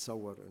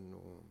بتصور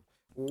انه،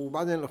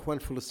 وبعدين الاخوان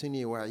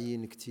الفلسطينيين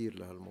واعيين كتير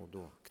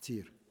لهالموضوع،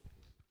 كتير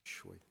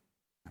شوي.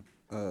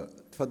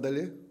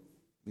 تفضلي.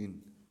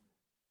 مين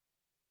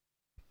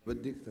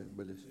بدك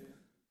بلش؟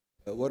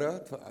 ورا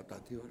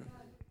تعطيه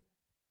ورا.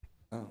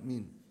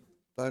 مين؟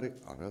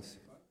 طارق على راسي.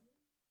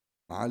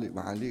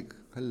 معاليك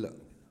هلا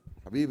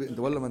حبيبي انت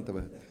والله ما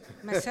انتبهت.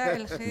 مساء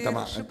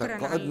الخير،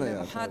 شكرا على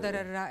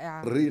المحاضرة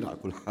الرائعة. الريل على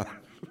كل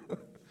حال.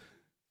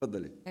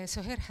 تفضلي.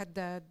 سهير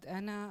حداد،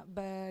 أنا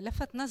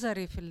لفت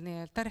نظري في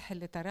الطرح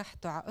اللي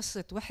طرحته على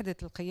قصة وحدة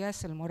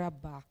القياس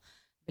المربع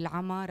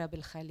بالعمارة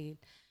بالخليل.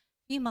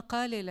 في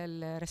مقالة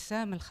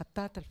للرسام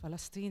الخطاط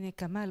الفلسطيني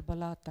كمال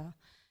بلاطة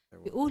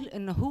بيقول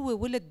إنه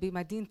هو ولد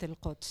بمدينة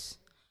القدس،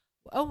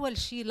 وأول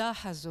شيء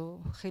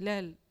لاحظه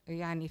خلال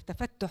يعني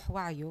تفتح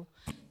وعيه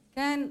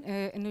كان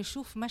إنه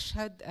يشوف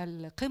مشهد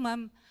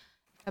القمم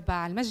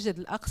تبع المسجد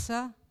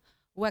الأقصى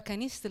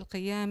وكنيسة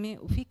القيامة،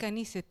 وفي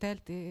كنيسة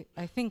ثالثة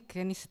I think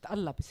كنيسة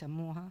الله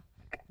بسموها،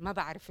 ما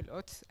بعرف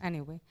القدس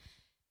anyway.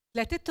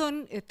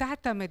 ثلاثتهم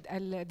تعتمد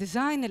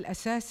الديزاين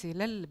الأساسي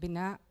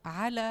للبناء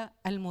على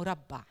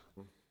المربع.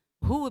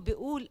 هو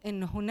بيقول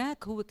إنه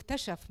هناك هو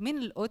اكتشف من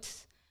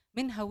القدس،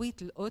 من هوية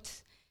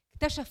القدس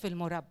اكتشف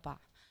المربع،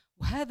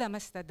 وهذا ما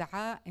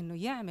استدعاه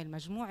إنه يعمل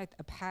مجموعة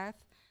أبحاث.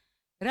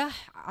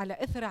 راح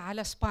على إثرة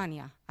على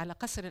إسبانيا على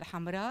قصر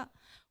الحمراء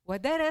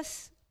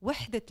ودرس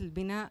وحدة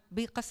البناء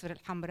بقصر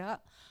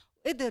الحمراء،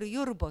 وقدر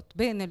يربط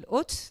بين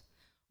القدس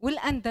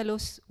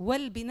والأندلس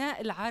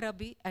والبناء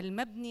العربي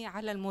المبني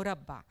على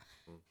المربع.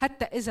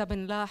 حتى إذا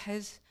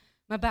بنلاحظ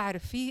ما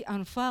بعرف في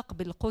أنفاق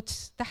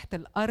بالقدس تحت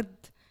الأرض،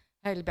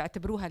 هاي اللي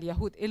بيعتبروها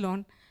اليهود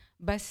إلون،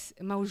 بس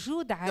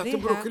موجود عليها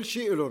يعتبروا كل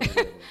شيء إلون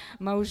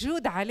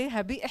موجود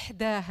عليها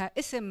بإحداها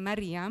اسم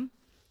مريم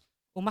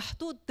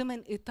ومحطوط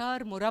ضمن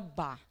إطار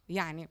مربع.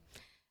 يعني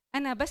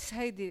أنا بس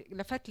هيدي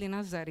لفت لي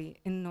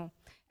نظري إنه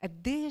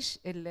قديش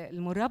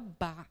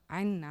المربع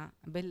عنا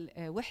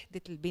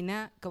بالوحدة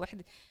البناء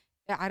كوحدة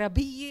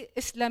عربية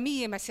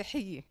إسلامية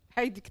مسيحية،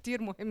 هيدي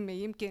كتير مهمة.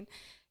 يمكن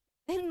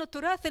إنه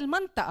تراث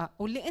المنطقة،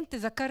 واللي أنت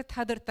ذكرت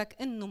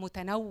حضرتك إنه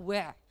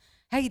متنوع،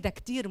 هيدا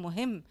كتير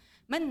مهم،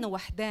 منه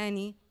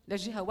وحداني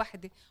لجهة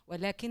واحدة،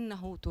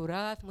 ولكنه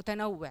تراث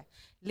متنوع.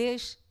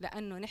 ليش؟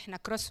 لأنه نحن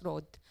كروس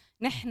رود،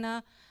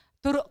 نحن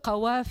طرق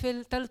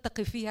قوافل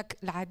تلتقي فيها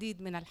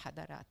العديد من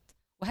الحضارات،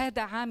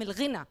 وهذا عامل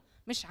غنى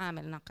مش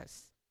عامل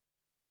نقص،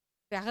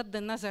 بغض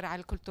النظر على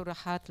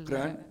الكلتورات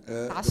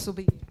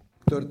التعصبية.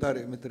 دكتور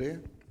طارق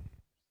متري،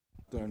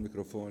 دكتور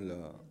الميكروفون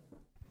ل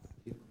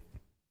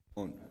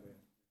هون.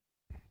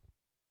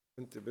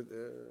 انت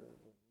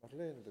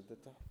مارلين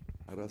بدها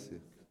على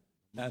راسي.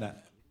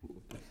 أنا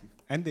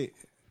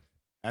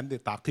عندي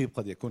تعقيب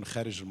قد يكون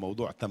خارج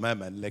الموضوع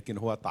تماما، لكن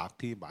هو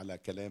تعقيب على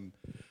كلام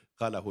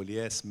قاله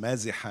الياس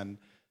مازحا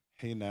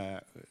حين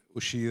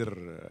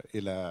أشير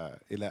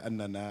إلى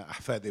أننا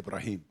أحفاد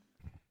إبراهيم.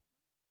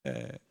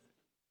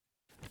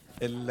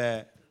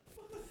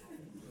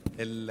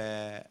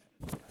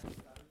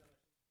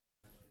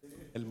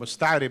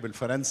 المستعرب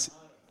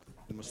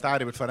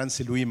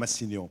الفرنسي لوي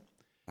ماسينيون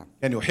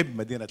كان يحب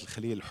مدينة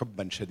الخليل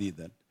حبا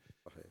شديدا،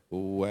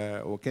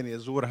 وكان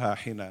يزورها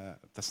حين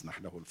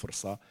تسنح له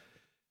الفرصة.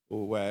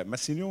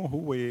 وماسينيون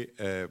هو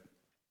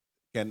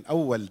كان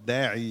أول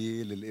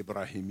داعي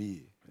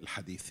للإبراهيمية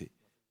الحديثة،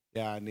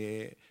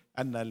 يعني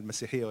أن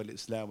المسيحية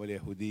والإسلام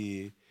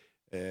واليهودية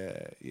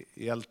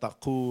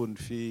يلتقون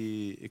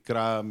في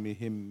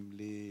إكرامهم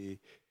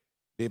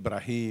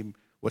لإبراهيم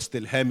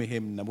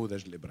واستلهامهم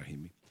النموذج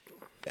الإبراهيمي.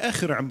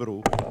 آخر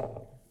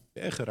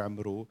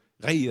عمره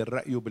غير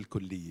رأيه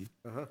بالكلية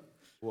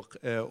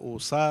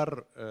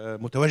وصار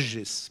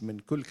متوجس من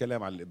كل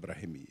كلام عن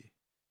الإبراهيمية،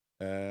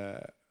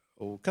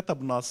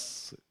 وكتب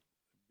نص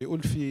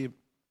بيقول فيه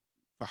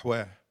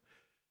فحواه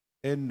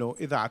إنه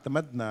إذا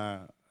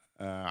اعتمدنا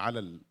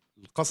على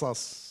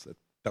القصص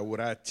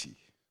التوراتي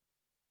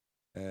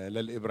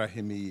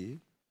للإبراهيمية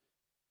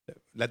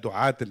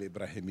لدعاة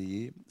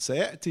الإبراهيمية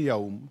سيأتي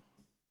يوم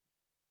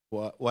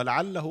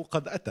ولعله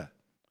قد أتى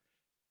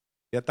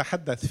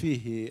يتحدث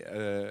فيه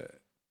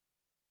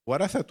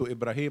ورثة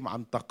إبراهيم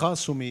عن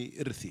تقاسم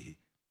إرثه،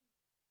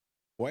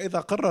 وإذا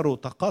قرروا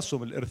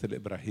تقاسم الإرث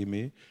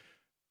الإبراهيمي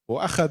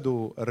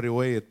وأخذوا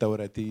الرواية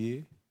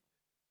التوراتية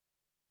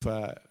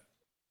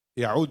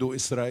فيعود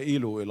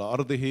إسرائيل إلى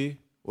أرضه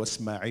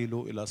وإسماعيل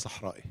إلى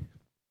صحرائه،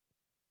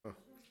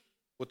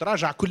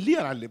 وتراجع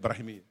كليا عن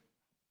الإبراهيمية.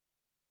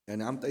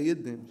 يعني عم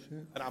تأيدني؟ مش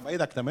أنا عم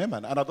أيدك تماما،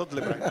 أنا ضد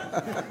الإبراهيمية.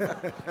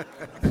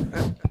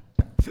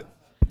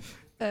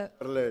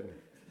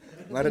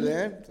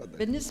 مارلين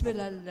بالنسبة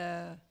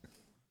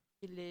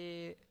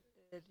اللي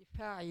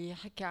الرفاعي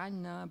حكى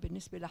عنها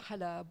بالنسبة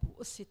لحلب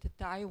وقصة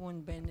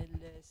التعاون بين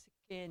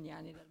السكان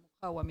يعني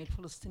للمقاومة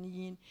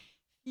الفلسطينيين،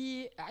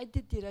 في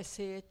عدة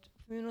دراسات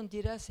في منهم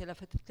دراسة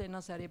لفتت لي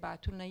نظري،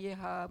 بعثوا لنا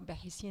إياها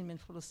باحثين من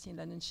فلسطين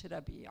لننشرها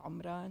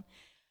بعمران.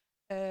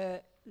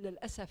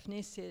 للأسف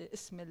ناسي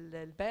اسم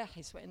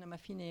الباحث، وإنما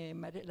فيني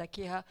مرق لك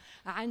إياها،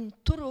 عن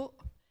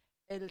طرق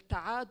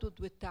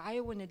التعاضد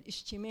والتعاون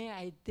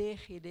الاجتماعي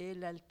الداخلي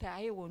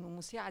للتعاون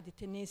ومساعدة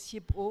الناس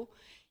يبقوا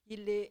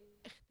اللي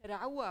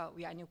اخترعوها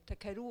يعني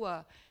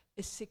وابتكروها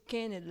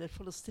السكان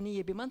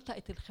الفلسطينية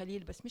بمنطقة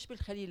الخليل، بس مش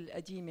بالخليل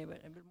القديمة،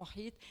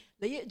 بالمحيط،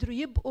 ليقدروا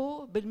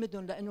يبقوا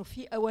بالمدن، لأنه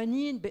في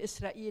قوانين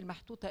بإسرائيل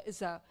محطوطة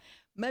إذا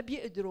ما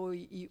بيقدروا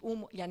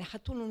يقوموا، يعني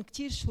حطوا لهم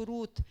كتير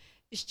شروط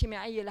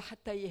اجتماعية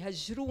لحتى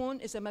يهجرون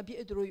إذا ما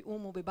بيقدروا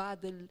يقوموا ببعض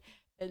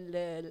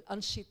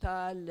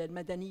الأنشطة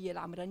المدنية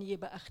العمرانية.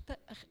 بقى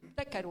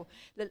ابتكروا،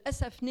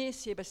 للأسف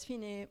ناسي، بس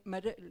فيني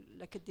مرق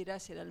لك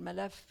الدراسة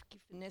للملف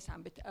كيف الناس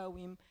عم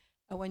بتقاوم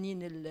قوانين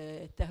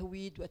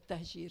التهويد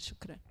والتهجير.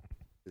 شكرا.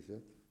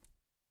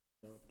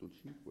 تقول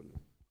شيء ولا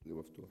اللي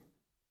مفتوح؟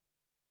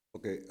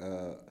 اوكي.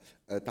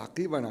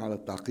 تعقيبا على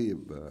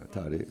التعقيب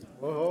طارق.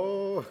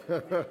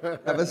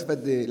 بس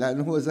بدي،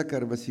 لانه هو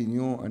ذكر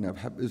باسينيو، انا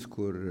بحب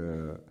اذكر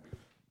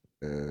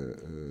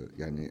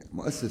يعني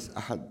مؤسس،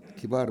 احد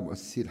كبار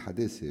مؤسسي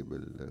الحداثه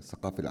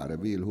بالثقافه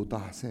العربيه اللي هو طه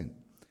حسين.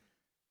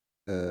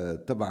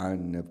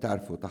 طبعا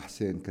بتعرفوا طه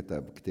حسين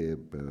كتب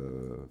كتاب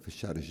في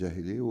الشعر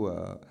الجاهلي،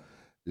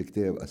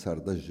 والكتاب اثار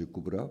ضجه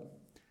كبرى،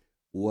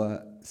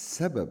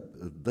 وسبب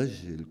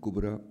الضجه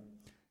الكبرى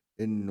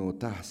انه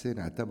طه حسين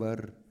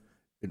اعتبر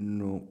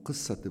انه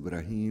قصه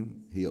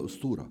ابراهيم هي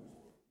اسطوره،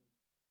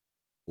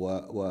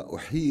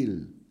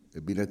 واحيل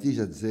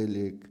بنتيجه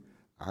ذلك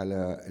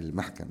على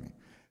المحكمه.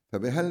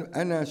 فبهل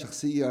انا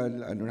شخصيا،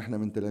 لانه نحن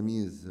من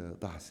تلاميذ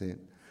طه حسين،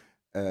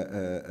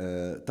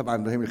 طبعا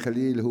ابراهيم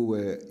الخليل هو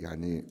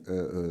يعني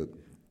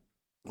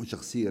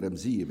شخصيه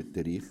رمزيه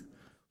بالتاريخ،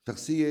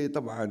 شخصيه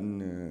طبعا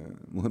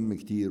مهمه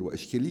كتير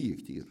واشكاليه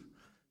كتير،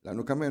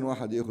 لانه كمان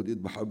واحد ياخذ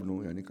يذبح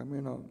ابنه، يعني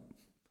كمان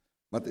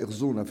ما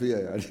تاخذونا فيها،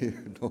 يعني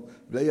انه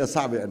بلاقيها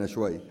صعبه انا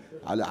شوي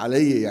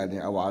علي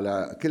يعني، او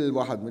على كل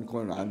واحد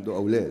منكم عنده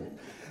اولاد.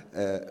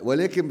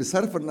 ولكن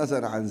بصرف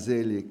النظر عن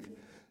ذلك،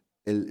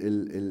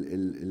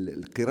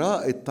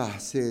 القراءة طه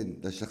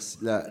حسين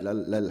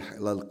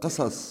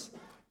للقصص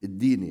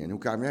الديني، يعني هو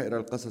كان عم يقرا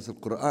القصص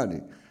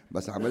القرآني،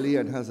 بس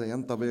عمليا هذا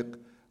ينطبق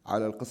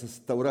على القصص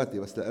التوراتي.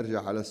 بس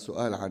لأرجع على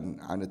السؤال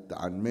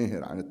عن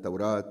ماهر عن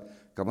التوراة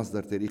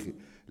كمصدر تاريخي،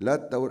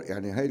 لا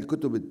يعني هاي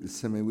الكتب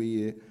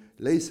السماوية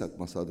ليست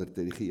مصادر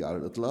تاريخية على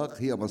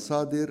الإطلاق، هي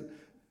مصادر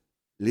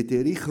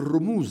لتاريخ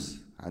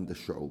الرموز عند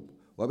الشعوب،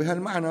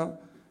 وبهالمعنى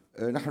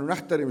نحن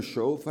نحترم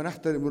الشعوب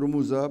فنحترم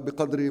رموزها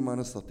بقدر ما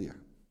نستطيع.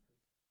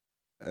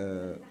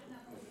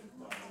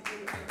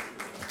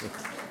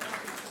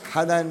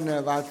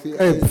 حدا بعد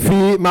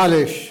في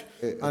معلش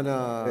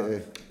انا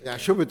يعني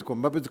شو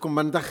بدكم؟ ما بدكم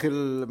ما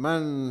ندخل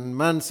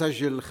ما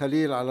نسجل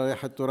خليل على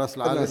ريحة تراث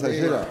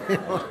العالم؟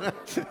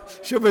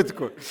 شو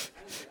بدكم؟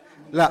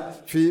 لا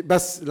في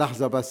بس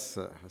لحظة،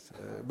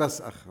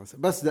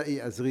 بس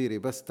دقيقة صغيرة،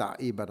 بس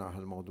تعقيبا على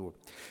هالموضوع.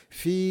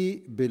 في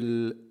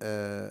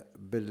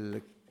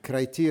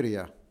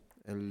بالكرايتيريا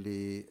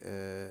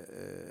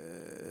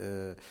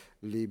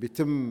اللي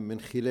بيتم من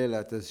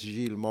خلالها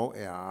تسجيل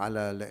موقع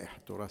على لائحة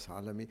تراث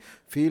عالمي،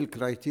 في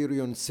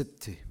الكرايتيريون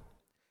 6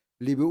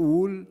 اللي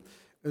بيقول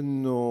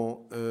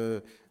انه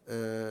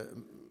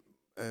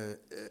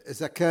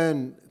اذا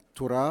كان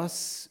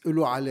تراث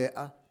له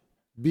علاقة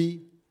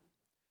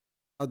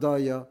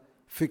بقضايا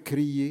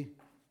فكرية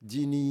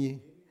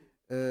دينية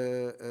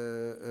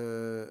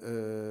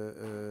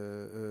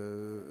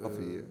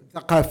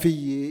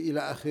ثقافية إلى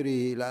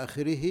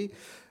آخره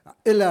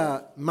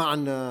إلى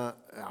معنى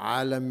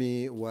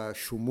عالمي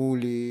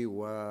وشمولي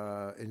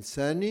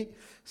وإنساني،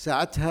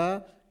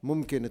 ساعتها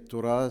ممكن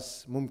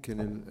التراث، ممكن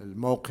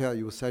الموقع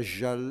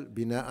يسجل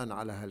بناء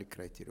على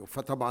هالكريتيريا.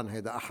 فطبعا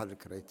هذا أحد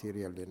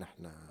الكريتيريا اللي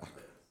نحن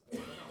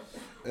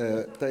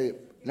طيب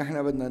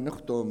نحن بدنا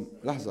نختم.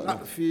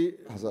 لحظة في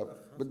لحظة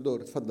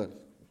بالدور، تفضل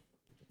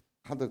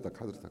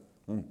حضرتك.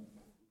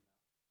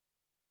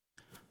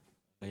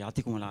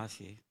 يعطيكم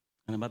العافية.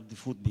 أنا ما بدي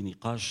فوت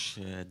بنقاش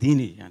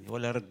ديني يعني،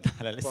 ولا رد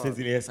على الأستاذ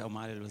الياس أو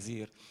معالي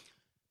الوزير،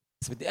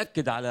 بس بدي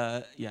أكد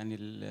على يعني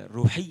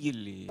الروحية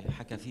اللي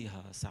حكى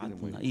فيها سعادة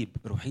النقيب،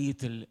 روحية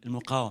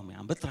المقاومة.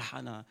 عم بطرح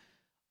أنا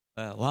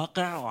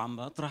واقع وعم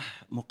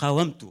بطرح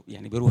مقاومته،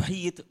 يعني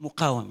بروحية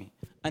مقاومة.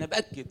 أنا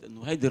بأكد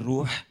أنه هيدي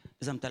الروح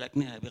إذا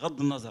امتلكناها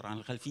بغض النظر عن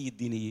الخلفية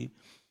الدينية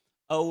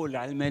أو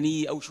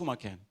العلمانية أو شو ما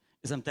كان،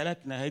 إذا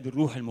امتلكنا هيدي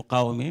الروح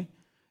المقاومة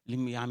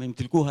اللي عم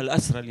يمتلكوها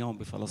الأسرى اليوم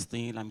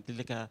بفلسطين، اللي عم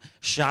يمتلكها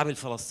الشعب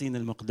الفلسطيني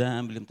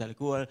المقدام، اللي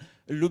يمتلكوها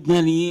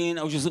اللبنانيين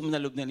أو جزء من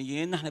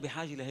اللبنانيين، نحن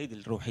بحاجة لهيدي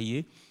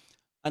الروحية.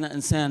 أنا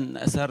إنسان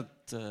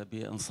أثرت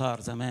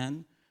بأنصار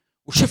زمان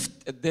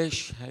وشفت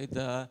قديش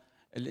هيدا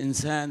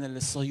الإنسان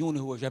الصهيوني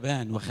هو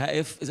جبان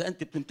وخائف. إذا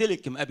أنت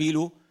بتمتلك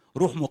مقابله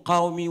روح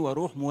مقاومة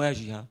وروح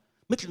مواجهة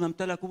مثل ما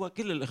امتلكوا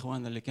كل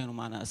الإخوان اللي كانوا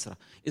معنا أسرى،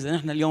 إذا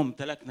نحن اليوم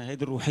امتلكنا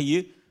هيدي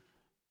الروحية،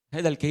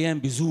 هذا الكيان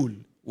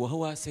بيزول،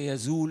 وهو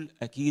سيزول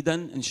أكيداً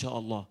إن شاء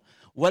الله.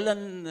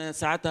 ولا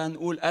ساعتها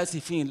نقول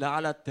آسفين لا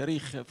على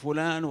التاريخ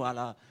فلان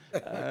وعلى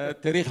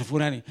التاريخ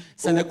الفلاني.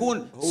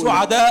 سنكون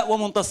سعداء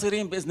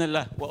ومنتصرين بإذن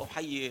الله.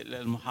 وأحيي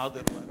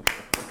المحاضر.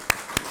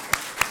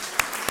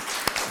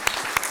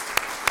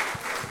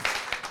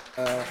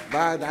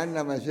 بعد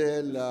عنا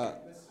مجال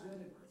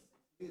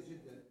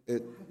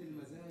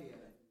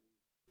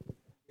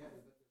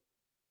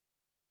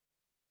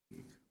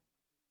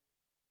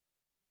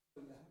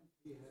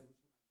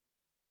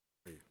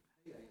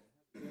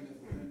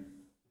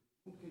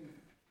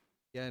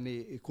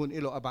يعني يكون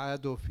له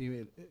أبعاده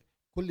في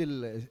كل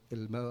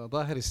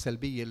المظاهر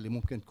السلبية اللي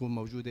ممكن تكون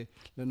موجودة،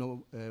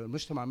 لأنه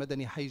المجتمع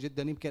المدني حي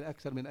جدا، يمكن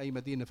أكثر من أي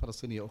مدينة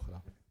فلسطينية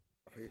أخرى.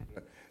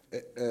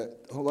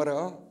 هو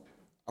ورقة،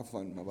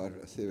 عفوا ما بعرف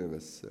الأسئلة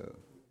بس.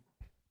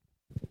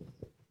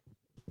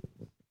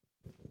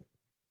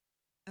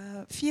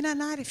 فينا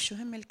نعرف شو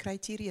هم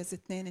الكرايتيرياز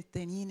الاثنين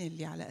التانيين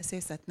اللي على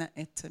أساسها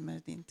تنقت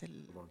مدينة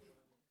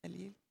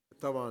الخليل؟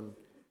 طبعا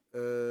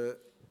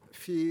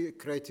في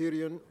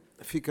كرايتيريون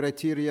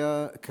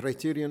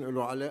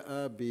له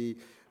علاقة ب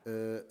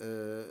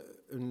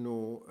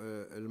انه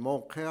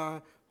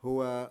الموقع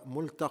هو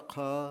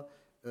ملتقى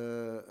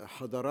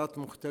حضارات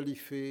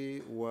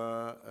مختلفة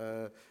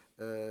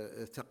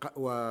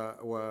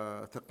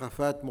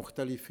وثقافات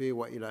مختلفة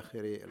وإلى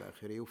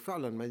آخره.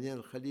 وفعلا مدينة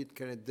الخليل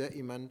كانت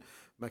دائما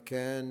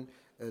مكان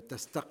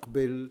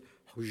تستقبل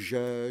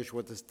حجاج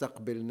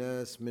وتستقبل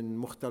ناس من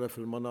مختلف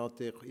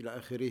المناطق إلى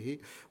آخره.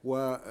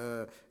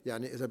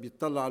 ويعني إذا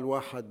بيطلع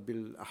الواحد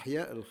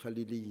بالأحياء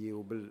الخليلية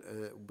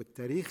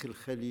وبالتاريخ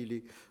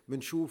الخليلي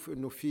بنشوف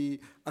إنه في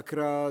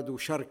أكراد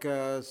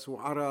وشركس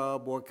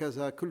وعرب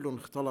وكذا كلهم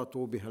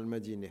اختلطوا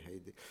بهالمدينة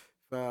هيدي،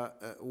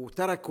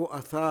 وتركوا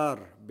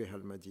أثار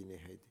بهالمدينة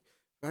هيدي.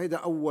 فهيدا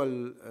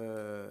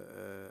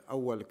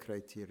أول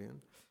كرايتيريون.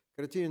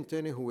 كرايتيريون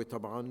تاني هو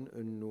طبعا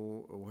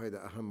إنه،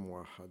 وهذا أهم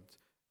واحد،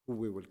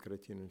 هو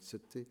والكرايتيريون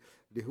 6،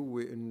 اللي هو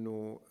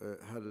إنه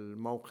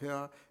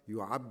هالموقع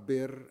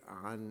يعبر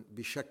عن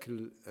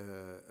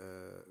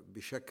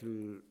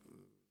بشكل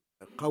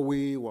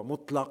قوي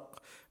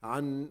ومطلق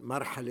عن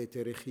مرحلة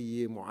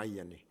تاريخية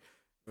معينة،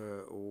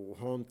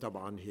 وهون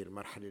طبعا هي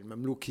المرحلة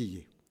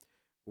المملوكية.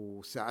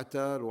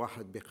 وساعتها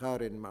الواحد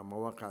بيقارن مع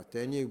مواقع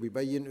تانية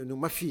وبيبين إنه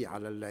ما في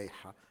على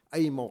اللائحة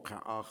أي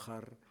موقع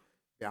آخر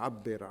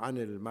يعبر عن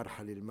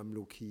المرحلة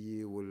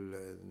المملوكية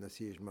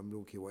والنسيج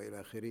المملوكي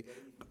وإلى آخره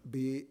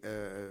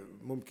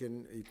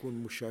ممكن يكون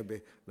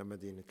مشابه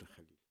لمدينة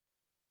الخليل.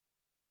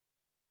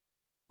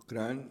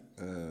 شكرا.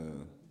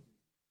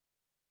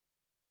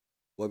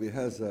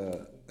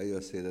 وبهذا أيها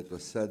السيدات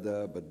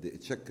والسادة بدي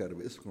أتشكر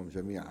باسمكم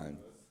جميعا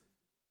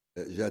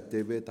جاد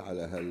تابت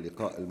على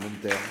هاللقاء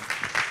الممتع،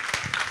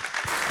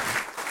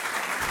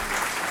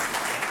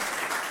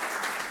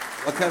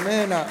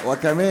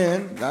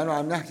 وكمان لأنه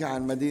عم نحكي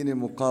عن مدينة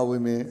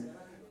مقاومة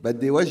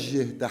بدي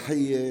وجه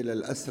تحية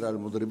للأسرى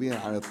المضربين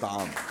عن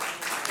الطعام.